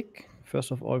event tick.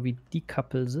 First of all, we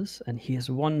decouple this, and here's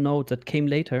one node that came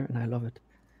later, and I love it.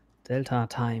 Delta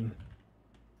time.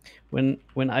 When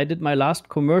I did my last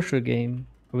commercial game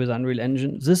with Unreal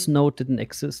Engine, this node didn't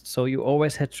exist, so you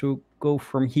always had to go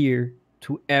from here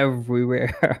to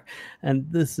everywhere. And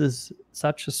this is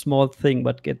such a small thing,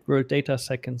 but get world data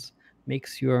seconds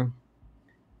makes your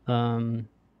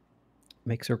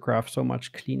graph so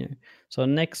much cleaner. So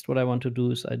next, what I want to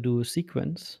do is I do a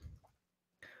sequence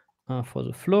for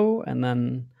the flow, and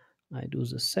then I do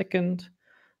the second,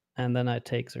 and then I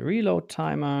take the reload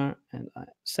timer and I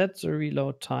set the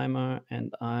reload timer,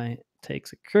 and I take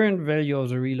the current value of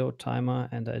the reload timer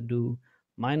and I do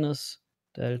minus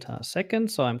delta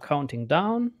seconds. So I'm counting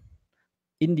down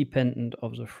independent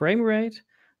of the frame rate,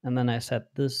 and then I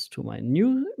set this to my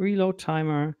new reload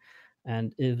timer,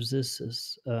 and if this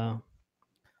is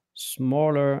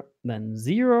smaller than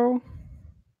 0,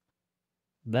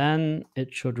 then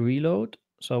it should reload.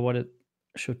 So what it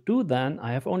should do then,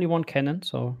 I have only one cannon,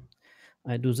 so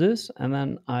I do this, and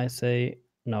then I say,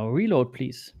 now reload,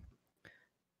 please.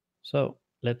 So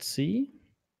let's see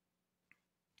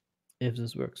if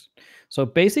this works. So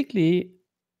basically,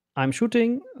 I'm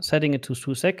shooting, setting it to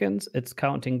 2 seconds. It's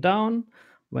counting down.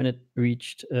 When it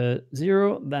reached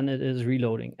 0, then it is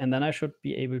reloading. And then I should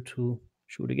be able to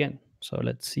shoot again. So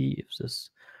let's see if this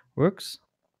works.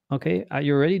 Okay, are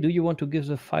you ready? Do you want to give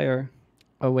the fire?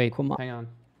 Oh, wait, hang on.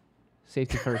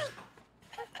 Safety first.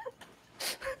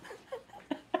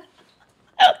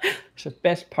 It's the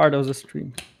best part of the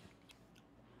stream.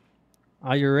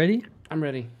 Are you ready? I'm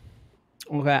ready.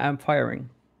 Okay, I'm firing.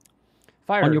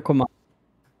 Fire. On your command.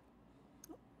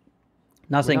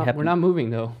 Nothing happened. We're not moving,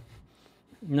 though.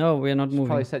 No, we're not moving.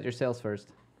 Probably set your sails first.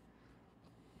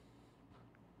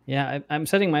 Yeah, I'm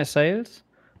setting my sails,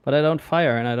 but I don't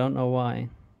fire, and I don't know why.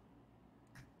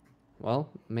 Well,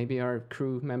 maybe our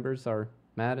crew members are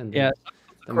mad, and yeah,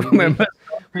 crew members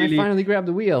really... finally grabbed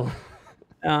the wheel.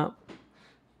 I'm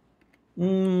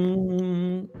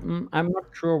not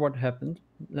sure what happened.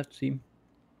 Let's see.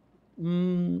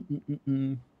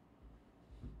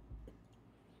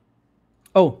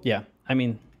 Oh yeah, I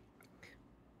mean,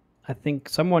 I think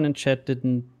someone in chat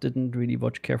didn't really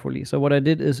watch carefully. So what I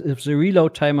did is, if the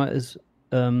reload timer is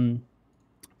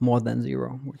more than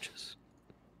 0, which is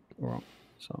wrong,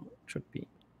 so it should be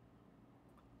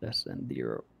less than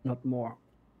 0, not more.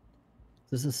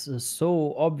 This is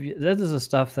so obvious. That is the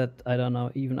stuff that, I don't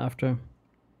know, even after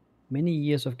many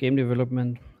years of game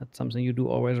development, that's something you do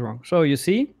always wrong. So you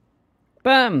see,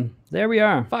 bam, there we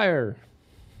are. Fire.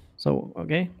 So,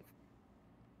 okay.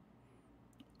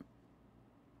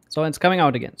 So it's coming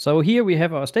out again. So here we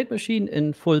have our state machine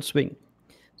in full swing.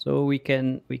 So we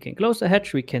can close the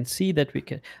hatch. We can see that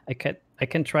I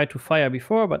can try to fire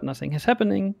before, but nothing is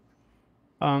happening.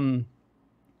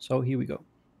 So here we go.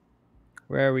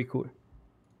 Very cool.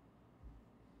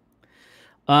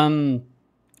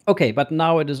 Okay, but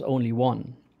now it is only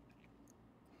one.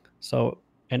 So,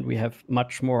 and we have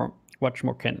much more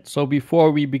cannons. So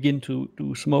before we begin to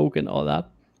do smoke and all that,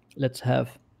 let's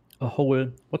have a whole,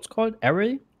 what's called,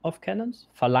 array of cannons?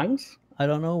 Phalanx? I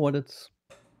don't know what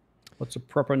the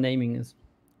proper naming is.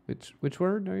 Which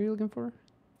word are you looking for?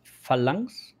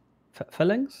 Phalanx?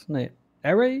 Phalanx? No,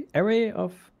 array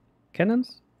of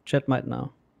cannons? Chat might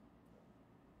know.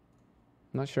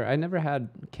 Not sure. I never had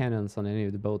cannons on any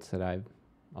of the boats that I've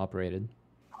operated.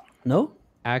 No?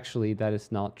 Actually, that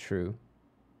is not true.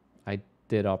 I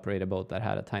did operate a boat that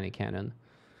had a tiny cannon.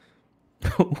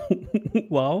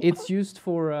 Wow. It's used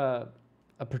for a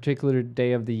particular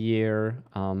day of the year,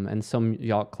 and some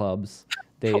yacht clubs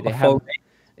they have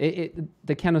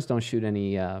the cannons don't shoot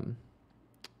any.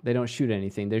 They don't shoot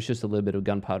anything. There's just a little bit of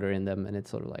gunpowder in them, and it's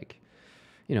sort of like,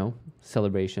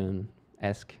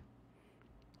 celebration-esque.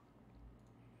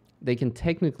 They can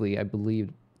technically, I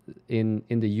believe, in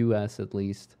the U.S. at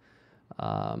least,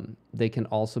 they can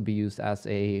also be used as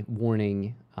a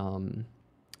warning.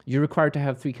 You're required to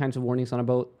have 3 kinds of warnings on a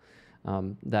boat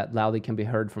that loudly can be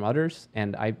heard from others,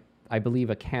 and I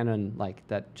believe a cannon like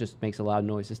that just makes a loud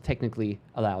noise is technically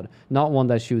allowed. Not one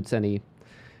that shoots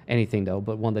anything though,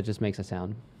 but one that just makes a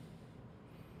sound.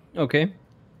 Okay.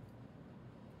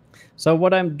 So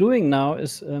what I'm doing now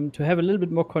is to have a little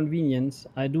bit more convenience.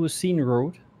 I do a scene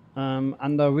road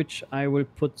under which I will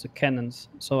put the cannons.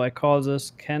 So I call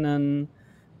this cannons.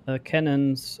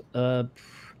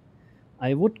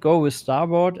 I would go with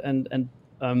starboard and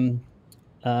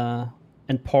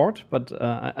port, but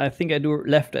I think I do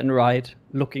left and right,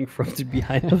 looking from the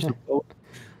behind of the boat,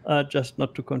 just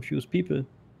not to confuse people.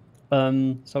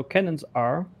 So cannons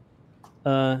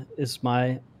is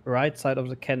my right side of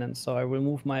the cannon. So I will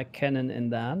move my cannon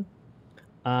in that.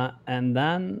 And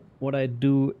then what I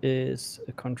do is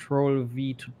Control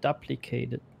V to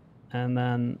duplicate it. And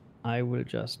then I will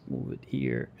just move it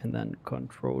here and then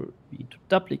Control V to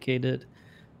duplicate it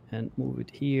and move it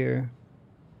here.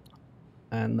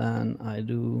 And then I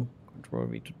do Control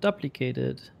V to duplicate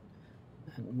it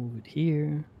and move it here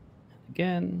and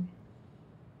again.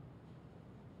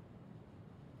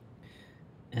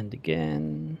 And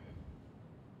again.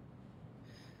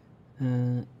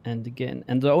 And again.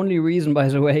 And the only reason, by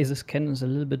the way, this cannon is a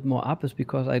little bit more up is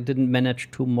because I didn't manage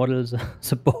to model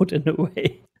the boat in a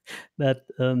way that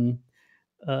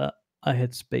I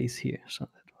had space here. So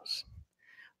that was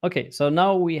okay. So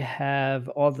now we have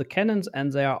all the cannons,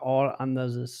 and they are all under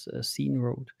this scene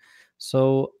road.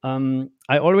 So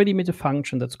I already made a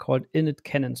function that's called init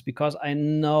cannons because I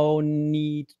now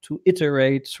need to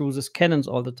iterate through these cannons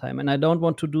all the time, and I don't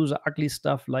want to do the ugly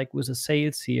stuff like with the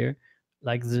sails here,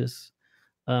 like this.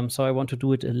 So I want to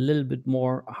do it a little bit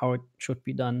more how it should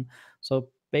be done. So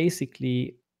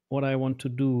basically, what I want to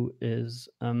do is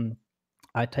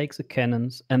I take the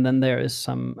cannons, and then there is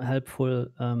some helpful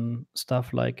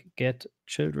stuff like get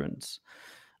children's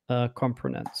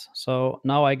components. So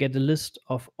now I get a list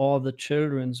of all the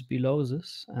children's below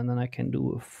this, and then I can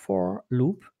do a for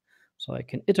loop. So I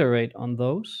can iterate on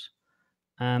those,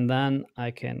 and then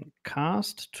I can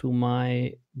cast to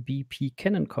my BP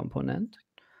cannon component.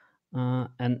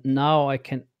 And now I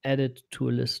can add it to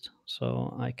a list.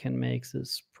 So I can make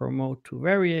this promote to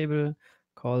variable,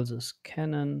 call this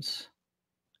cannons,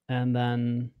 and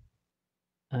then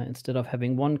instead of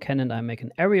having one cannon, I make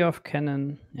an area of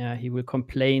cannon. Yeah, he will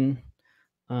complain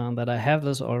that I have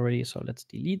this already. So let's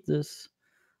delete this.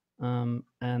 And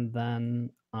then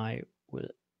I will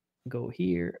go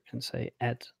here and say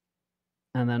add.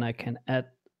 And then I can add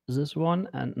this one.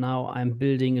 And now I'm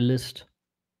building a list.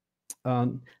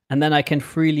 And then I can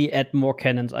freely add more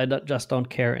cannons. I just don't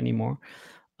care anymore.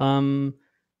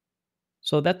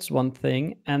 So that's one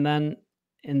thing. And then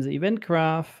in the event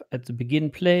graph at the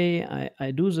begin play, I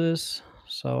do this.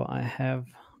 So I have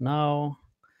now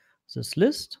this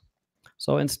list.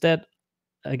 So instead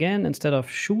of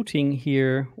shooting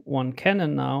here one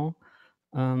cannon now,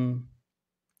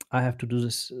 I have to do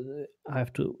this. I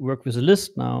have to work with a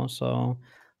list now. So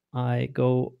I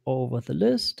go over the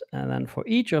list, and then for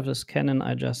each of this cannon,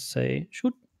 I just say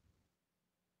shoot.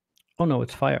 Oh no,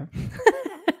 it's fire.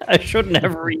 I should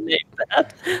never rename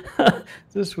that.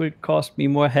 This would cost me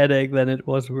more headache than it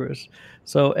was worth.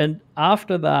 So, and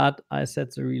after that, I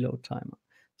set the reload timer.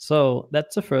 So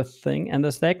that's the first thing. And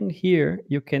the second here,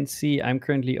 you can see I'm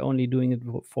currently only doing it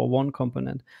for one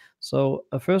component. So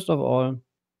first of all,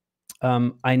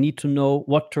 I need to know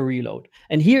what to reload.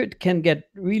 And here it can get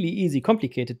really easy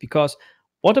complicated because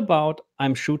what about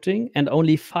I'm shooting and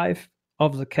only 5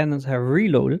 of the cannons have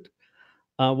reloaded?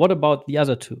 What about the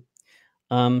other 2?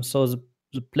 So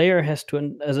the player has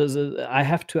to, I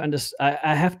have to understand,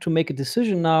 I have to make a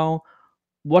decision now.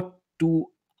 What do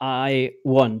I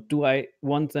want? Do I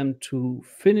want them to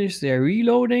finish their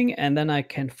reloading and then I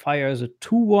can fire the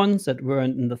 2 ones that were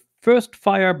in the first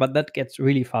fire, but that gets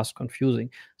really fast confusing.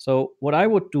 So what I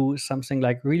would do is something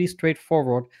like really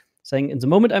straightforward, saying in the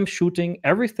moment I'm shooting,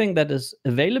 everything that is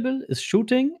available is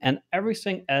shooting and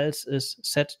everything else is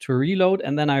set to reload,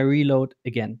 and then I reload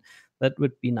again. That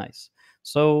would be nice.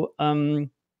 So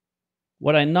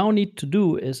what I now need to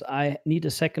do is I need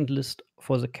a second list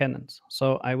for the cannons.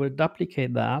 So I will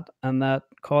duplicate that and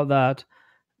call that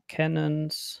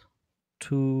cannons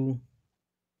to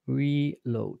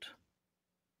reload.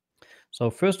 So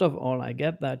first of all, I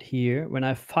get that here. When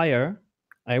I fire,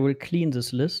 I will clean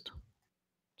this list.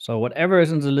 So whatever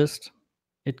is in the list,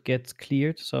 it gets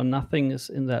cleared. So nothing is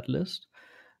in that list.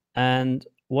 And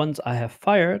once I have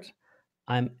fired,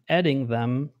 I'm adding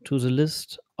them to the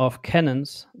list of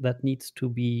cannons that needs to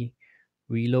be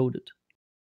reloaded.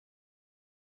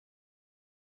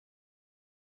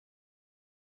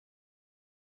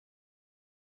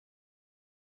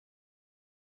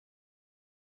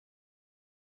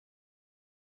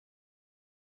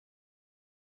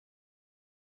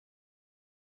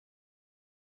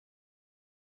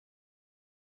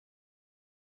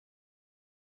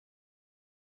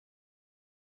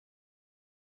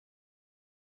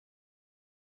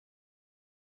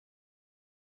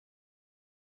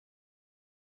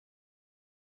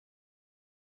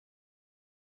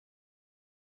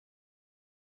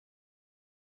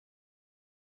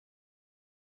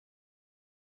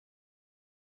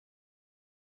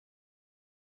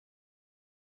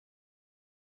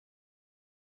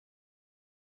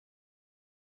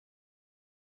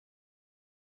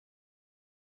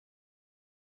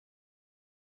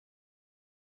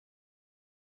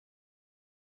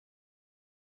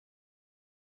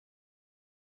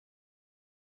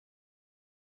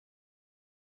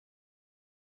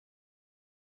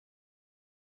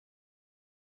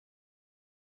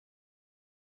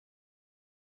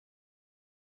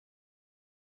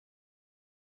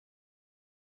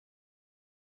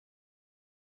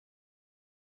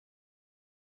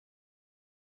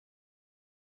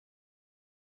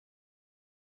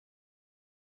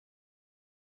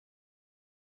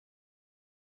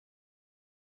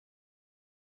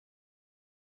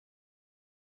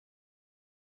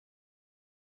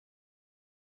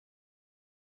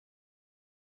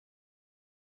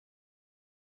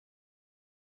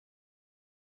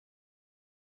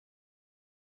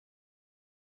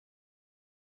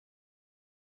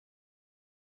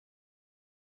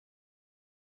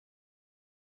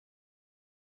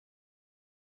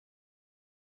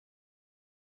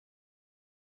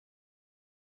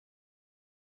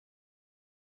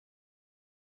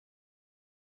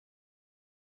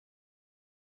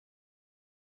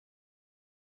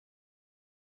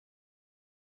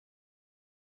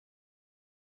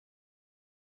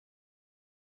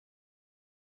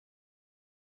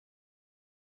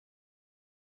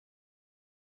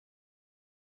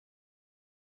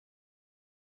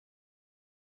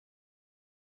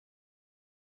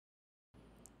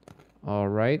 All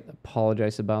right,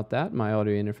 apologize about that. My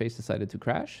audio interface decided to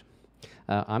crash.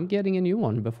 I'm getting a new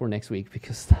one before next week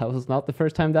because that was not the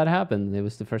first time that happened. It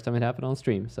was the first time it happened on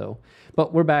stream. So,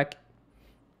 but we're back,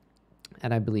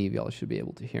 and I believe y'all should be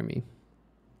able to hear me.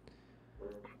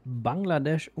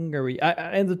 Bangladesh, Hungary.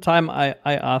 At the time, I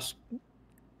asked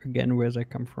again where they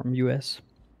come from. US.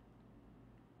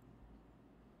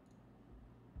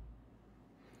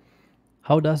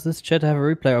 How does this chat have a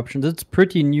replay option? It's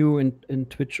pretty new in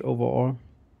Twitch overall.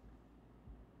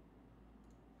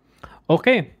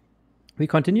 Okay, we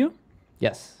continue?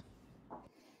 Yes.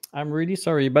 I'm really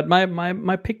sorry, but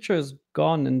my picture is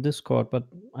gone in Discord, but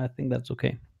I think that's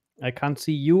okay. I can't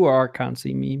see you or can't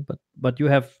see me, but you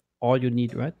have all you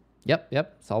need, right? Yep,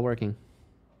 it's all working.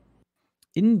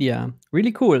 India,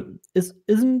 really cool.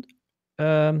 Isn't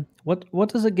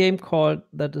what is a game called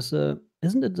that is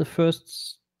isn't it the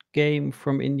first game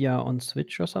from India on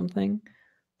Switch or something?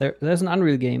 There's an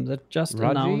Unreal game that just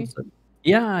Raji? announced.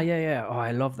 Yeah. Oh,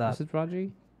 I love that. Is it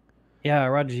Raji? Yeah,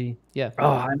 Raji. Yeah.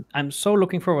 Oh, I'm so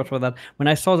looking forward for that. When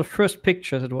I saw the first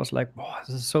pictures, it was like, oh,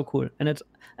 this is so cool.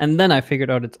 And then I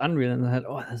figured out it's Unreal, and I said,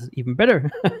 oh, this is even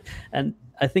better. And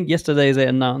I think yesterday they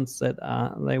announced that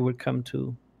they would come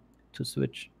to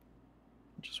Switch,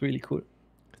 which is really cool.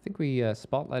 I think we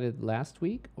spotlighted last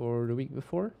week or the week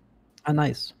before. Ah,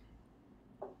 nice.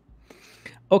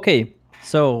 Okay,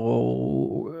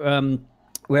 so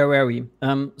where were we?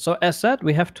 So as said,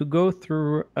 we have to go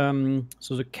through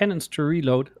so the cannons to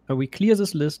reload. We clear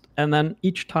this list, and then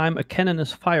each time a cannon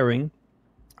is firing,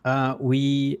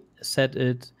 we set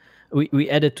it, we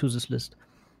add it to this list.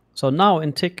 So now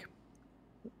in tick,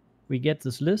 we get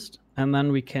this list, and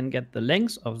then we can get the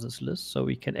length of this list. So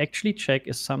we can actually check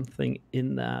is something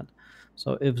in that.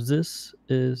 So if this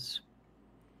is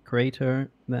greater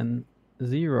than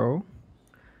 0,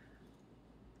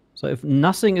 so if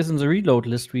nothing is in the reload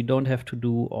list, we don't have to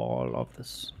do all of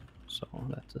this. So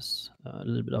that is a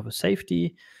little bit of a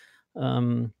safety.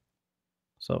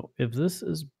 So if this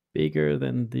is bigger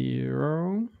than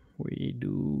 0, we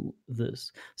do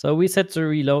this. So we set the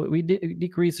reload, we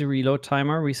decrease the reload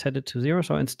timer, we set it to 0.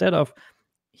 So instead of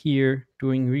here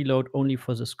doing reload only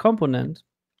for this component,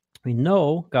 we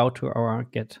now go to our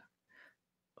get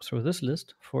through this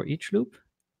list for each loop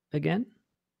again.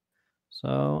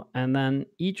 So, and then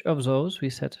each of those we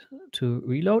set to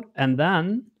reload, and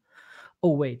then,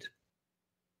 oh wait.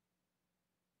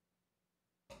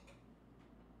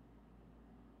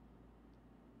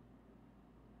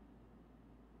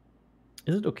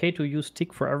 Is it okay to use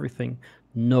tick for everything?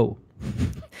 No,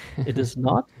 it is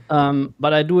not.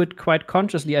 But I do it quite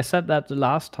consciously. I said that the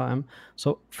last time.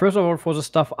 So first of all, for the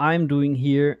stuff I'm doing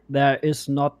here, there is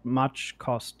not much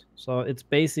cost. So it's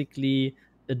basically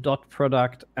a dot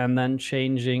product and then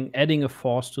adding a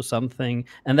force to something.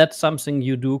 And that's something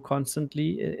you do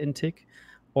constantly in tick.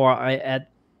 Or I add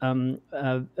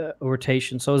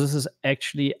rotation. So this is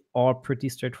actually all pretty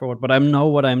straightforward, but I know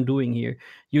what I'm doing here.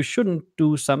 You shouldn't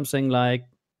do something like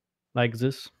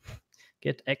this.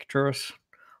 Get actors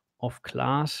of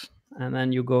class, and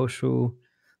then you go through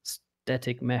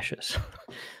static meshes.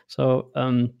 So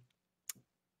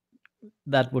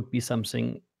that would be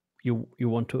something you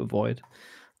want to avoid.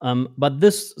 But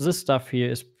this stuff here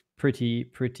is pretty.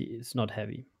 It's not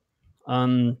heavy.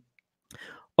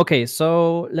 Okay,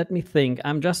 so let me think.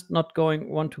 I'm just not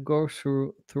want to go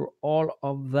through all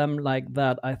of them like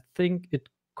that. I think it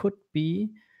could be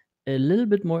a little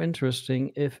bit more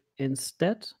interesting if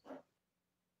instead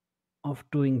of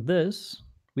doing this,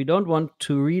 we don't want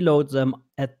to reload them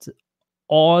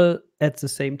all at the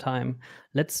same time.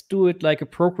 Let's do it like a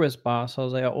progress bar, so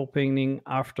they are opening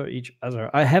after each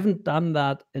other. I haven't done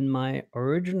that in my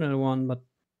original one, but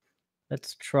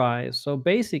let's try. So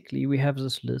basically we have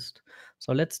this list.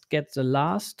 So let's get the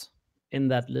last in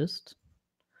that list.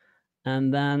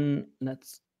 And then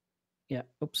let's,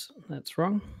 oops, that's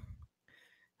wrong.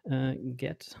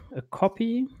 Get a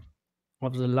copy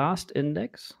of the last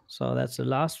index. So that's the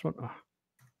last one. Oh,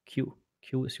 Q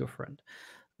is your friend.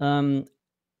 And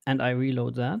I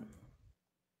reload that.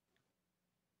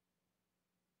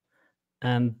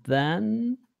 And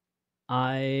then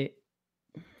I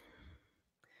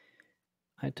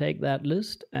take that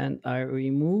list and I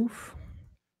remove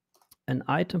an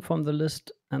item from the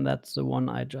list, and that's the one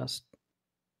I just,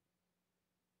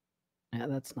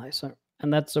 that's nicer.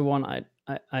 And that's the one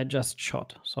I just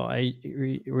shot. So I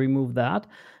remove that,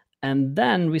 and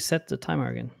then we set the timer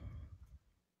again.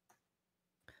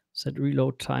 Set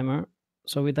reload timer.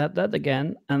 So we did that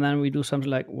again, and then we do something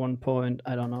like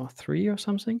 1.3 or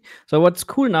something. So what's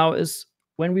cool now is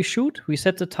when we shoot, we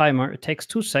set the timer. It takes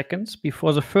 2 seconds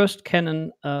before the first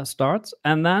cannon starts,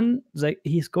 and then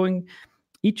he's going.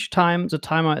 Each time the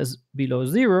timer is below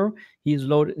 0, he's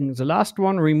loading the last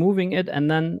one, removing it, and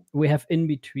then we have in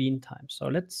between times. So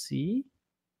let's see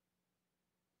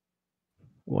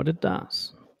what it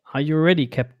does. Are you ready,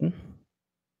 Captain?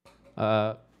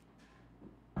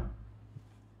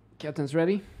 Captain's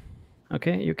ready.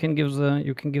 Okay, you can give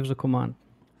the command.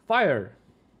 Fire.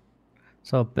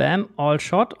 So bam, all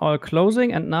shot, all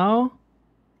closing, and now,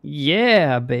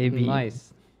 yeah, baby.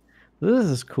 Nice. This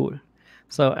is cool.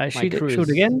 So I shoot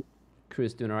again. Crew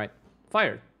is doing all right.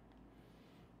 Fire.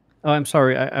 Oh, I'm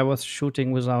sorry. I was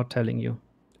shooting without telling you.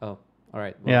 Oh, all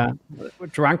right. Well, yeah,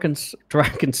 drunken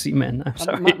seamen. I'm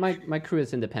sorry. My crew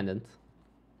is independent.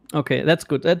 Okay, that's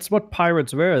good. That's what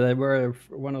pirates were. They were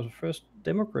one of the first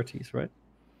democracies, right?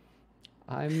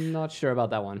 I'm not sure about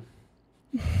that one.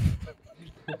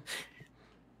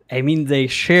 I mean, they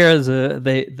share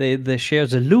they share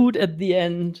the loot at the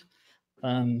end.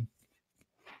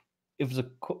 If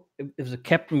the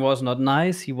captain was not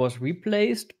nice, he was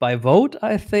replaced by vote,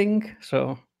 I think.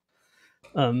 So,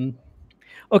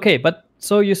 okay, but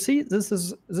so you see, this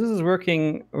is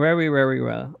working very, very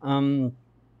well.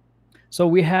 So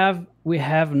we have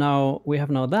now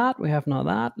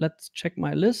that. Let's check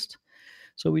my list.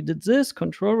 So we did this,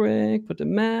 control rig, put the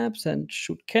maps, and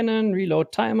shoot cannon,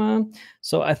 reload timer.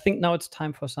 So I think now it's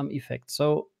time for some effects.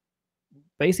 So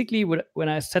basically, when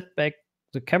I set back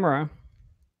the camera,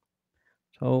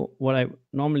 so what I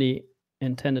normally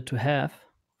intended to have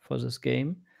for this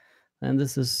game, and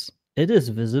this is It is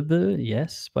visible,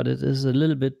 yes, but it is a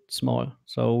little bit small.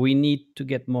 So we need to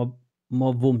get more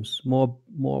vooms, more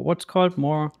what's called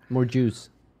more juice.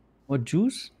 more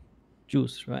juice,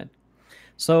 right?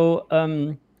 So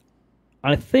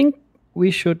I think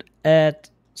we should add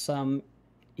some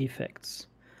effects.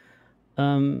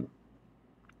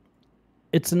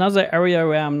 It's another area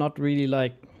where I'm not really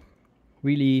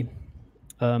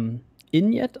in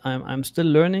yet. I'm still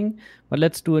learning, but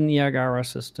let's do a Niagara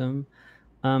system.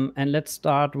 And let's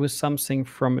start with something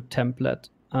from a template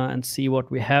and see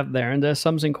what we have there. And there's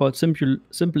something called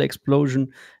simple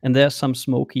explosion, and there's some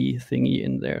smoky thingy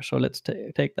in there. So let's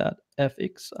take that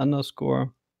fx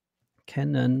underscore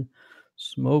Canon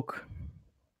smoke.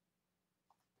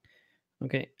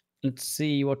 Okay, let's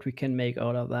see what we can make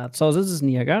out of that. So this is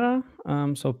Niagara.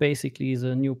 So basically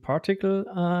the new particle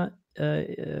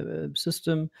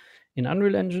system in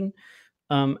Unreal Engine.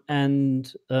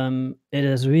 And it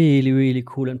is really, really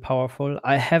cool and powerful.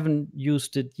 I haven't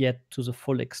used it yet to the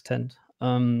full extent.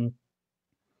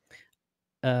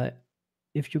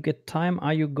 If you get time,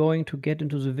 are you going to get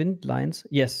into the wind lines?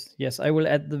 Yes, I will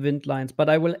add the wind lines, but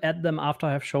I will add them after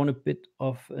I have shown a bit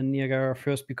of Niagara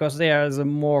first, because they are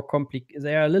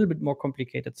they are a little bit more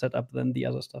complicated setup than the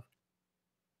other stuff.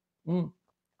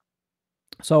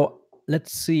 So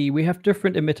let's see. We have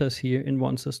different emitters here in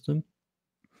one system.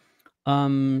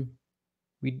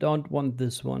 We don't want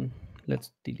this one.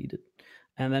 Let's delete it.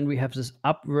 And then we have this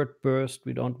upward burst.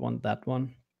 We don't want that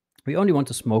one. We only want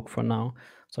the smoke for now.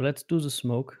 So let's do the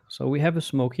smoke. So we have a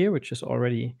smoke here, which is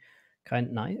already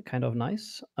kind of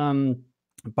nice.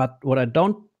 But what I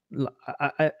don't,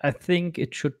 I think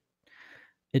it should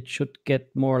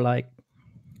get more like,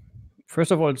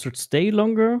 first of all, it should stay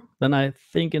longer. Then I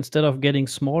think instead of getting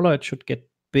smaller, it should get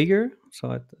bigger.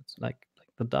 So it's like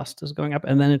the dust is going up,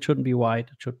 and then it shouldn't be white.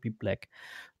 It should be black.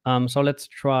 So let's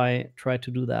try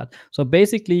to do that. So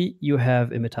basically, you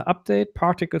have emitter update,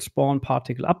 particle spawn,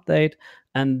 particle update,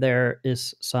 and there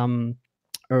is some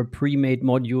pre-made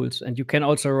modules, and you can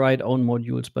also write own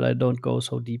modules, but I don't go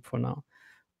so deep for now.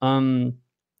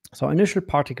 So initial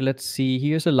particle, let's see,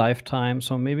 here's a lifetime.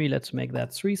 So maybe let's make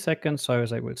that 3 seconds. So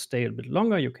as I will stay a bit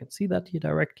longer, you can see that here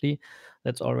directly.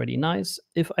 That's already nice.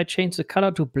 If I change the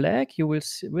color to black, you will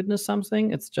witness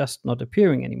something. It's just not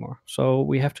appearing anymore. So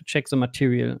we have to check the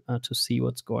material to see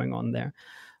what's going on there.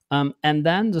 And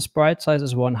then the sprite size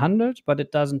is 100, but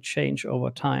it doesn't change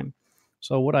over time.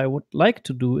 So what I would like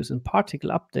to do is in particle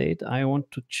update, I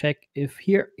want to check if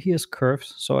here's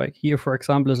curves. So here, for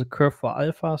example, is a curve for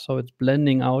alpha. So it's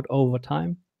blending out over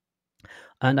time.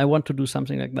 And I want to do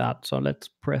something like that. So let's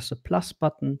press the plus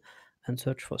button and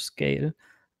search for scale.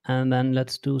 And then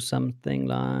let's do something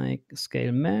like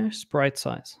scale mesh, sprite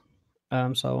size.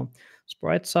 So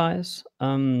sprite size.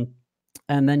 And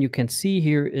then you can see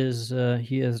here is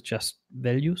just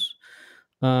values.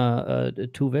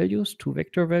 Two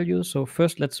vector values. So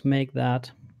first let's make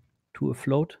that to a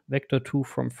float, vector 2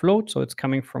 from float. So it's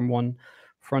coming from one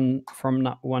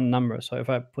number. So if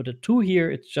I put a 2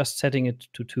 here, it's just setting it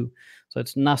to 2. So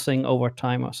it's nothing over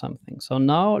time or something. So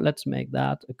now let's make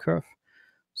that a curve.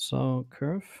 So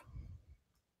curve,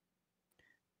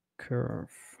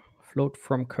 float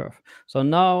from curve. So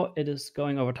now it is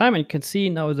going over time, and you can see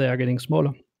now they are getting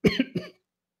smaller.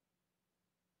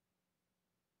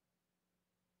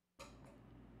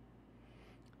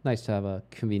 Nice to have a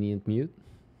convenient mute.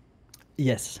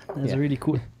 Yes, that's really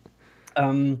cool.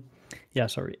 Yeah,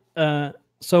 sorry.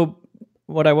 So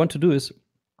what I want to do is,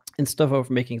 instead of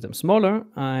making them smaller,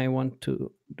 I want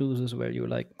to do this value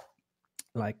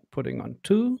like putting on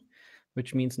 2,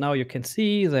 which means now you can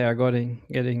see they are getting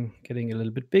a little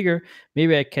bit bigger.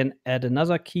 Maybe I can add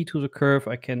another key to the curve.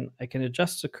 I can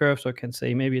adjust the curve, so I can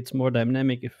say maybe it's more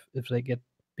dynamic if they get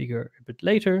bigger a bit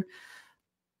later.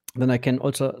 Then I can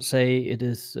also say it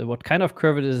is what kind of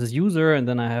curve it is as user, and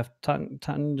then I have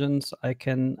tangents I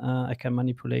can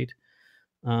manipulate.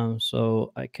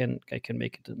 So I can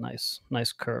make it a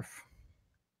nice curve.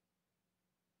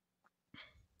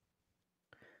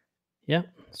 Yeah.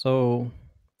 So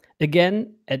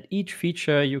again, at each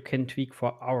feature you can tweak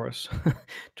for hours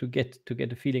to get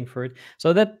a feeling for it.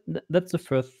 So that's the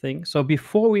first thing. So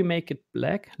before we make it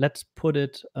black, let's put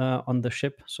it on the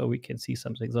ship so we can see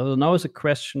something. So now is a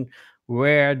question,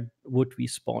 where would we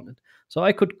spawn it? So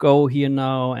I could go here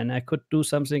now and I could do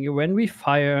something. When we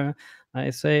fire, I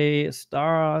say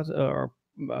start or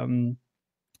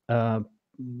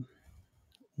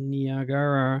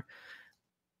Niagara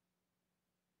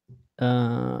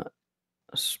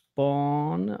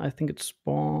spawn, I think it's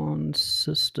spawn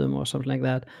system or something like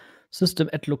that. System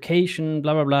at location,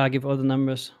 blah, blah, blah, give all the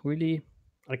numbers. Really,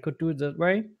 I could do it that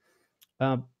way.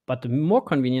 But But the more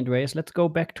convenient way is, let's go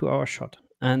back to our shot.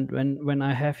 And when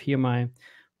I have here my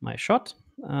shot,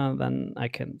 then I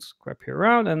can scrap here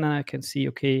around, and then I can see,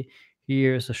 okay,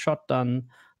 here's a shot done,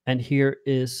 and here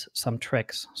is some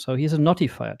tracks. So here's a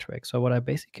notifier track. So what I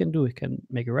basically can do, I can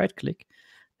make a right click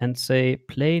and say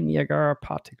play Niagara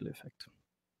particle effect.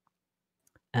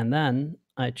 And then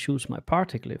I choose my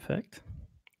particle effect,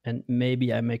 and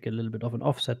maybe I make a little bit of an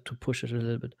offset to push it a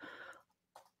little bit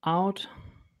out.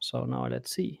 So now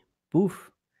let's see. Boof.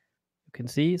 You can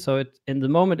see. So it in the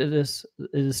moment it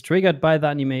is triggered by the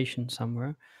animation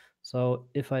somewhere. So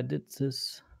if I did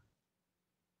this,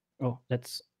 oh,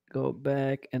 let's go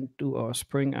back and do our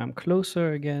spring arm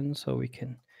closer again so we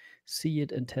can see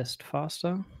it and test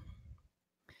faster.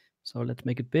 So let's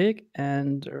make it big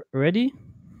and ready.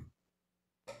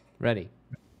 Ready.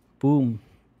 Boom.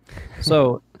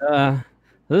 So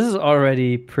this is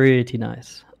already pretty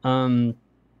nice.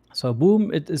 So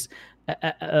boom, it is.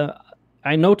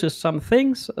 I noticed some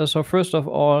things. So first of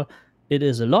all, it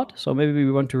is a lot. So maybe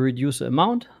we want to reduce the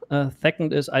amount.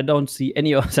 Second is I don't see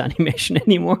any of the animation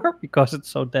anymore because it's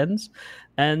so dense.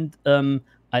 And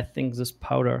I think this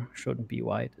powder shouldn't be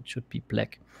white. It should be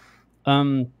black.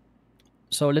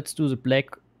 So let's do the black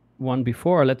one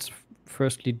before. Let's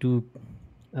firstly do,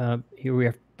 here we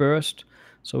have burst.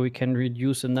 So we can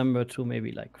reduce the number to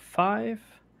maybe like 5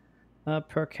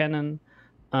 per cannon.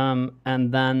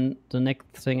 And then the next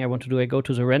thing I want to do, I go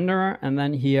to the renderer, and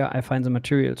then here I find the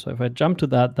material. So if I jump to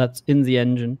that, that's in the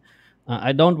engine.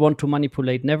 I don't want to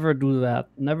manipulate, never do that.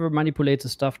 Never manipulate the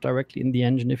stuff directly in the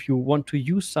engine. If you want to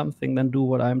use something, then do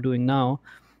what I'm doing now.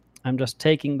 I'm just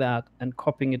taking that and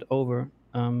copying it over.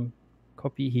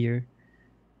 Copy here.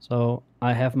 So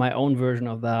I have my own version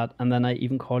of that. And then I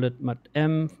even call it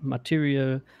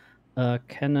material,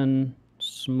 cannon,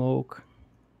 smoke.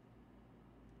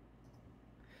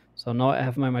 So now I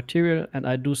have my material, and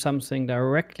I do something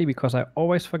directly because I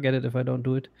always forget it if I don't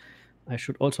do it. I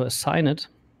should also assign it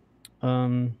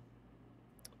to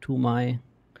my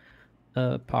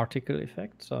particle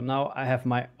effect. So now I have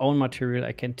my own material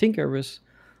I can tinker with.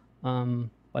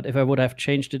 But if I would have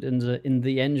changed it in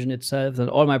the engine itself, then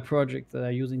all my projects that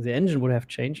are using the engine would have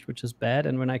changed, which is bad.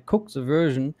 And when I cook the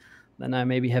version, then I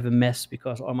maybe have a mess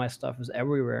because all my stuff is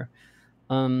everywhere.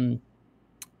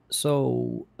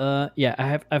 So yeah,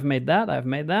 I've made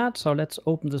that. So let's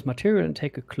open this material and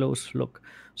take a close look.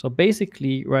 So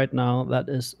basically right now that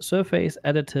is surface,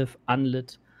 additive,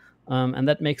 unlit, and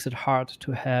that makes it hard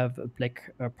to have a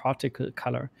black particle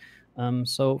color.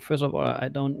 So first of all, I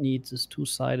don't need this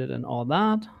two-sided and all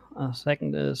that.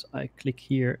 Second is I click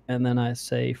here and then I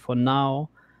say for now,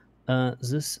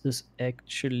 this is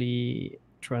actually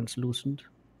translucent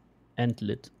and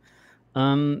lit.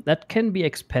 That can be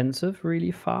expensive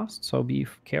really fast, so be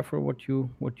careful what you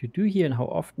do here and how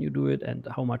often you do it and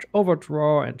how much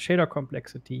overdraw and shader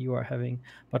complexity you are having.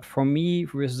 But for me,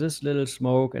 with this little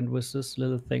smoke and with this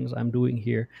little things I'm doing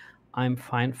here, I'm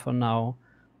fine for now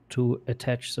to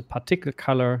attach the particle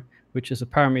color, which is a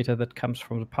parameter that comes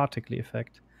from the particle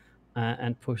effect,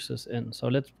 and push this in. So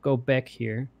let's go back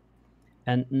here.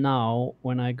 And now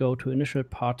when I go to initial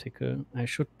particle, I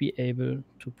should be able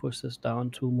to push this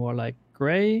down to more like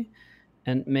gray.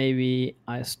 And maybe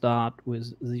I start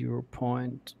with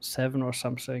 0.7 or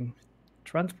something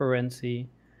transparency.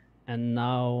 And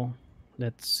now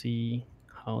let's see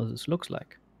how this looks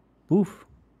like. Boof.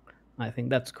 I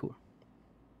think that's cool.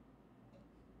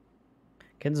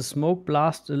 Can the smoke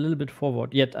blast a little bit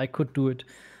forward? Yet I could do it.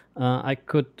 I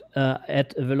could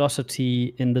add a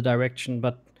velocity in the direction,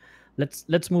 but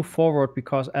let's move forward,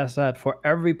 because as that, for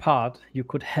every part you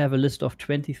could have a list of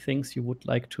 20 things you would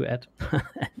like to add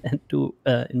and do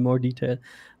in more detail.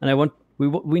 And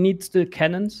we need still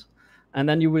cannons, and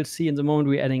then you will see in the moment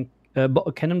we're adding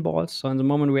cannonballs. So in the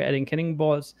moment we're adding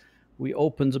cannonballs, we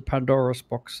open the Pandora's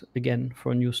box again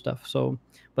for new stuff. So,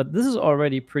 but this is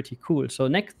already pretty cool. So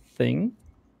next thing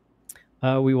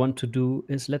we want to do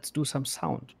is let's do some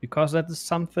sound, because that is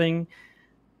something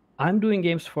I'm doing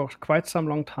games for quite a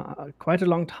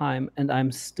long time, and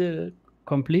I'm still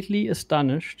completely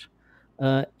astonished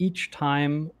each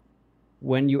time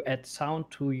when you add sound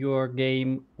to your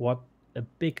game, what a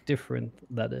big difference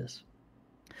that is.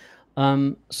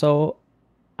 So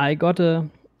I got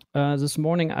this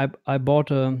morning I bought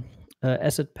a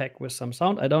asset pack with some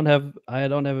sound. I don't have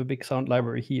a big sound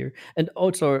library here, and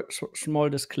also small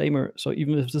disclaimer. So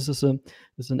even if this is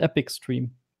an Epic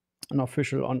stream, an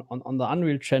official on the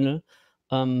Unreal channel,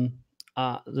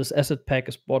 this asset pack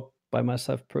is bought by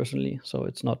myself personally, so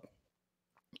it's not.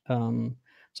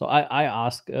 So I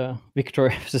ask Victor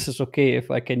if this is okay, if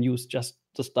I can use just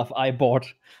the stuff I bought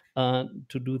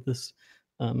to do this.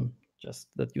 Just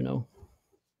that you know.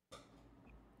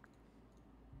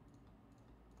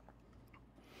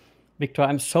 Victor,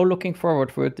 I'm so looking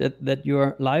forward for it that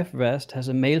your live vest has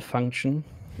a mail function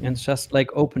and it's just like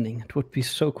opening. It would be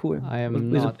so cool. I am With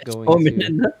a not fist going moment to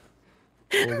in that.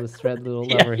 pull this red little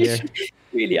Yeah, lever you here. should-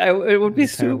 really, it would be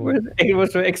Terrible. super. It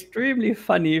was extremely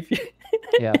funny if you.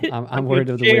 Yeah, I'm on worried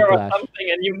your of the chair or whiplash. something,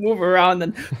 and you move around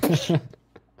and.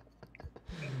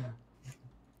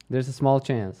 There's a small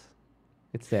chance.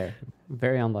 It's there.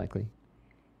 Very unlikely.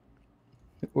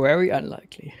 Very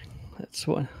unlikely. That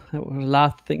was the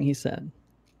last thing he said.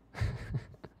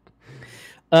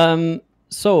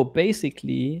 So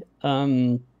basically,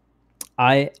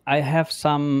 I have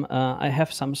some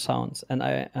sounds,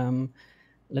 and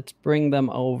let's bring them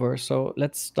over. So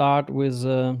let's start with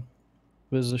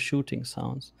the shooting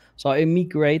sounds. So I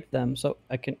migrate them. So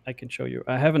I can show you.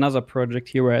 I have another project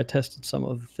here where I tested some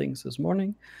of the things this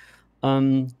morning.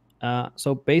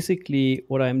 So basically,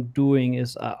 what I'm doing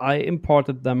is I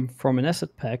imported them from an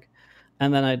asset pack,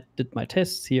 and then I did my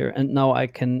tests here, and now I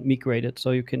can migrate it.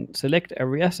 So you can select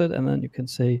every asset, and then you can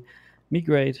say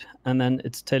migrate, and then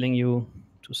it's telling you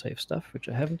to save stuff, which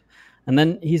I haven't. And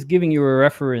then he's giving you a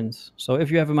reference. So if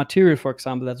you have a material, for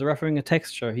example, that's referring a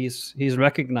texture, he's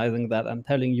recognizing that and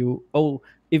telling you, oh,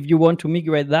 if you want to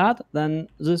migrate that, then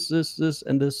this,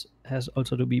 and this has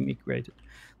also to be migrated.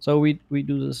 So we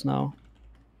do this now.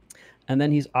 And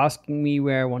then he's asking me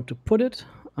where I want to put it.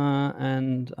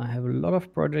 And I have a lot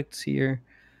of projects here.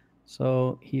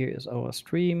 So here is our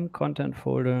stream content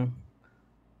folder.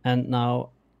 And now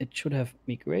it should have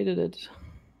migrated it.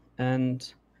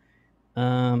 And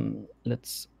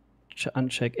let's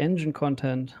uncheck engine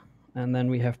content. And then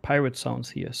we have pirate sounds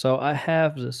here. So I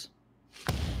have this.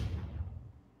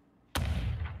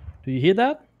 Do you hear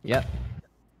that? Yeah.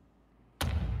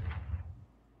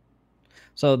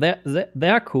 So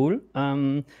they're cool.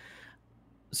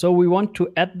 So we want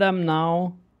to add them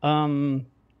now to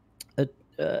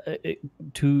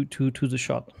the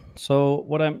shot. So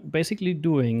what I'm basically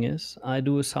doing is I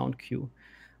do a sound cue,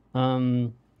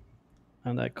 and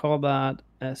I call that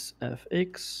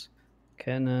SFX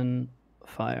Canon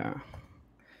Fire.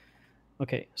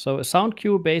 Okay, so a sound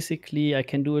cue, basically I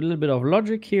can do a little bit of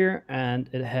logic here, and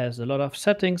it has a lot of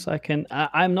settings.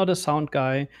 I'm not a sound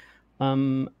guy.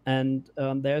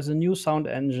 There's a new sound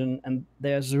engine, and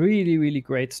there's really, really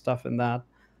great stuff in that.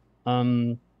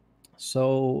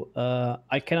 So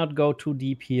I cannot go too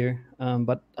deep here,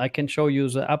 but I can show you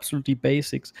the absolutely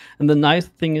basics. And the nice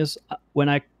thing is, when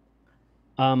I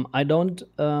don't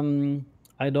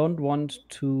want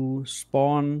to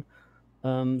spawn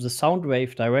the sound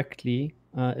wave directly.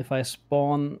 If I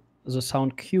spawn the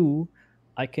sound cue,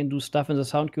 I can do stuff in the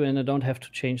sound queue, and I don't have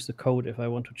to change the code if I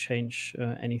want to change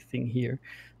anything here.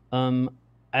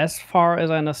 As far as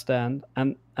I understand,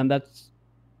 and that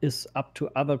is up to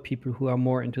other people who are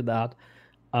more into that,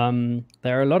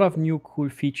 there are a lot of new cool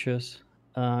features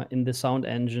in the sound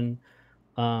engine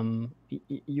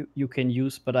you can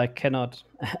use, but I cannot.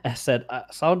 As said,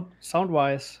 sound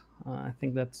wise, I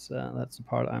think that's the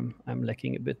part I'm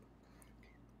lacking a bit.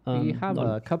 We have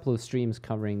a couple of streams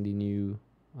covering the new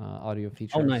audio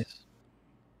features. Oh, nice.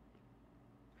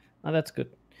 Oh, that's good.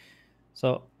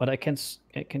 So, but I can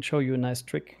show you a nice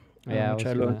trick, which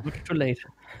I learned much too late.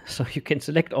 So you can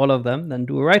select all of them, then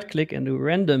do a right click and do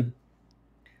random,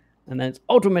 and then it's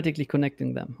automatically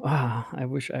connecting them. I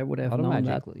wish I would have known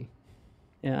that.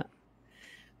 Yeah.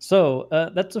 So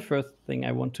that's the first thing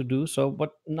I want to do. So,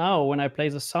 but now when I play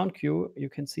the sound cue, you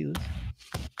can see this.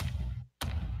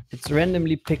 It's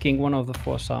randomly picking one of the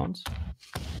 4 sounds.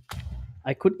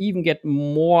 I could even get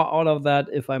more out of that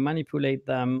if I manipulate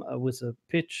them with a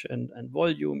pitch and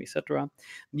volume, etc.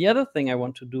 The other thing I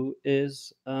want to do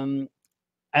is,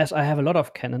 as I have a lot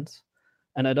of cannons,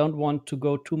 and I don't want to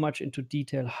go too much into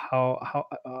detail,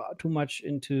 too much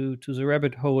into the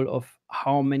rabbit hole of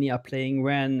how many are playing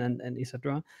when and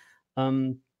etc.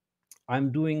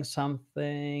 I'm doing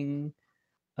something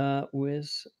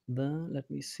with the, let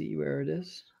me see where it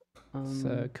is. It's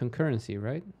concurrency,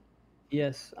 right?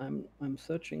 Yes, I'm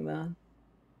searching that.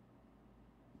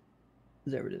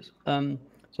 There it is.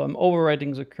 So I'm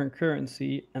overwriting the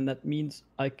concurrency, and that means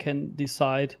I can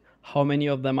decide how many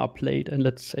of them are played. And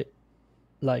let's say,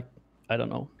 like, I don't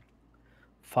know,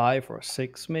 5 or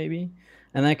 6 maybe.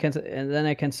 And then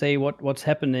I can say what's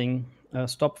happening.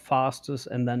 Stop fastest,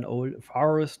 and then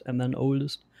farthest, and then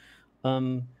oldest.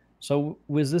 So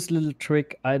with this little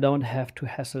trick, I don't have to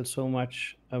hassle so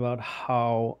much about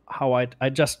how I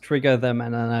just trigger them,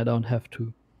 and then I don't have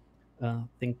to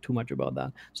think too much about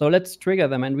that. So let's trigger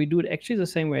them, and we do it actually the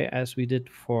same way as we did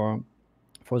for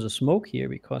for the smoke here,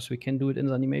 because we can do it in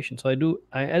the animation. So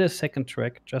I add a second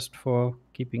track just for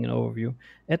keeping an overview.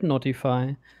 Add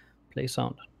notify, play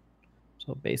sound.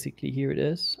 So basically here it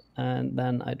is, and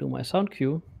then I do my sound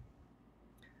cue.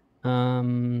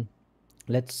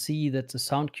 Let's see that the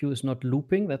sound cue is not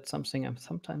looping. That's something I'm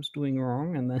sometimes doing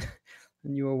wrong, and then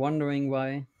and you are wondering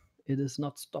why it is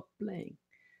not stopped playing.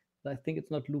 I think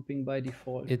it's not looping by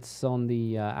default. It's on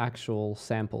the actual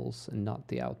samples and not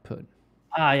the output.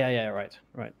 Yeah,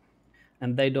 right.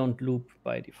 And they don't loop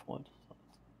by default.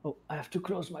 Oh, I have to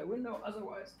close my window,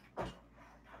 otherwise.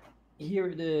 Here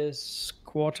it is,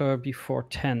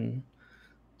 10:15.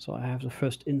 So I have the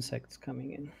first insects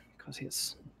coming in, because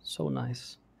it's so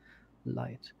nice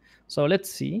light. So let's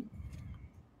see.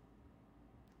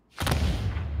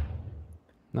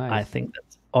 Nice. I think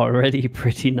that's already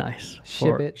pretty nice.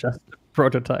 Ship it. Just a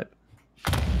prototype.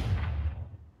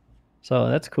 So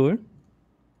that's cool.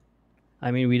 I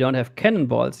mean, we don't have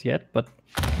cannonballs yet, but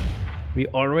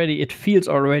it feels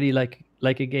already like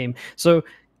a game. So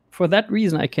for that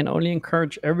reason, I can only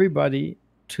encourage everybody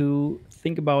to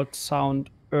think about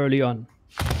sound early on,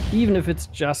 even if it's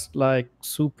just like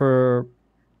super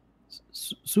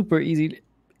easy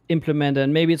implement,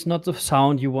 and maybe it's not the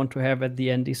sound you want to have at the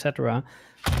end, etc.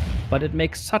 But it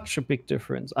makes such a big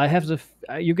difference.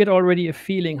 You get already a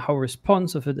feeling how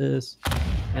responsive it is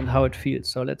and how it feels.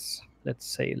 So let's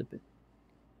say a little bit.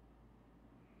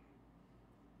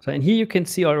 So and here you can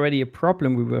see already a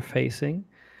problem we were facing,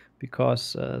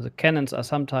 because the cannons are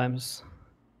sometimes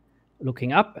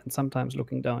looking up and sometimes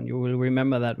looking down. You will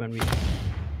remember that when we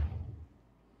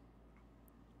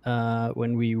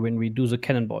do the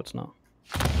cannonballs now.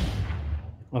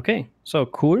 Okay, so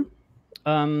cool.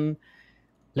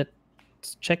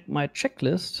 Let's check my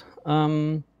checklist.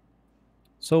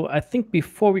 So I think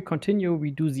before we continue,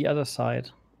 we do the other side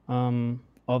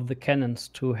of the cannons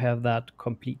to have that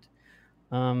complete.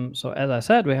 So as I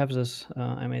said, we have this,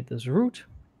 I made this root.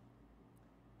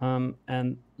 And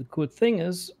the cool thing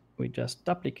is we just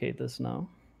duplicate this now.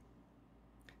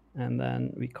 And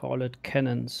then we call it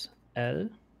cannons L.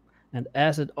 And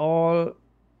as it all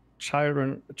child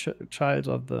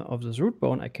of this root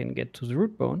bone, I can get to the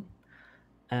root bone.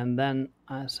 And then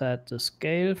I said the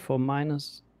scale for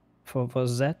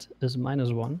Z is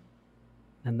 -1.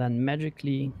 And then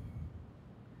magically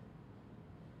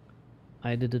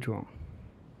I did it wrong.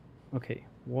 Okay,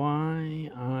 why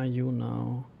are you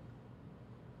now?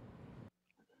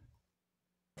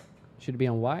 Should it be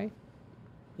on Y?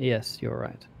 Yes, you're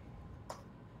right.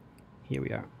 Here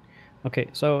we are. Okay,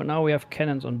 so now we have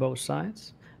cannons on both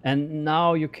sides. And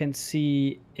now you can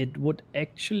see it would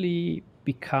actually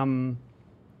become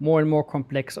more and more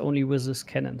complex only with these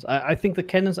cannons. I think the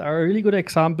cannons are a really good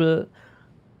example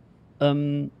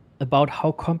about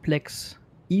how complex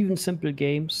even simple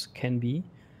games can be.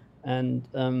 And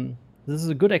this is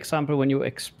a good example when you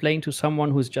explain to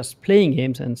someone who's just playing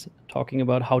games and talking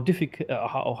about how difficult,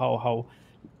 how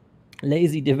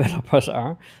lazy developers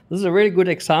are. This is a really good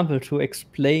example to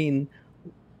explain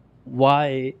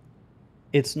why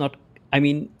it's not. I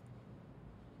mean,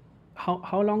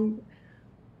 how long?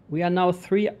 We are now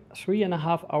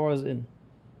 3.5 hours in.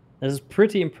 This is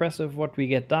pretty impressive what we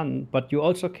get done, but you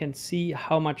also can see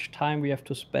how much time we have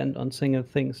to spend on single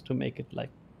things to make it like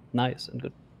nice and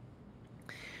good.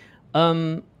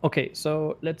 Okay,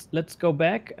 so let's go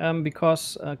back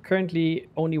because currently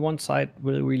only one side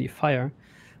will really fire.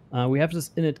 We have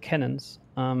this init cannons,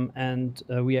 and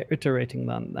we are iterating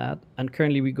on that. And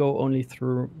currently we go only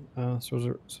through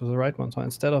the right one. So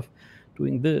instead of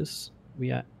doing this,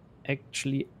 we are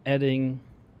actually adding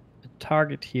a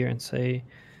target here and say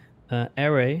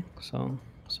array.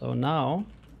 So now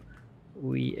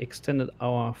we extended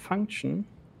our function,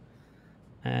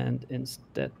 and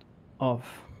instead of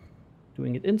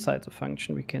doing it inside the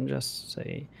function, we can just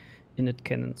say init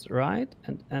cannons right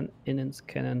and init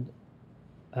cannon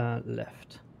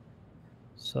left.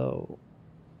 So,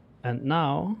 and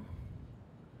now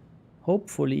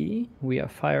hopefully we are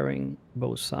firing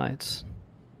both sides.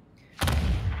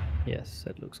 Yes,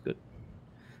 that looks good.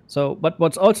 So, but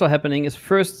what's also happening is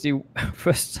first the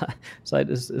first side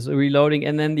is reloading,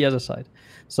 and then the other side.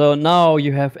 So now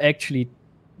you have actually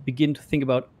begin to think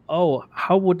about, oh,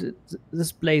 how would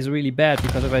this plays really bad,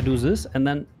 because if I do this and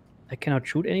then I cannot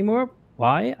shoot anymore,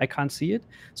 why? I can't see it.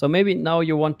 So maybe now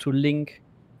you want to link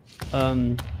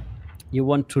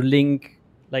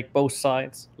like both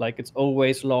sides, like it's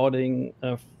always loading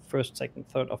first, second,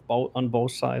 third on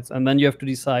both sides, and then you have to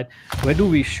decide, where do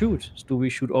we shoot? Do we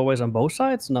shoot always on both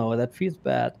sides? No, that feels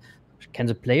bad. can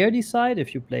the player decide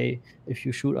if you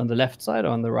shoot on the left side or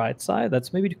on the right side?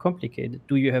 That's maybe too complicated.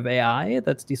 Do you have AI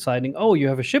that's deciding, oh, you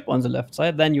have a ship on the left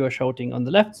side, then you are shooting on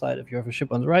the left side if you have a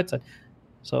ship on the right side?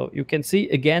 So you can see,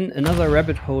 again, another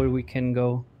rabbit hole we can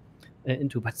go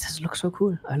into. But this looks so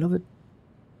cool. I love it.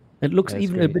 It looks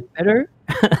even great. A bit better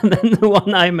than the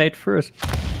one I made first.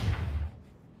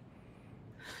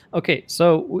 Okay,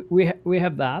 so we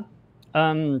have that.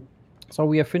 So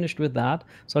we are finished with that.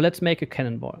 So let's make a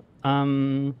cannonball.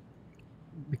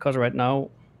 Because right now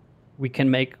we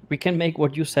can make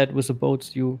what you said with the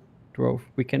boats you drove.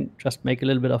 We can just make a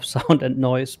little bit of sound and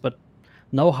noise, but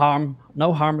no harm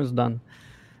is done.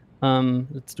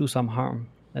 Let's do some harm.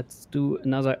 Let's do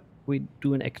another. We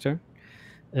do an actor,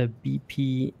 a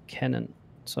BP cannon.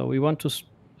 So we want to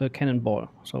a cannonball.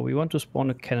 So we want to spawn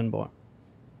a cannonball.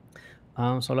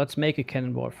 So let's make a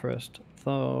cannonball first.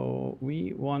 So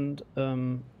we want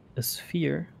a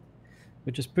sphere,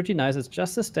 which is pretty nice. It's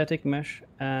just a static mesh,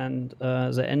 and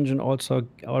the engine also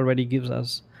already gives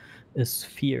us a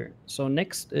sphere. So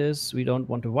next is, we don't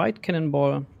want a white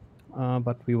cannonball,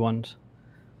 but we want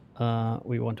a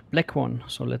black one.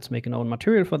 So let's make an own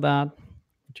material for that.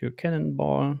 To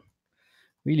cannonball,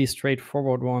 really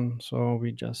straightforward one. So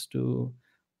we just do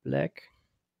black,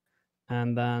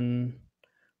 and then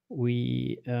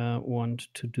we want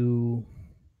to do,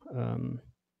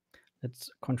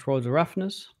 let's control the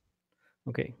roughness.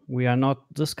 Okay, we are not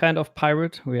this kind of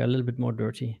pirate. We are a little bit more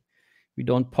dirty. We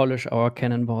don't polish our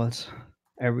cannonballs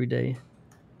every day.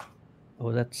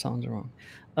 Oh, that sounds wrong.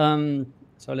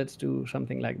 So let's do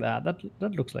something like that.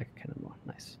 That looks like a cannonball.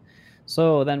 Nice.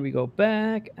 So then we go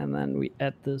back, and then we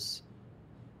add this.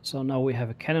 So now we have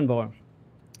a cannonball.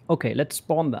 Okay, let's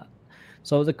spawn that.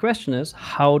 So the question is,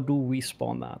 how do we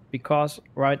spawn that? Because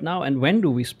right now, and when do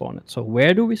we spawn it? So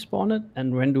where do we spawn it,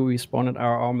 and when do we spawn it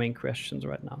are our main questions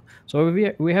right now. So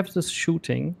we have this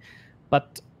shooting,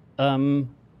 but the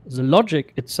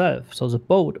logic itself, so the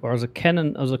boat or the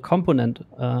cannon or the component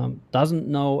doesn't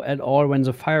know at all when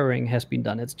the firing has been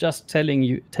done. It's just telling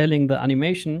the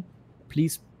animation,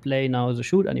 please play now the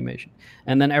shoot animation,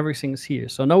 and then everything's here.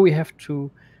 So now we have to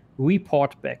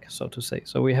report back, so to say.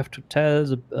 So we have to tell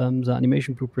the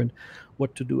animation blueprint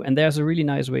what to do, and there's a really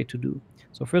nice way to do.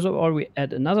 So first of all, we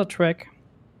add another track,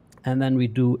 and then we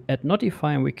do add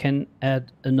notify, and we can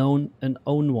add an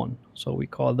own one. So we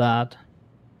call that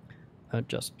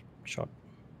just shot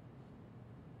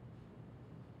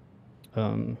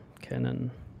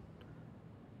cannonball.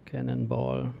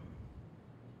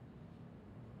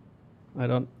 I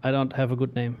don't have a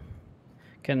good name.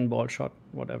 Cannonball shot,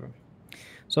 whatever.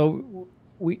 So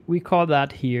we call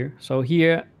that here. So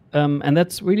here, and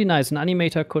that's really nice. An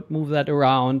animator could move that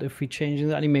around if we change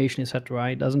the animation,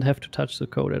 etc. It doesn't have to touch the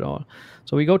code at all.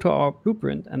 So we go to our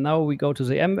blueprint, and now we go to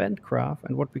the event graph,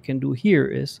 and what we can do here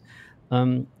is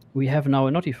we have now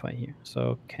a notify here.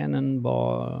 So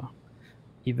cannonball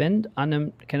event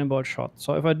cannonball shot.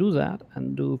 So if I do that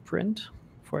and do print,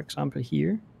 for example,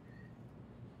 here,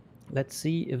 let's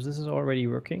see if this is already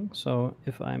working. So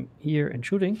if I'm here and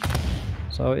shooting,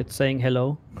 so it's saying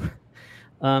hello.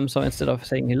 So instead of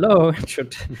saying hello, it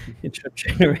should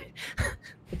generate.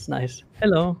 It's nice.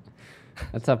 Hello.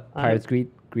 That's how pirates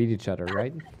greet each other,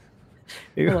 right?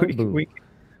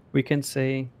 We can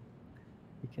say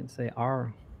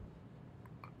R.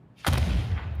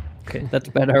 Okay, that's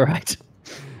better, right?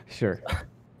 Sure.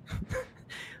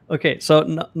 Okay,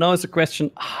 so now is the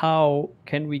question: how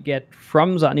can we get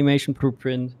from the animation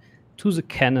blueprint to the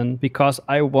cannon? Because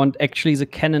I want actually the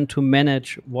cannon to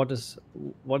manage what is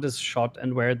shot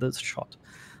and where it is shot.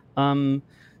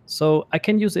 So I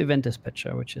can use event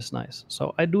dispatcher, which is nice.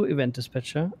 So I do event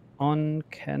dispatcher on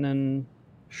cannon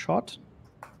shot,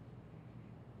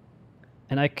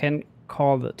 and I can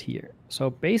call that here. So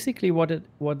basically what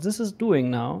this is doing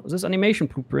now, this animation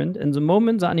blueprint, in the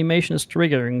moment the animation is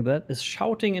triggering that, is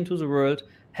shouting into the world,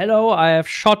 hello, I have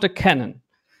shot a cannon.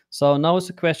 So now is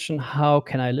the question, how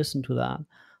can I listen to that?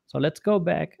 So let's go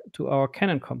back to our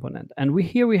cannon component. And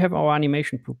here we have our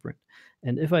animation blueprint.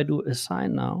 And if I do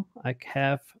assign now, I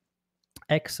have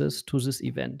access to this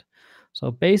event.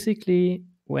 So basically,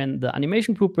 when the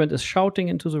animation blueprint is shouting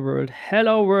into the world,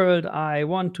 hello world, I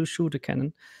want to shoot a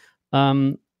cannon,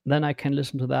 then I can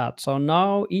listen to that. So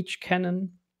now each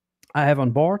cannon I have on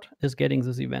board is getting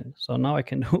this event. So now I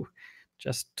can do,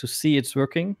 just to see it's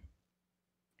working.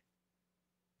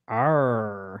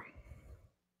 R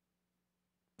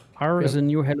is a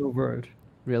new hello world.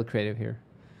 Real creative here.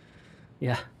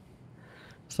 Yeah.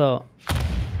 So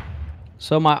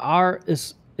my R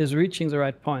is reaching the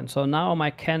right point. So now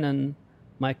my cannon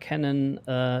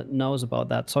knows about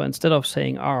that. So instead of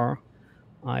saying R,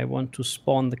 I want to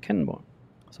spawn the cannonball.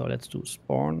 So let's do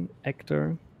spawn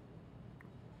actor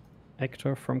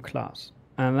from class.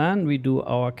 And then we do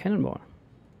our cannonball.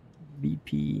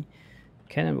 BP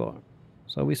cannonball.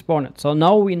 So we spawn it. So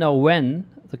now we know when.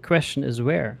 The question is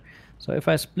where. So if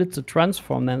I split the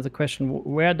transform, then the question,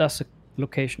 where does the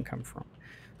location come from?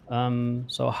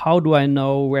 So how do I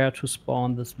know where to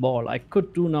spawn this ball? I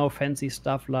could do now fancy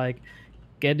stuff like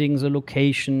getting the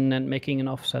location and making an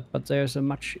offset, but there's a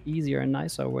much easier and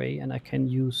nicer way, and I can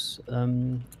use I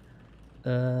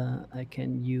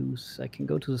can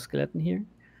go to the skeleton here,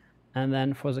 and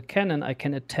then for the cannon I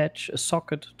can attach a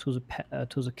socket to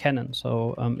the cannon,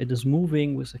 so it is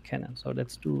moving with the cannon. So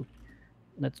let's do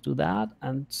that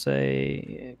and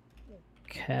say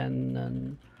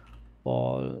cannon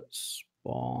ball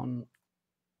spawn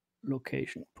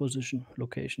location position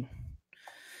location.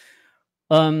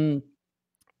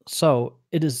 So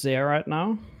it is there right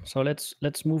now. So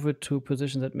let's move it to a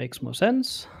position that makes more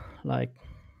sense, like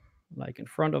in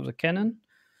front of the cannon.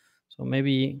 So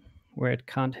maybe where it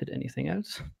can't hit anything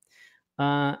else.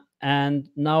 And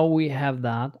now we have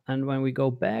that. And when we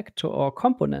go back to our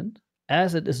component,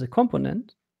 as it is a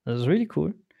component, that is really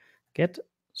cool, get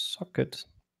socket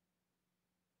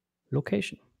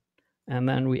location. And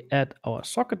then we add our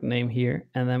socket name here,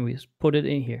 and then we put it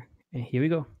in here. And here we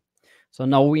go. So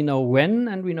now we know when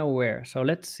and we know where. So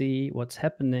let's see what's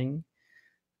happening.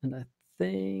 And I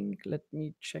think, let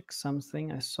me check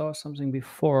something. I saw something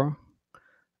before.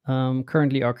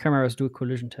 Currently, our cameras do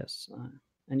collision tests.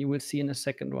 And you will see in a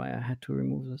second why I had to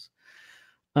remove this.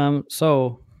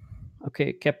 So,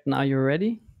 okay, Captain, are you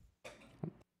ready?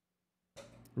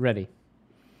 Ready.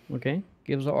 Okay,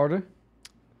 give the order.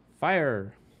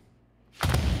 Fire.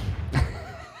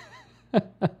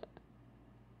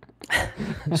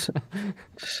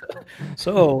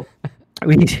 So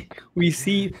we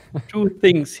see two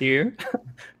things here.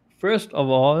 First of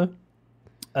all,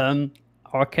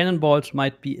 our cannonballs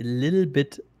might be a little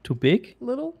bit too big.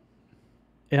 Little?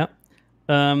 Yeah.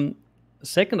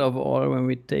 Second of all, when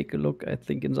we take a look, I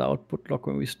think in the output log,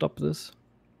 when we stop this,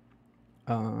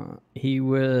 he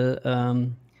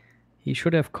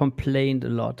should have complained a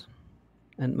lot.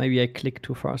 And maybe I clicked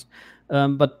too fast.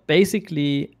 But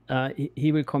basically,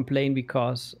 he will complain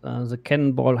because the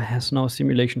cannonball has no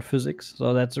simulation physics.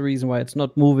 So that's the reason why it's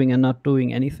not moving and not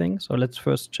doing anything. So let's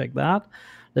first check that.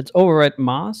 Let's override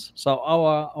mass. So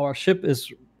our ship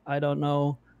is, I don't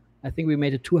know, I think we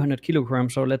made it 200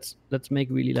 kilograms. So let's make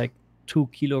really like 2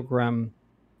 kilogram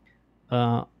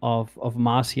of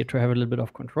mass here to have a little bit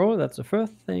of control. That's the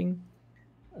first thing.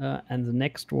 And the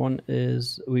next one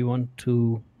is we want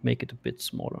to make it a bit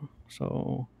smaller.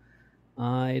 So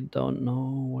I don't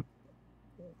know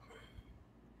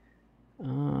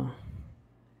what.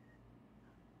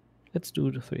 Let's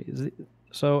do the 3.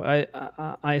 So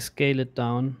I scale it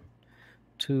down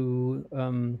to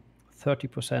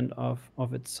 30%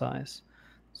 of its size.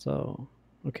 So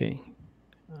okay,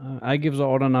 I give the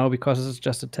order now because this is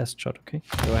just a test shot. Okay,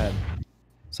 go ahead.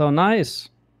 So nice.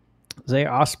 They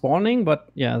are spawning, but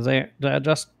yeah, they are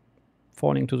just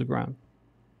falling to the ground.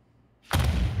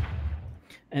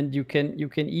 And you can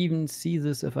even see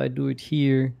this if I do it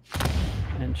here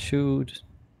and shoot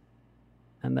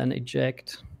and then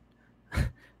eject.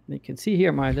 You can see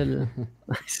here my little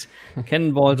nice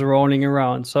cannonballs rolling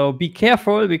around. So be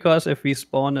careful, because if we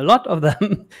spawn a lot of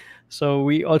them, so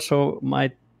we also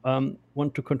might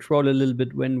want to control a little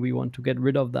bit when we want to get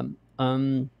rid of them.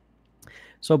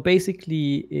 So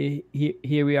basically,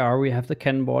 here we are. We have the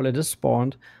cannonball. It is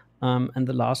spawned. And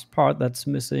the last part that's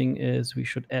missing is we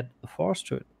should add a force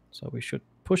to it. So we should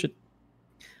push it.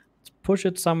 Let's push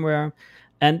it somewhere.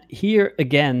 And here,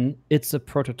 again, it's a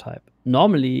prototype.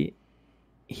 Normally,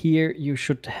 here you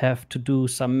should have to do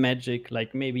some magic,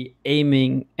 like maybe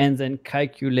aiming and then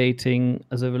calculating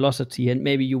the velocity. And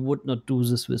maybe you would not do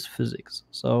this with physics.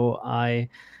 So I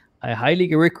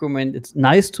highly recommend, it's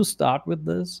nice to start with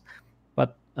this.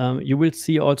 But you will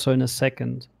see also in a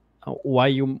second why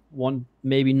you want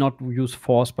maybe not use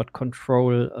force but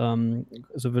control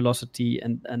the velocity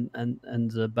and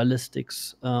the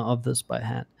ballistics of this by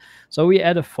hand. So we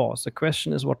add a force. The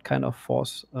question is, what kind of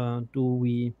force do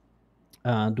we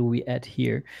add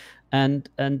here? And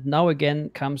now again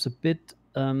comes a bit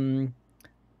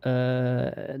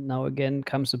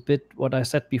what I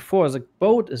said before. The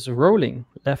boat is rolling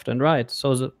left and right,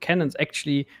 so the cannon's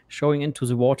actually showing into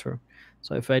the water.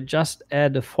 So if I just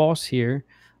add a force here,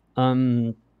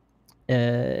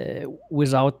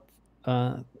 without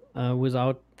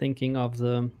thinking of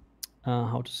the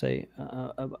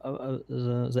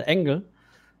the angle,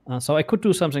 so I could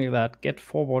do something like that: get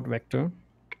forward vector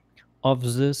of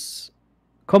this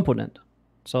component.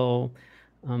 So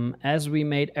as we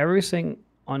made everything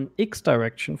on X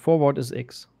direction, forward is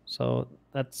X. So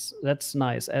that's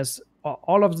nice. As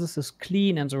all of this is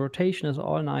clean and the rotation is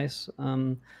all nice,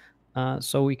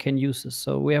 so we can use this.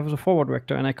 So we have the forward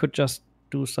vector, and I could just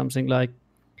do something like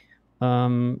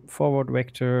forward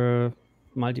vector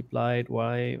multiplied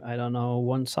by, I don't know,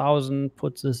 1000,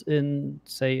 put this in,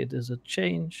 say it is a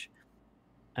change,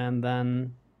 and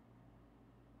then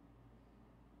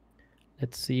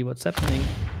let's see what's happening.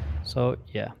 So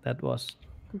yeah, that was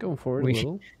Going forward a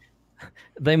little.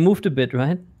 they moved a bit,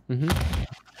 right? Mm-hmm.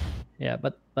 Yeah,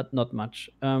 but not much.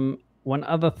 One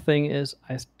other thing is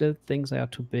I still think they are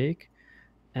too big,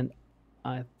 and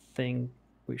I think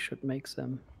we should make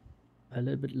them a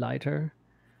little bit lighter.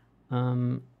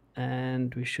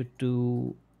 And we should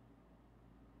do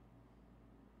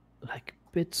like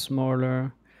a bit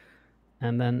smaller,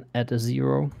 and then add a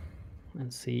 0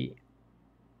 and see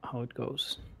how it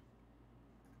goes.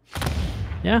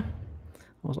 Yeah,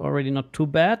 was already not too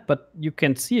bad, but you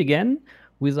can see again,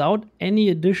 without any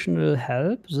additional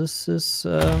help, this is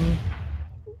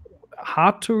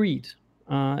hard to read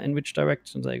in which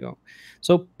direction they go.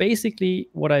 So basically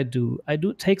what I do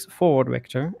take the forward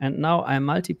vector, and now I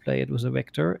multiply it with a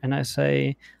vector, and I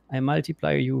say I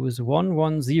multiply you with 1,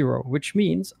 1, 0, which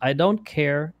means I don't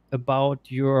care about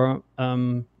your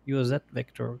z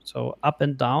vector. So up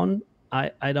and down,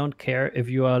 I don't care if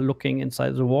you are looking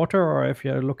inside the water or if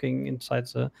you're looking inside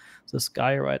the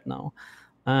sky right now.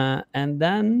 And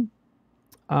then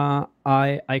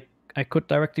I could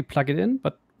directly plug it in,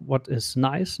 but what is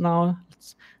nice now,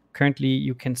 currently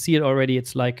you can see it already.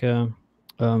 It's like a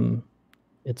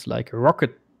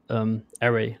rocket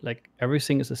array. Like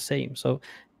everything is the same. So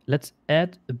let's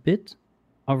add a bit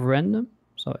of random.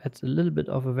 So add a little bit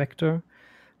of a vector.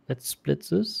 Let's split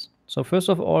this. So first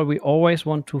of all, we always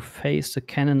want to face the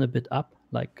cannon a bit up,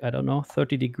 like, I don't know,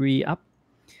 30-degree up.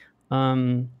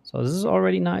 So this is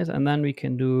already nice. And then we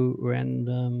can do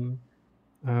random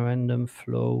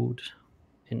float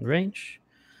in range.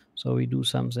 So we do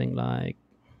something like,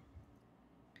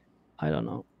 I don't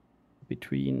know,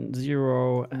 between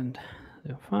 0 and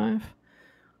 0.5.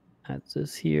 Add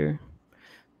this here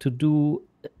to do.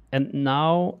 And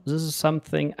now this is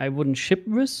something I wouldn't ship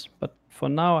with, but for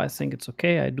now I think it's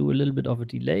okay. I do a little bit of a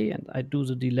delay, and I do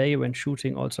the delay when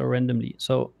shooting also randomly.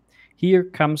 So here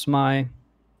comes my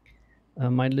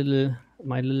my little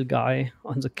guy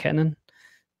on the cannon.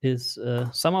 Is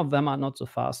some of them are not the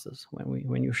fastest.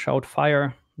 When you shout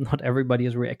fire, not everybody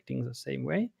is reacting the same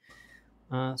way.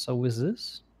 So with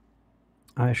this,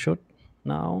 I should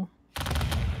now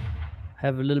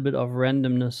have a little bit of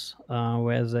randomness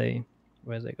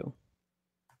where they go.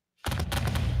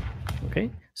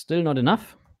 Okay, still not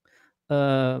enough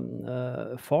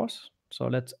force. So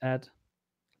let's add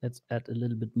a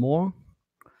little bit more.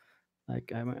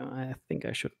 Like I think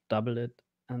I should double it,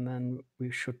 and then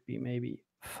we should be maybe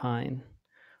fine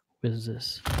with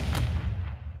this.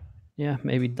 Yeah,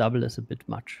 maybe double is a bit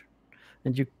much.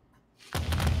 And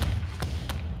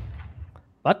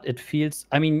but it feels,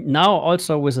 I mean, now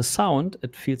also with the sound,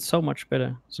 it feels so much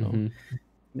better. So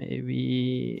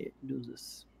maybe do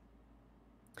this.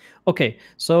 Okay,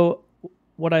 so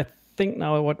what I think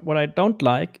now, what I don't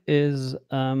like is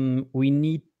we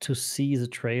need to see the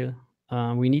trail.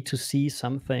 We need to see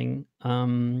something.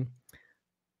 So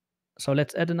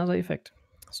let's add another effect.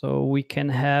 So we can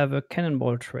have a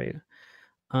cannonball trail.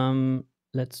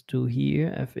 Let's do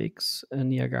here FX a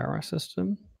Niagara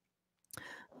system.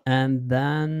 And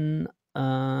then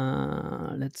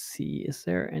let's see, is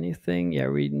there anything? Yeah,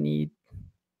 we need.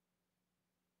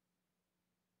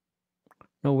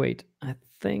 No, wait. I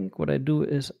think what I do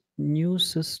is new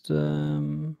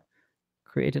system,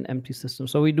 create an empty system.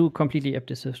 So we do completely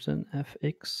empty system,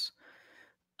 FX,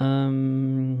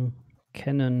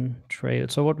 cannon trail.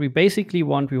 So what we basically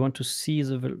want, we want to see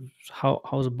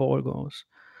how the ball goes.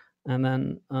 And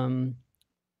then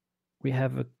we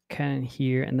have a cannon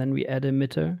here, and then we add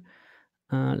emitter.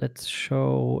 Let's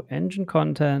show engine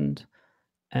content,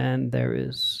 and there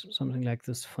is something like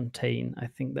this fontaine. I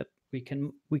think that we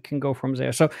can go from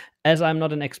there. So as I'm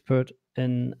not an expert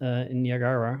in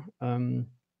Niagara,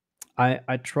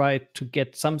 I try to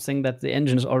get something that the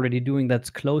engine is already doing that's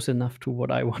close enough to what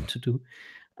I want to do,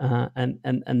 and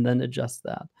then adjust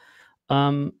that.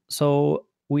 So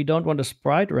we don't want a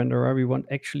sprite renderer. We want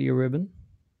actually a ribbon.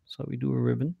 So we do a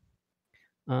ribbon.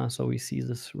 So we see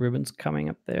this ribbons coming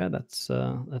up there. That's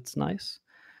nice.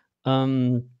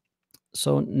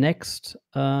 So next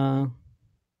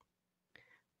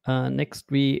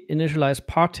we initialize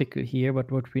particle here,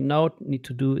 but what we now need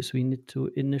to do is we need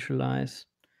to initialize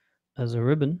as a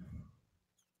ribbon.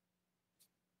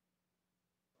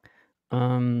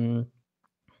 So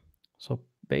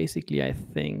basically, I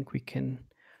think we can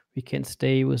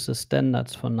stay with the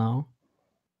standards for now.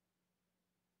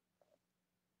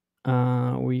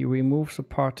 We remove the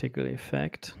particle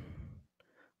effect.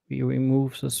 We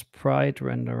remove the sprite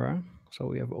renderer, so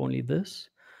we have only this.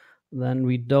 Then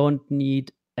we don't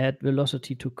need add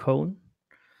velocity to cone.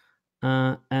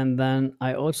 And then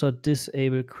I also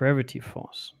disable gravity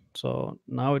force. So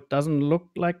now it doesn't look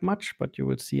like much, but you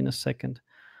will see in a second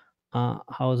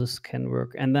how this can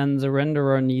work. And then the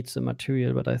renderer needs a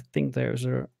material, but I think there's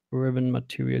a ribbon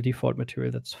material, default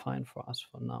material, that's fine for us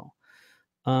for now.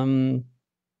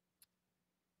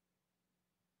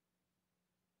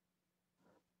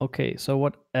 Okay, so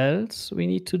what else we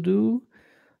need to do?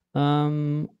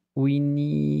 We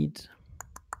need...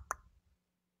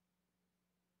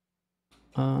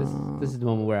 This is the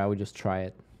moment where I would just try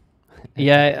it.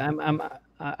 Yeah,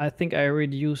 I think I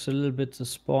reduce a little bit the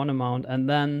spawn amount, and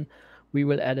then we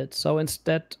will add it. So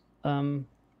instead of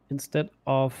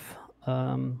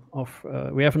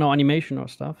we have no animation or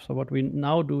stuff. So what we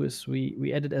now do is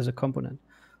we add it as a component.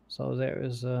 So there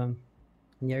is a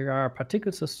Niagara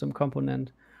particle system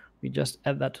component. We just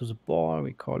add that to the ball.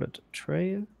 We call it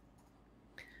trail,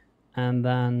 and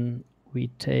then we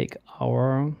take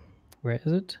our, where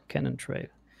is it? Cannon trail.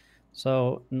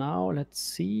 So now let's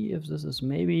see if this is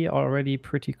maybe already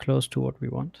pretty close to what we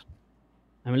want.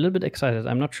 I'm a little bit excited.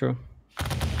 I'm not sure.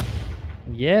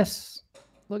 Yes.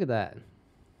 Look at that.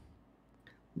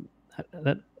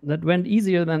 That went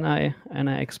easier than I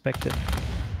expected.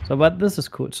 So, but this is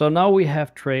cool. So now we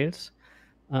have trails.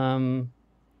 So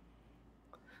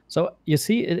you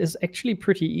see, it is actually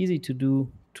pretty easy to do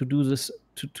this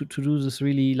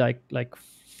really like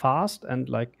fast and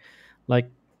like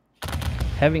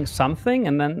having something,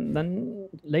 and then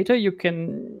later you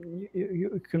can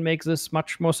make this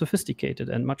much more sophisticated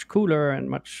and much cooler and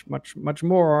much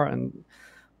more. And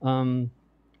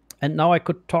now I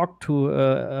could talk to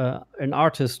an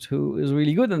artist who is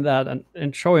really good in that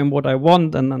and show him what I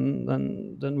want, and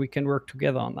then we can work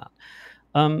together on that.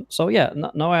 So yeah,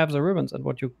 now I have the ribbons, and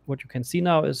what you can see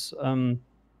now is when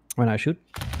I shoot.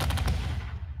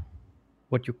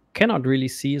 What you cannot really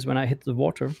see is when I hit the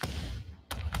water.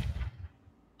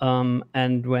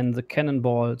 And when the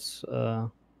cannonballs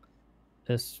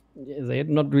they're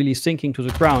not really sinking to the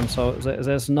ground, so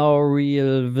there's no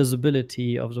real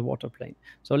visibility of the water plane.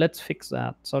 So let's fix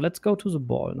that. So let's go to the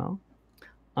ball now.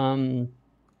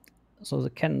 So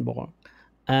the cannonball,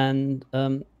 and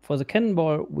for the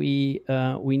cannonball we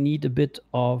need a bit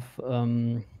of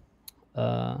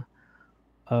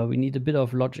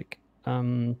logic.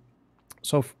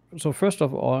 So first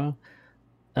of all,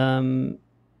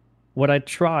 what I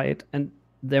tried, and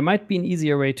there might be an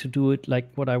easier way to do it, like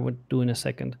what I would do in a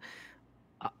second.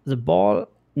 The ball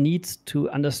needs to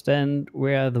understand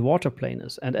where the water plane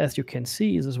is. And as you can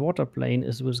see, this water plane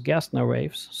is with Gerstner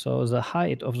waves. So the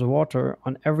height of the water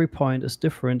on every point is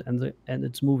different, and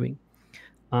it's moving.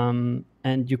 And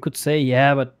you could say,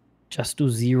 yeah, but just do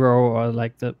 0, or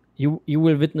like you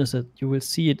will witness it. You will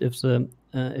see it if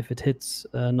it hits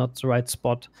not the right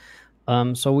spot.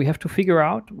 So we have to figure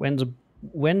out when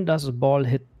does the ball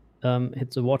hit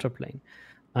the water plane.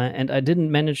 And I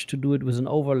didn't manage to do it with an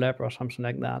overlap or something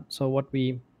like that. So what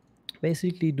we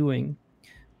basically doing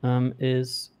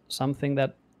is something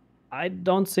that I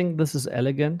don't think this is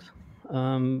elegant,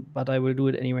 but I will do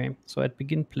it anyway. So at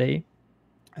begin play,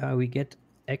 we get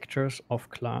actors of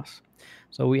class.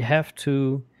 So we have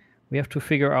to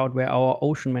figure out where our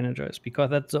ocean manager is, because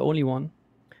that's the only one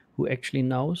who actually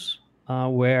knows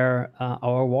where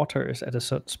our water is at a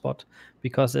certain spot,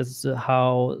 because it's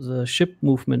how the ship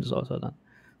movement is also done.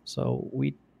 So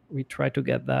we try to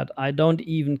get that. I don't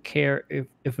even care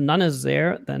if none is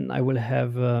there, then I will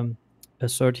have a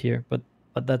third here, but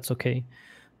that's okay.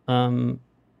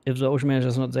 If the ocean manager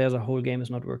is not there, the whole game is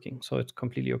not working. So it's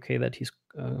completely okay that he's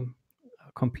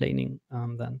complaining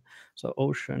then. So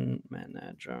ocean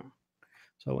manager.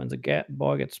 So when the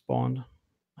ball gets spawned,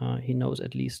 he knows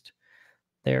at least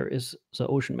there is the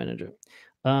ocean manager.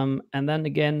 And then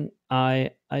again,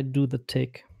 I do the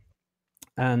tick.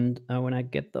 And when I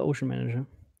get the ocean manager,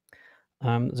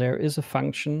 there is a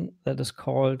function that is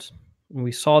called,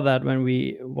 we saw that when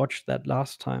we watched that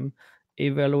last time,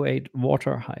 evaluate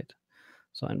water height.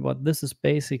 So, and what this is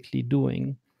basically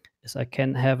doing is I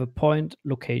can have a point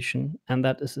location, and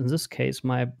that is in this case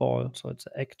my ball. So it's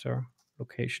an actor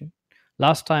location.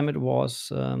 Last time it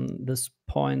was this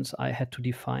points I had to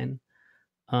define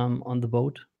on the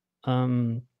boat.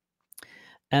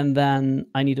 And then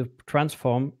I need a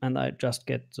transform, and I just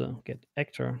get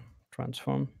actor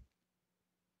transform.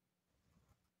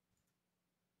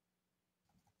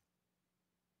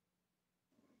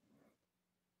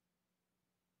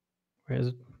 Where is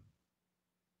it?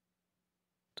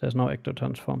 There's no actor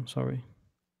transform, sorry.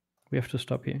 We have to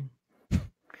stop here.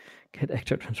 Get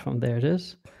actor transform, there it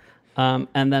is.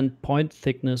 And then point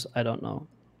thickness, I don't know,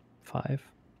 5.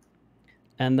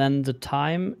 And then the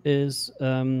time is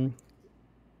the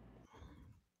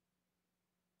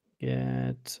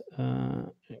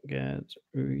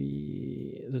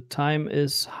time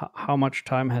is how much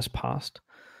time has passed.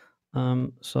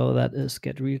 So that is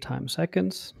get real time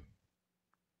seconds.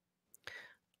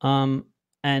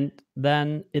 And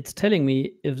then it's telling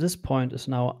me if this point is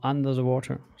now under the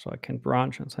water. So I can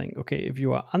branch and saying, okay, if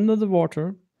you are under the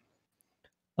water,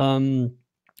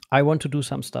 I want to do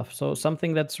some stuff. So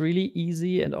something that's really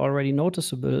easy and already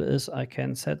noticeable is I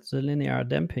can set the linear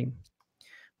damping,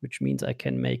 which means I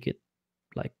can make it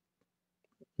like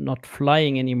not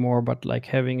flying anymore, but like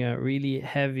having a really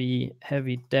heavy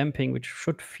damping, which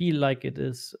should feel like it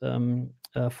is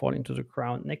falling to the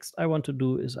ground. Next I want to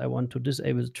do is I want to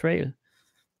disable the trail.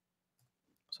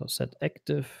 So set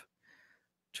active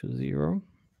to 0.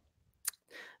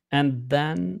 And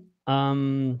then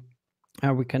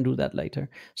we can do that later.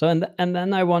 So and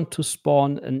then I want to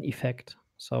spawn an effect,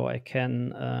 so I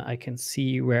can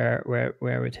see where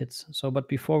it hits. So but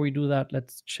before we do that,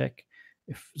 let's check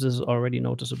if this is already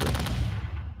noticeable.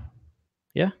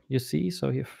 Yeah, you see. So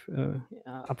if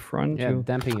up front, Yeah,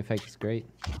 damping effect is great.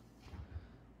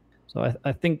 So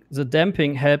I think the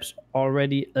damping helps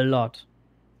already a lot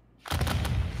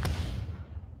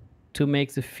to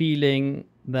make the feeling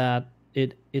that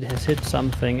it has hit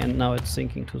something and now it's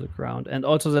sinking to the ground, and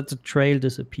also that the trail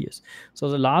disappears. So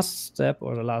the last step,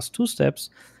 or the last 2 steps,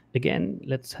 again,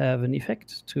 let's have an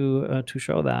effect to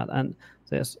show that. And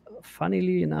there's,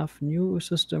 funnily enough, new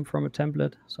system from a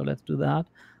template. So let's do that.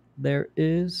 There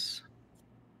is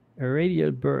a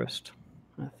radial burst.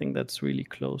 I think that's really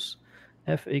close.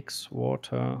 FX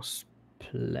water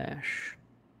splash.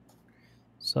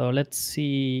 So let's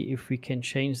see if we can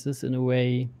change this in a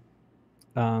way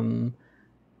in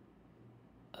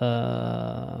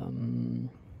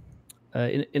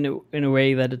a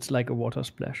way that it's like a water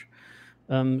splash.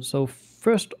 So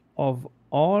first of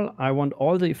all, I want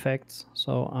all the effects.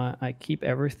 So I keep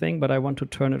everything, but I want to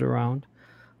turn it around.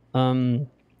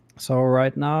 So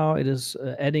right now it is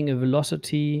adding a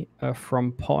velocity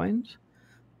from point.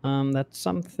 That's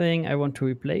something I want to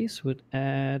replace with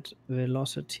add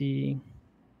velocity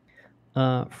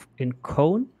in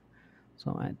cone.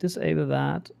 So I disable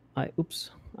that. I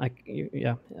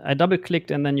double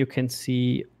clicked, and then you can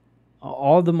see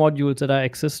all the modules that are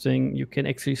existing. You can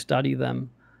actually study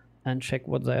them and check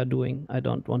what they are doing. I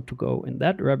don't want to go in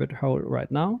that rabbit hole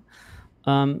right now.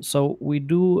 So we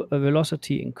do a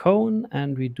velocity in cone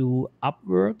and we do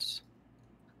upwards.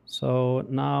 So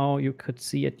now you could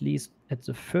see, at least at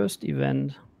the first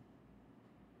event,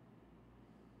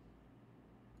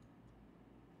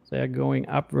 they are going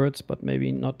upwards, but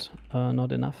maybe not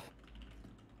enough.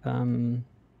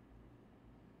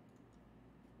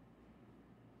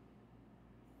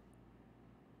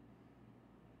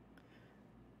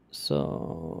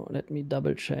 So let me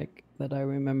double check that I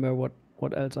remember what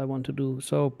else I want to do.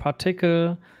 So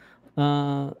particle,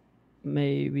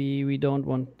 maybe we don't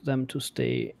want them to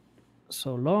stay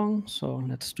so long. So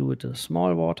let's do it a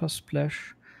small water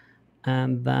splash.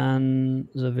 And then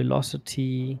the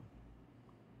velocity,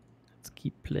 let's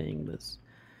keep playing this.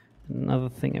 Another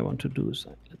thing I want to do is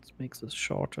let's make this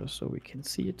shorter so we can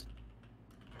see it.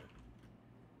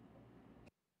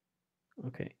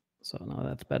 Okay, so now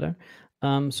that's better.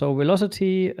 So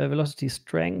velocity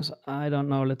strength, I don't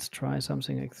know. Let's try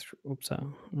something like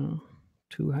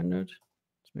 200.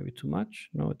 It's maybe too much.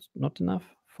 No, it's not enough.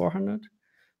 400.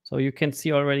 So you can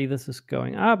see already this is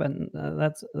going up, and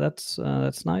that's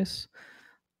nice.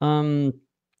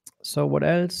 So what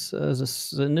else?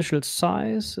 The initial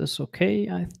size is okay,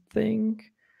 I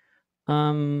think.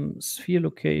 Sphere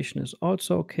location is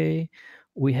also okay.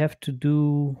 We have to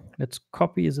do, let's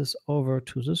copy this over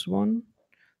to this one.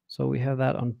 So we have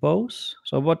that on both.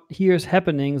 So what here is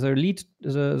happening, the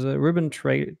ribbon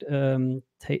trail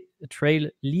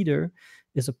leader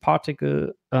is a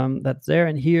particle that's there,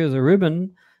 and here the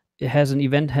ribbon, it has an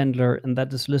event handler, and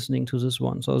that is listening to this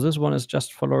one. So this one is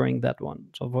just following that one.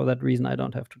 So for that reason, I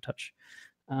don't have to touch.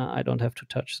 I don't have to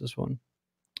touch this one.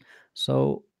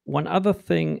 So one other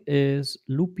thing is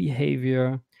loop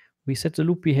behavior. We set the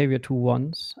loop behavior to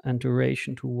once and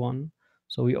duration to 1.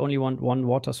 So we only want one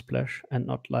water splash and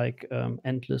not like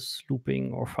endless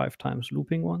looping or 5 times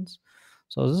looping ones.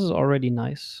 So this is already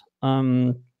nice.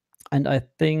 And I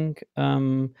think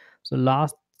the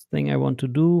last thing I want to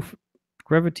do,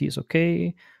 gravity is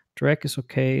okay, drag is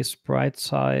okay, sprite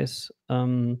size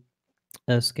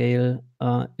scale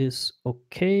is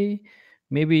okay.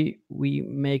 Maybe we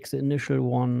make the initial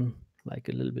one like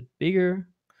a little bit bigger,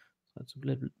 so it's a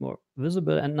little bit more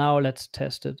visible. And now let's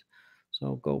test it.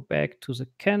 So go back to the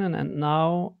Canon, and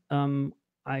now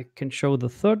I can show the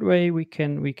third way we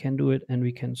can do it, and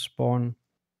we can spawn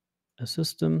a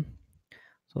system.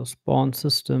 So spawn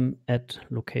system at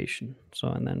location. So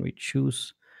and then we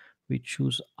choose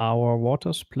our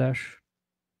water splash,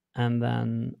 and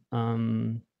then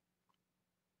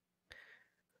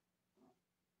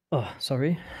oh,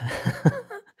 sorry.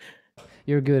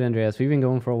 You're good, Andreas. We've been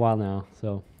going for a while now,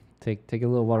 so take a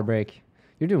little water break.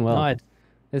 You're doing well. No,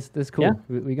 It's cool. Yeah?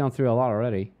 We've gone through a lot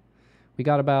already. We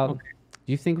got about. Okay.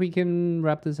 Do you think we can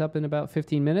wrap this up in about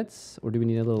 15 minutes, or do we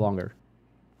need a little longer?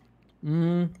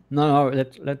 No,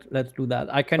 let's do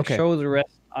that. I can Okay. show the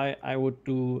rest. I would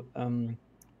do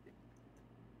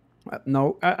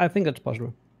no, I think it's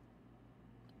possible.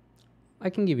 I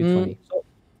can give you 20. So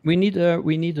we need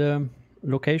a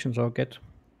location, so get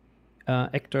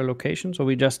actor location. So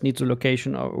we just need the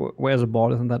location of where the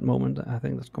ball is in that moment. I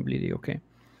think that's completely okay.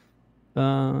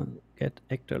 Get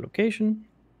actor location.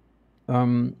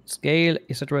 Scale,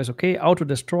 etc. is okay. Auto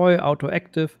destroy, auto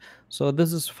active. So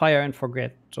this is fire and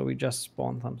forget. So we just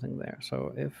spawn something there.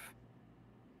 So if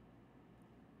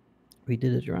we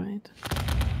did it right,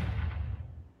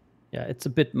 yeah, it's a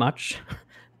bit much,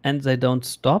 and they don't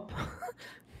stop.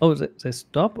 Oh, they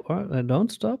stop or they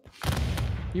don't stop.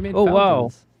 You made. Oh fountains.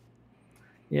 wow.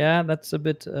 Yeah, that's a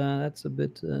bit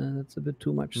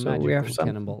too much. So Magical we have some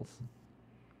cannonballs.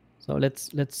 So let's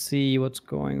see what's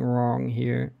going wrong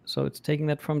here. So it's taking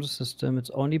that from the system. It's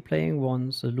only playing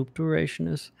once. The loop duration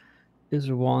is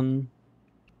 1.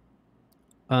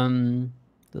 The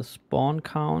spawn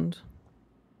count.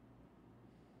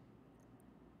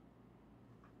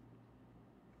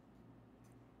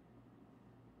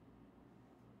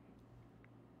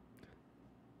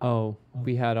 Oh,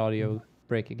 we had audio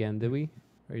break again, did we?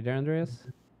 Are you there, Andreas?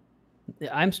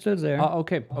 Yeah, I'm still there. Oh,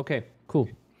 okay, cool.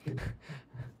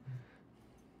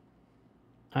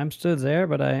 I'm still there,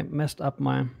 but I messed up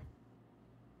my.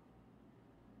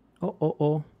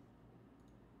 Oh.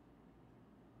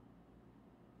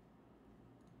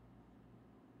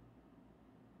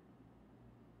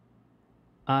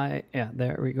 Yeah,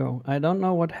 there we go. I don't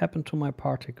know what happened to my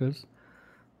particles.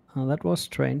 That was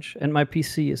strange, and my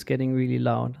PC is getting really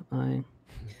loud.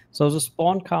 So the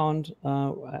spawn count,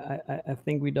 I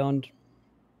think we don't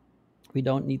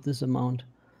need this amount.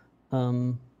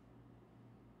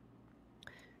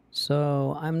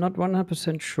 So I'm not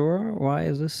 100% sure why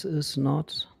this is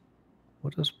not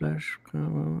water splash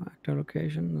actor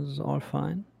location. This is all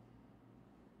fine,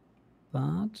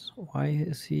 but why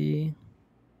is he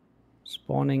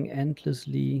spawning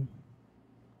endlessly?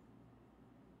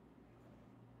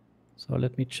 So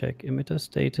let me check emitter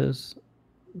status,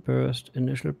 burst,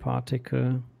 initial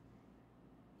particle.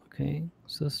 Okay,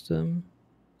 system.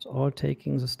 It's all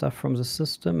taking the stuff from the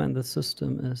system, and the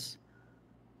system is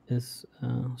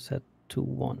set to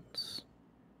once.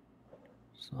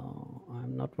 So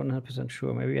I'm not 100%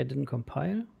 sure. Maybe I didn't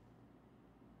compile.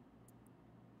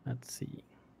 Let's see.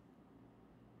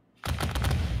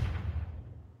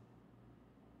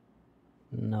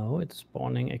 No, it's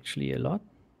spawning actually a lot.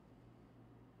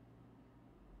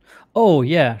 Oh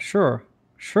yeah, sure.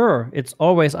 It's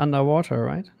always underwater,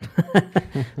 right?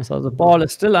 So the ball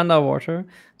is still underwater.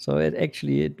 So it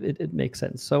actually it makes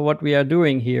sense. So what we are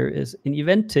doing here is in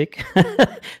event tick.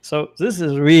 So this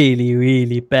is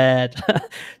really bad.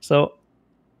 So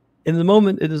in the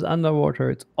moment it is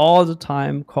underwater, it's all the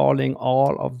time calling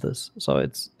all of this. So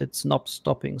it's not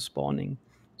stopping spawning.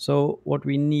 So what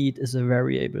we need is a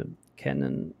variable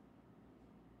cannon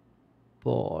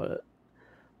ball.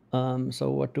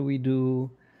 So what do we do?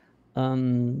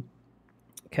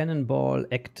 Cannonball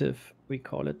active, we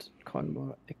call it.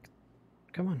 Come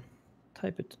on,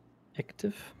 type it.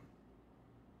 Active.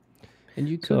 And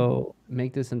you could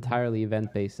make this entirely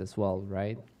event-based as well,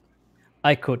 right?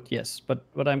 I could, yes. But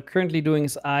what I'm currently doing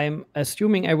is I'm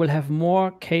assuming I will have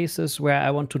more cases where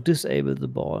I want to disable the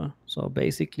ball. So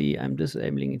basically, I'm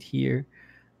disabling it here.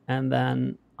 And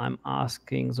then I'm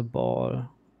asking the ball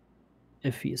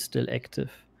if he is still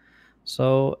active.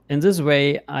 So in this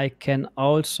way, I can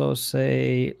also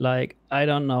say, like, I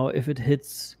don't know if it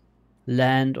hits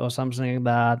land or something like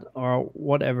that, or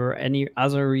whatever, any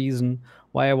other reason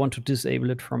why I want to disable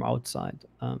it from outside,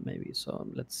 maybe. So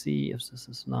let's see if this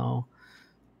is now.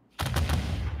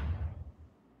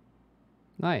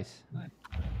 Nice.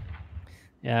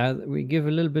 Yeah, we give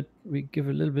a little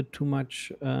bit too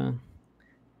much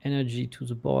energy to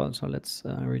the ball. So let's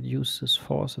reduce this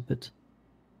force a bit.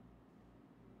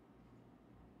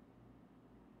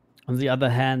 On the other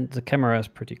hand, the camera is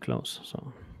pretty close.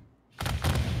 So,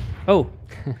 oh,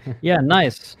 yeah,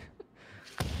 nice,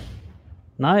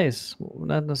 nice.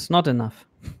 That's not enough.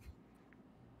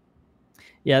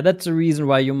 Yeah, that's the reason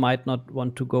why you might not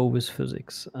want to go with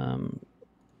physics. I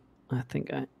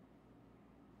think I.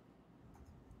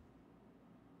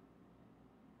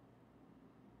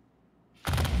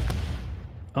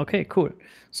 Okay, cool.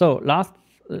 So last,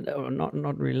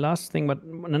 not really last thing, but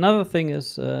another thing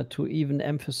is to even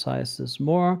emphasize this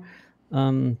more.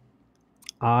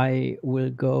 I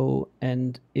will go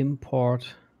and import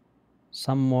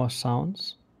some more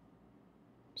sounds.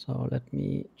 So let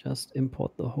me just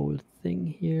import the whole thing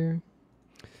here.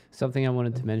 Something I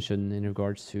wanted to mention in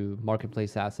regards to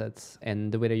marketplace assets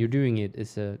and the way that you're doing it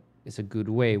is a good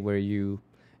way where you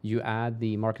add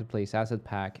the marketplace asset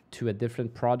pack to a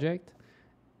different project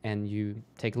and you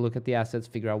take a look at the assets,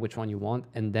 figure out which one you want,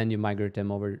 and then you migrate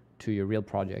them over to your real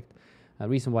project. The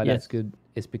reason why that's good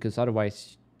is because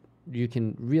otherwise you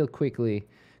can real quickly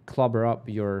clobber up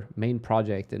your main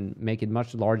project and make it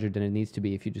much larger than it needs to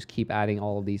be if you just keep adding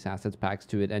all of these assets packs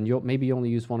to it, and you'll maybe only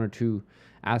use 1 or 2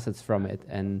 assets from it,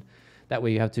 and that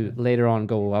way you have to later on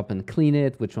go up and clean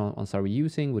it. Which ones are we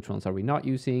using? Which ones are we not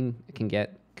using? It can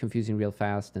get confusing real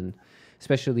fast, and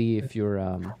especially if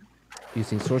you're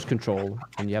using source control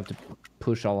and you have to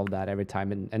push all of that every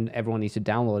time, and everyone needs to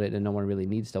download it and no one really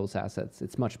needs those assets.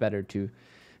 It's much better to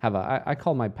have I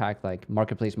call my pack like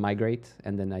marketplace migrate,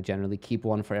 and then I generally keep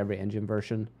one for every engine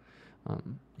version.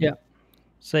 Yeah,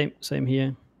 same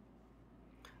here.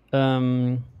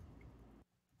 Same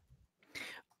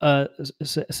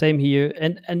here,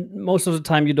 and most of the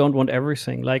time you don't want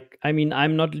everything. Like, I mean,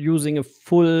 I'm not using a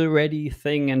full ready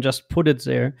thing and just put it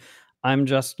there. I'm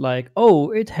just like, oh,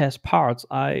 it has parts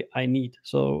I need.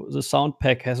 So the sound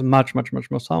pack has much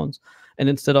more sounds, and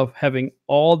instead of having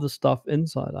all the stuff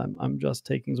inside, I'm just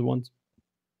taking the ones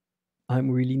I'm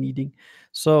really needing.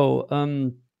 So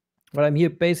what I'm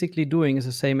here basically doing is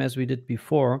the same as we did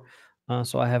before.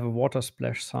 So I have a water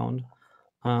splash sound.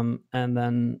 And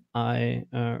then I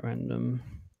random.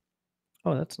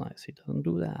 Oh, that's nice. He doesn't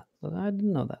do that. But I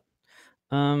didn't know that.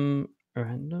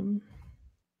 Random.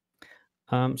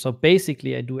 So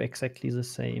basically, I do exactly the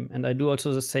same, and I do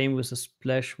also the same with the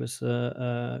splash with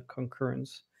the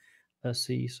concurrence.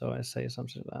 C. So I say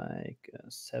something like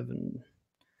 7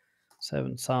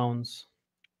 sounds.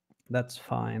 That's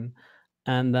fine.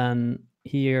 And then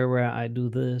here where I do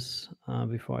this,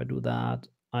 before I do that,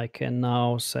 I can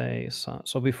now say,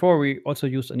 so before we also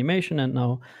used animation, and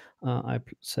now I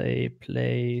say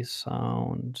play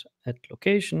sound at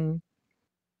location.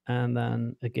 And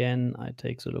then again, I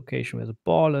take the location where the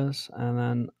ball is, and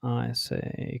then I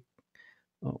say,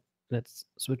 oh, let's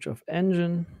switch off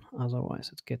engine.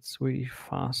 Otherwise it gets really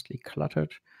fastly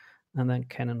cluttered. And then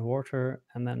cannon water.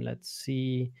 And then let's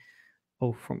see,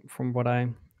 oh, from what I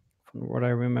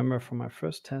remember from my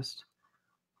first test,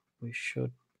 we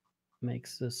should make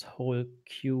this whole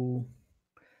queue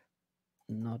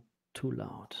not too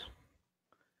loud.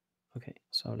 Okay,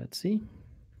 so let's see.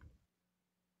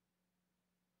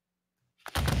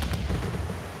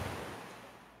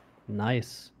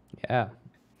 Nice. Yeah.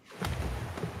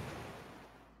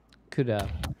 Could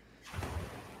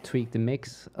tweak the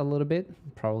mix a little bit,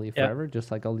 probably forever,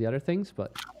 just like all the other things,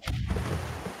 but.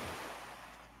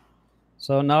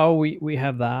 So now we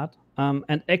have that.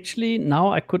 And actually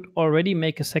now I could already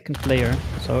make a second player.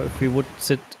 So if we would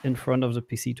sit in front of the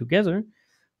PC together,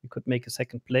 we could make a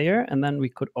second player, and then we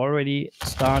could already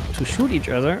start to shoot each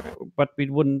other, but we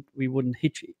wouldn't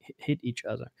hit each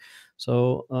other.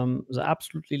 So the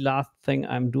absolutely last thing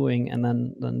I'm doing, and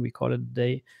then we call it a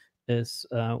day, is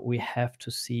we have to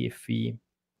see if we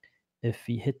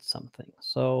hit something.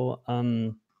 So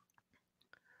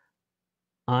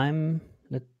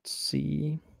let's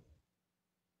see.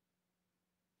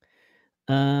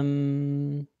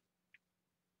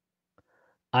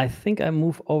 I think I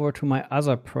move over to my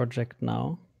other project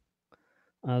now.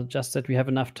 Just that we have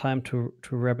enough time to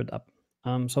wrap it up.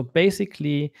 So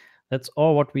basically, that's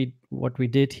all what we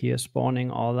did here,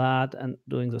 spawning all that and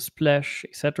doing the splash,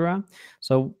 etc.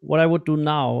 So what I would do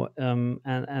now, and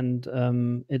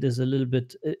it is a little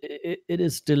bit, it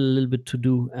is still a little bit to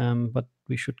do, but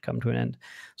we should come to an end.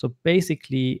 So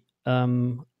basically,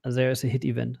 there is a hit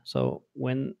event. So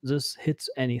when this hits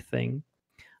anything,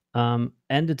 and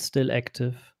it's still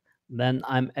active, then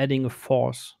I'm adding a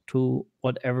force to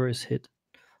whatever is hit.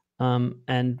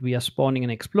 And we are spawning an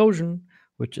explosion,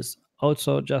 which is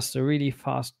also just a really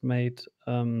fast-made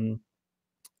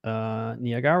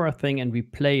Niagara thing, and we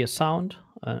play a sound,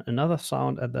 another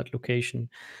sound at that location.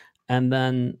 And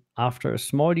then after a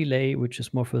small delay, which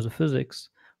is more for the physics,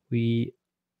 we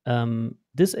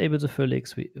disable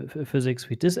the physics,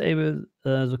 we disable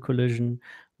the collision,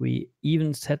 we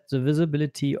even set the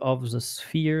visibility of the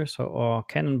sphere, so or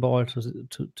cannonball to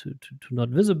not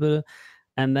visible,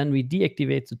 and then we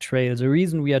deactivate the trail. The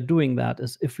reason we are doing that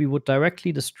is if we would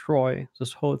directly destroy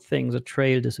this whole thing, the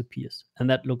trail disappears, and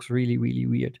that looks really, really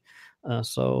weird.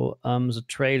 So the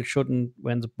trail shouldn't,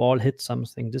 when the ball hits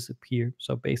something, disappear.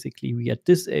 So basically we are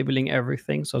disabling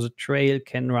everything so the trail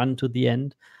can run to the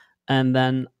end, and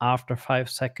then after 5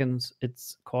 seconds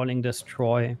it's calling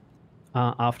destroy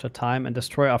after time, and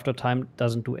destroy after time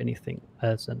doesn't do anything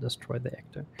else than destroy the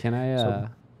actor. Can I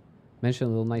mention a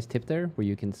little nice tip there where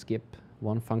you can skip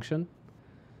one function?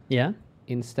 Yeah.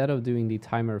 Instead of doing the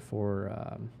timer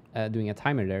for doing a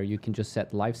timer there, you can just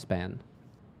set lifespan.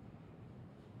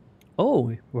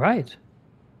 Oh, right.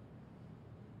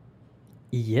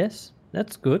 Yes,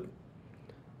 that's good.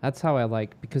 That's how I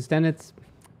like, because then it's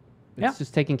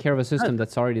just taking care of a system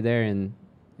that's already there in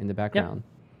the background.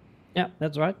 Yeah,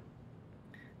 that's right.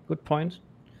 Good point.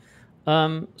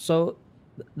 So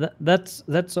that's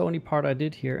the only part I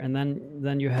did here, and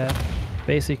then you have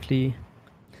basically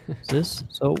this.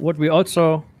 So what we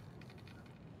also,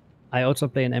 I also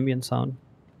play an ambient sound,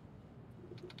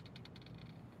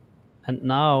 and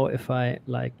now if I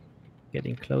like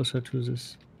getting closer to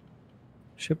this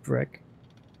shipwreck,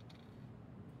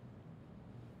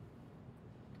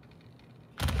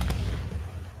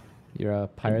 You're a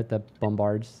pirate that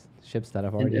bombards ships that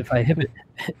have already. And if I hit it,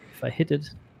 if I hit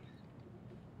it,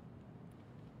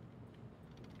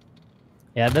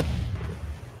 yeah,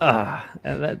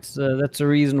 that's the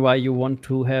reason why you want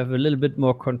to have a little bit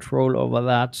more control over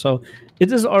that. So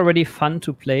it is already fun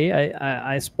to play.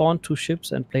 I spawned 2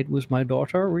 ships and played with my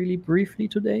daughter really briefly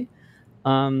today,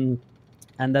 and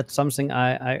that's something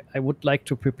I would like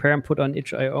to prepare and put on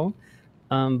itch.io,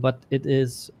 but it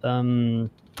is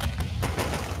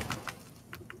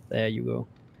there you go.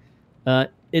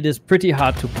 It is pretty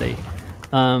hard to play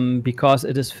because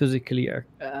it is physically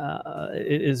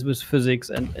it is with physics,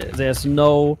 and there's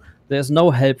no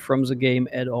help from the game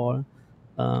at all.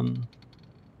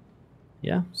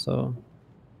 Yeah, so.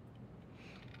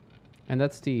 And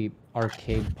that's the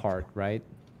arcade part, right?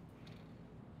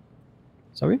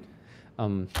 Sorry?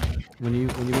 When you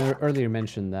earlier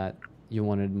mentioned that you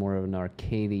wanted more of an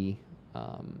arcadey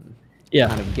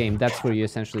kind of game, that's where you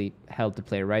essentially held the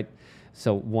player, right?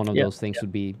 So one of those things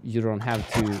would be you don't have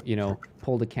to,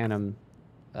 pull the cannon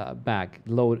back,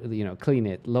 load, clean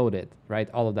it, load it, right?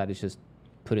 All of that is just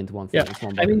put into one thing. Yeah,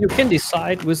 I mean, you can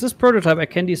decide with this prototype. I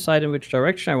can decide in which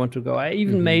direction I want to go. I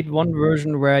even made one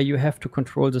version where you have to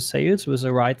control the sails with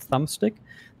the right thumbstick.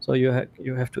 So you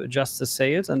have to adjust the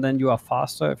sails, and then you are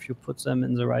faster if you put them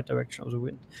in the right direction of the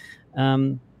wind.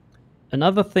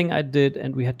 Another thing I did,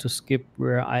 and we had to skip,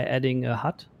 where I adding a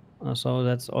hut. So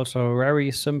that's also a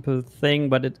very simple thing,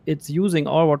 but it's using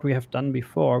all what we have done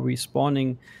before. We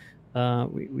spawning.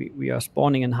 We are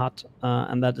spawning in hut,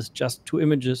 and that is just 2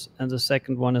 images, and the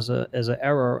second one is an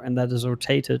error, and that is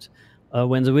rotated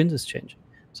when the wind is changing.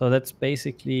 So that's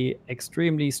basically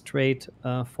extremely straight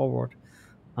forward.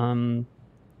 And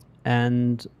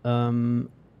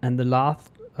the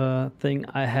last thing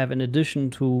I have in addition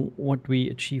to what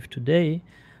we achieved today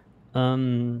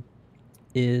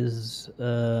is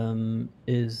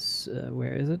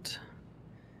where is it?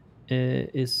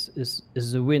 Is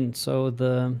the wind. So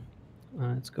the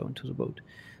let's go into the boat.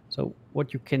 So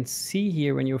what you can see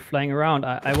here when you're flying around,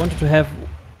 I wanted to have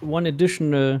one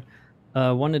additional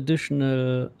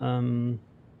a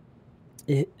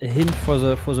hint for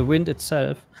the wind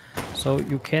itself. So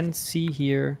you can see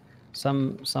here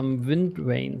some wind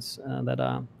vanes that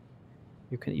are,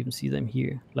 you can even see them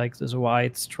here, like these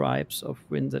white stripes of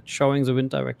wind that's showing the wind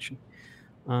direction,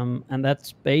 and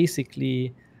that's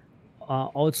basically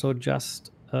also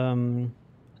just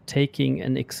taking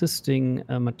an existing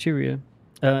material,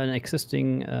 an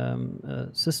existing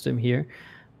system here,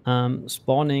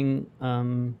 spawning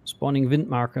wind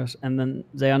markers, and then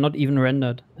they are not even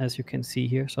rendered, as you can see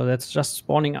here. So that's just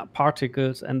spawning up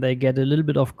particles, and they get a little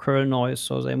bit of curl noise,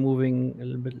 so they're moving a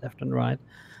little bit left and right.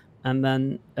 And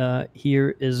then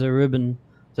here is a ribbon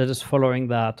that is following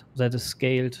that is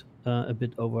scaled a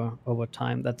bit over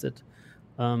time. That's it.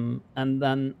 And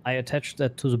then I attached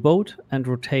that to the boat and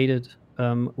rotated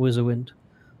with the wind.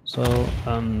 So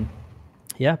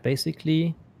yeah,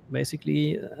 basically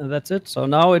that's it. So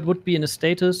now it would be in a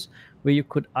status where you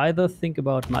could either think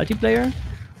about multiplayer,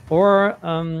 or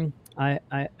I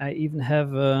even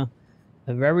have a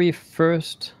very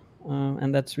first,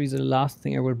 and that's really the last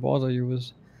thing I will bother you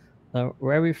with, the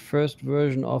very first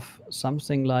version of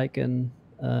something like an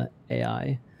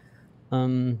AI.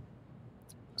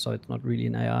 so it's not really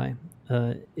an AI.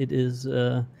 It is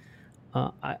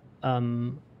I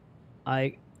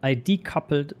I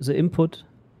decoupled the input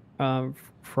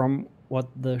from what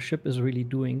the ship is really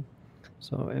doing.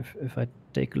 So if I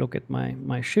take a look at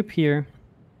my ship here,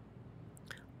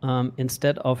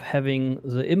 instead of having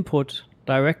the input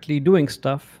directly doing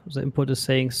stuff, the input is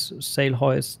saying sail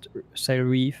hoist, sail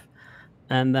reef,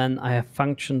 and then I have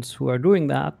functions who are doing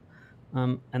that.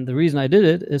 And the reason I did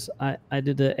it is I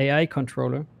did an AI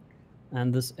controller,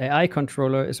 and this AI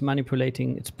controller is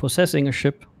manipulating, it's possessing a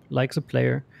ship like the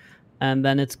player, and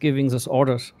then it's giving this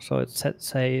orders. So it set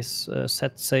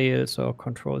sails or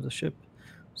control the ship.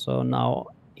 So now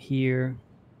here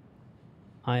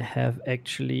I have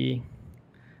actually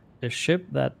a ship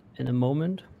that in a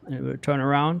moment it will turn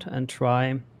around and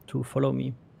try to follow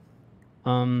me.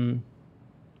 And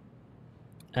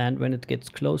when it gets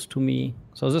close to me,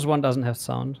 so this one doesn't have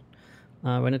sound.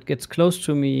 When it gets close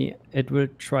to me, it will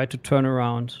try to turn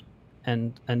around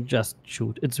and just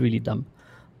shoot. It's really dumb.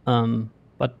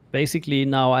 But basically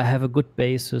now I have a good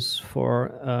basis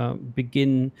for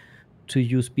begin to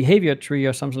use behavior tree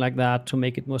or something like that to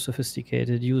make it more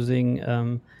sophisticated, using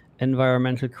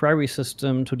environmental query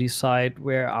system to decide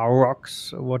where are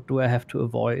rocks, what do I have to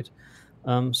avoid.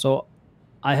 So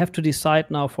I have to decide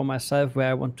now for myself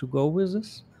where I want to go with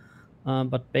this.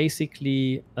 But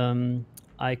basically,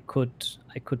 I could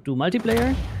do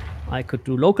multiplayer, I could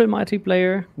do local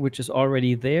multiplayer, which is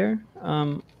already there,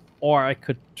 or I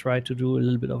could try to do a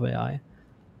little bit of AI.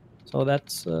 So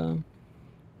that's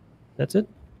it.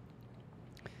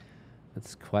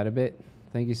 That's quite a bit.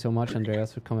 Thank you so much,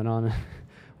 Andreas, for coming on and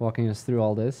walking us through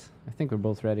all this. I think we're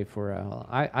both ready for.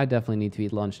 I definitely need to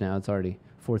eat lunch now. It's already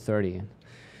 4:30.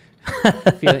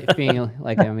 Feeling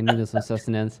like I'm in need of some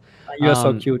sustenance. You're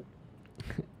so cute.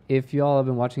 If you all have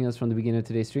been watching us from the beginning of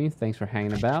today's stream, thanks for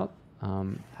hanging about.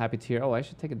 Happy to hear. Oh, I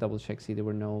should take a double check, see there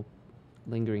were no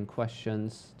lingering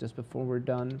questions just before we're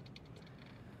done.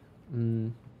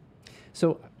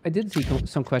 So I did see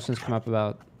some questions come up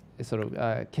about sort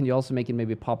of, can you also make it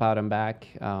maybe pop out and back?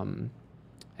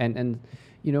 And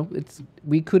you know,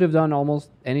 we could have done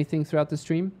almost anything throughout the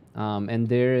stream. And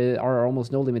there are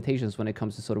almost no limitations when it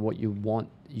comes to sort of what you want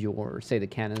your, say, the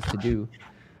cannons to do.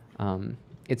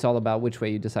 It's all about which way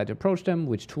you decide to approach them,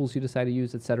 which tools you decide to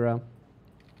use, etc.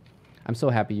 I'm so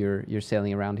happy you're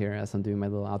sailing around here as I'm doing my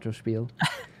little outro spiel.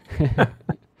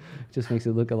 Just makes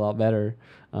it look a lot better.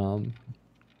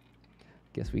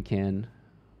 Guess we can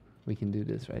do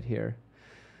this right here.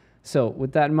 So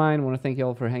with that in mind, I want to thank you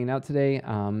all for hanging out today.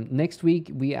 Next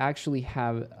week, we actually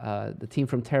have the team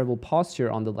from Terrible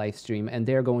Posture on the live stream, and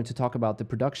they're going to talk about the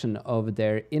production of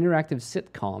their interactive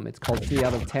sitcom. It's called 3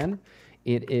 out of 10.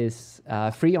 It is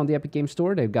free on the Epic Games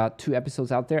Store. They've got 2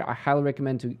 episodes out there. I highly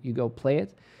recommend you go play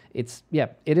it. It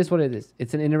is what it is.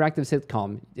 It's an interactive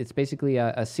sitcom. It's basically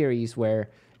a series where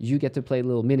you get to play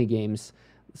little mini games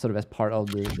sort of as part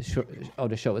of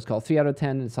the show. It's called 3 out of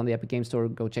 10. It's on the Epic Games Store.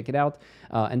 Go check it out.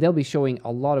 And they'll be showing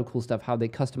a lot of cool stuff, how they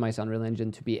customize Unreal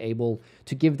Engine to be able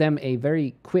to give them a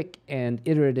very quick and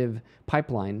iterative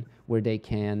pipeline where they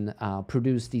can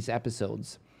produce these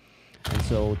episodes. And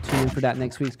so tune in for that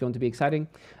next week. It's going to be exciting.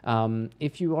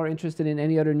 If you are interested in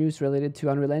any other news related to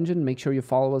Unreal Engine, make sure you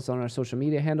follow us on our social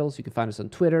media handles. You can find us on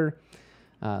Twitter,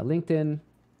 LinkedIn,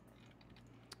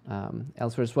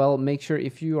 elsewhere as well. Make sure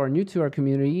if you are new to our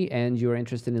community and you're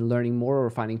interested in learning more or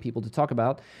finding people to talk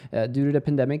about, due to the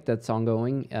pandemic that's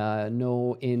ongoing,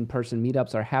 no in-person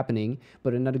meetups are happening,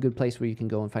 but another good place where you can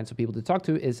go and find some people to talk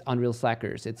to is Unreal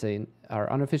Slackers. It's our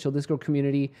unofficial Discord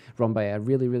community run by a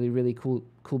really cool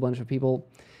bunch of people.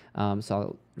 So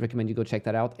I'll recommend you go check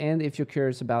that out. And if you're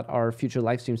curious about our future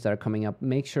live streams that are coming up,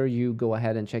 make sure you go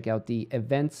ahead and check out the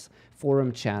events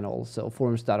forum channel. So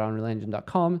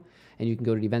forums.unrealengine.com, and you can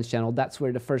go to the events channel. That's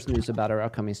where the first news about our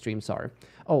upcoming streams are.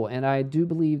 Oh, and I do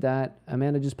believe that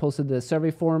Amanda just posted the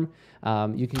survey form.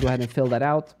 You can go ahead and fill that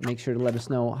out. Make sure to let us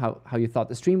know how you thought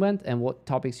the stream went and what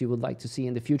topics you would like to see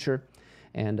in the future.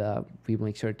 And we will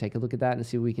make sure to take a look at that and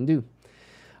see what we can do.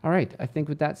 All right, I think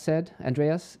with that said,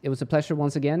 Andreas, it was a pleasure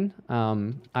once again.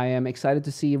 I am excited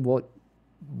to see what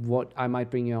I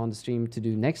might bring you on the stream to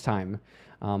do next time.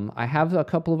 I have a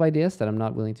couple of ideas that I'm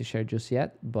not willing to share just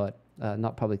yet, but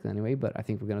not publicly anyway, but I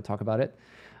think we're going to talk about it.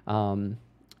 And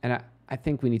I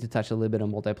think we need to touch a little bit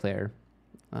on multiplayer.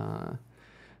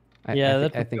 I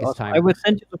think it's time. I will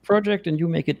send you the project and you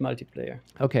make it multiplayer.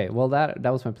 Okay, well that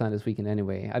was my plan this weekend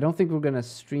anyway. I don't think we're gonna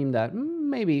stream that.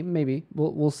 Maybe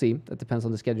we'll see. That depends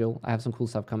on the schedule. I have some cool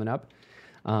stuff coming up.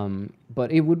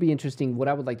 But it would be interesting. What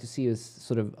I would like to see is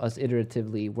sort of us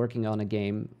iteratively working on a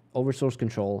game over source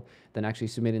control, then actually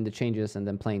submitting the changes and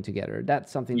then playing together.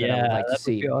 That's something that I would like to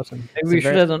see. Would be awesome. Maybe we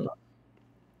should have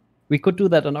we could do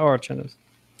that on our channels.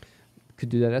 Could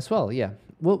do that as well. Yeah,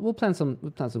 we'll plan some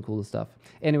cool stuff.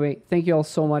 Anyway, thank you all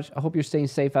so much. I hope you're staying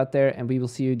safe out there, and we will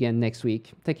see you again next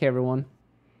week. Take care, everyone,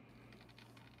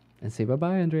 and say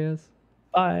bye-bye, Andreas.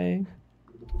 Bye.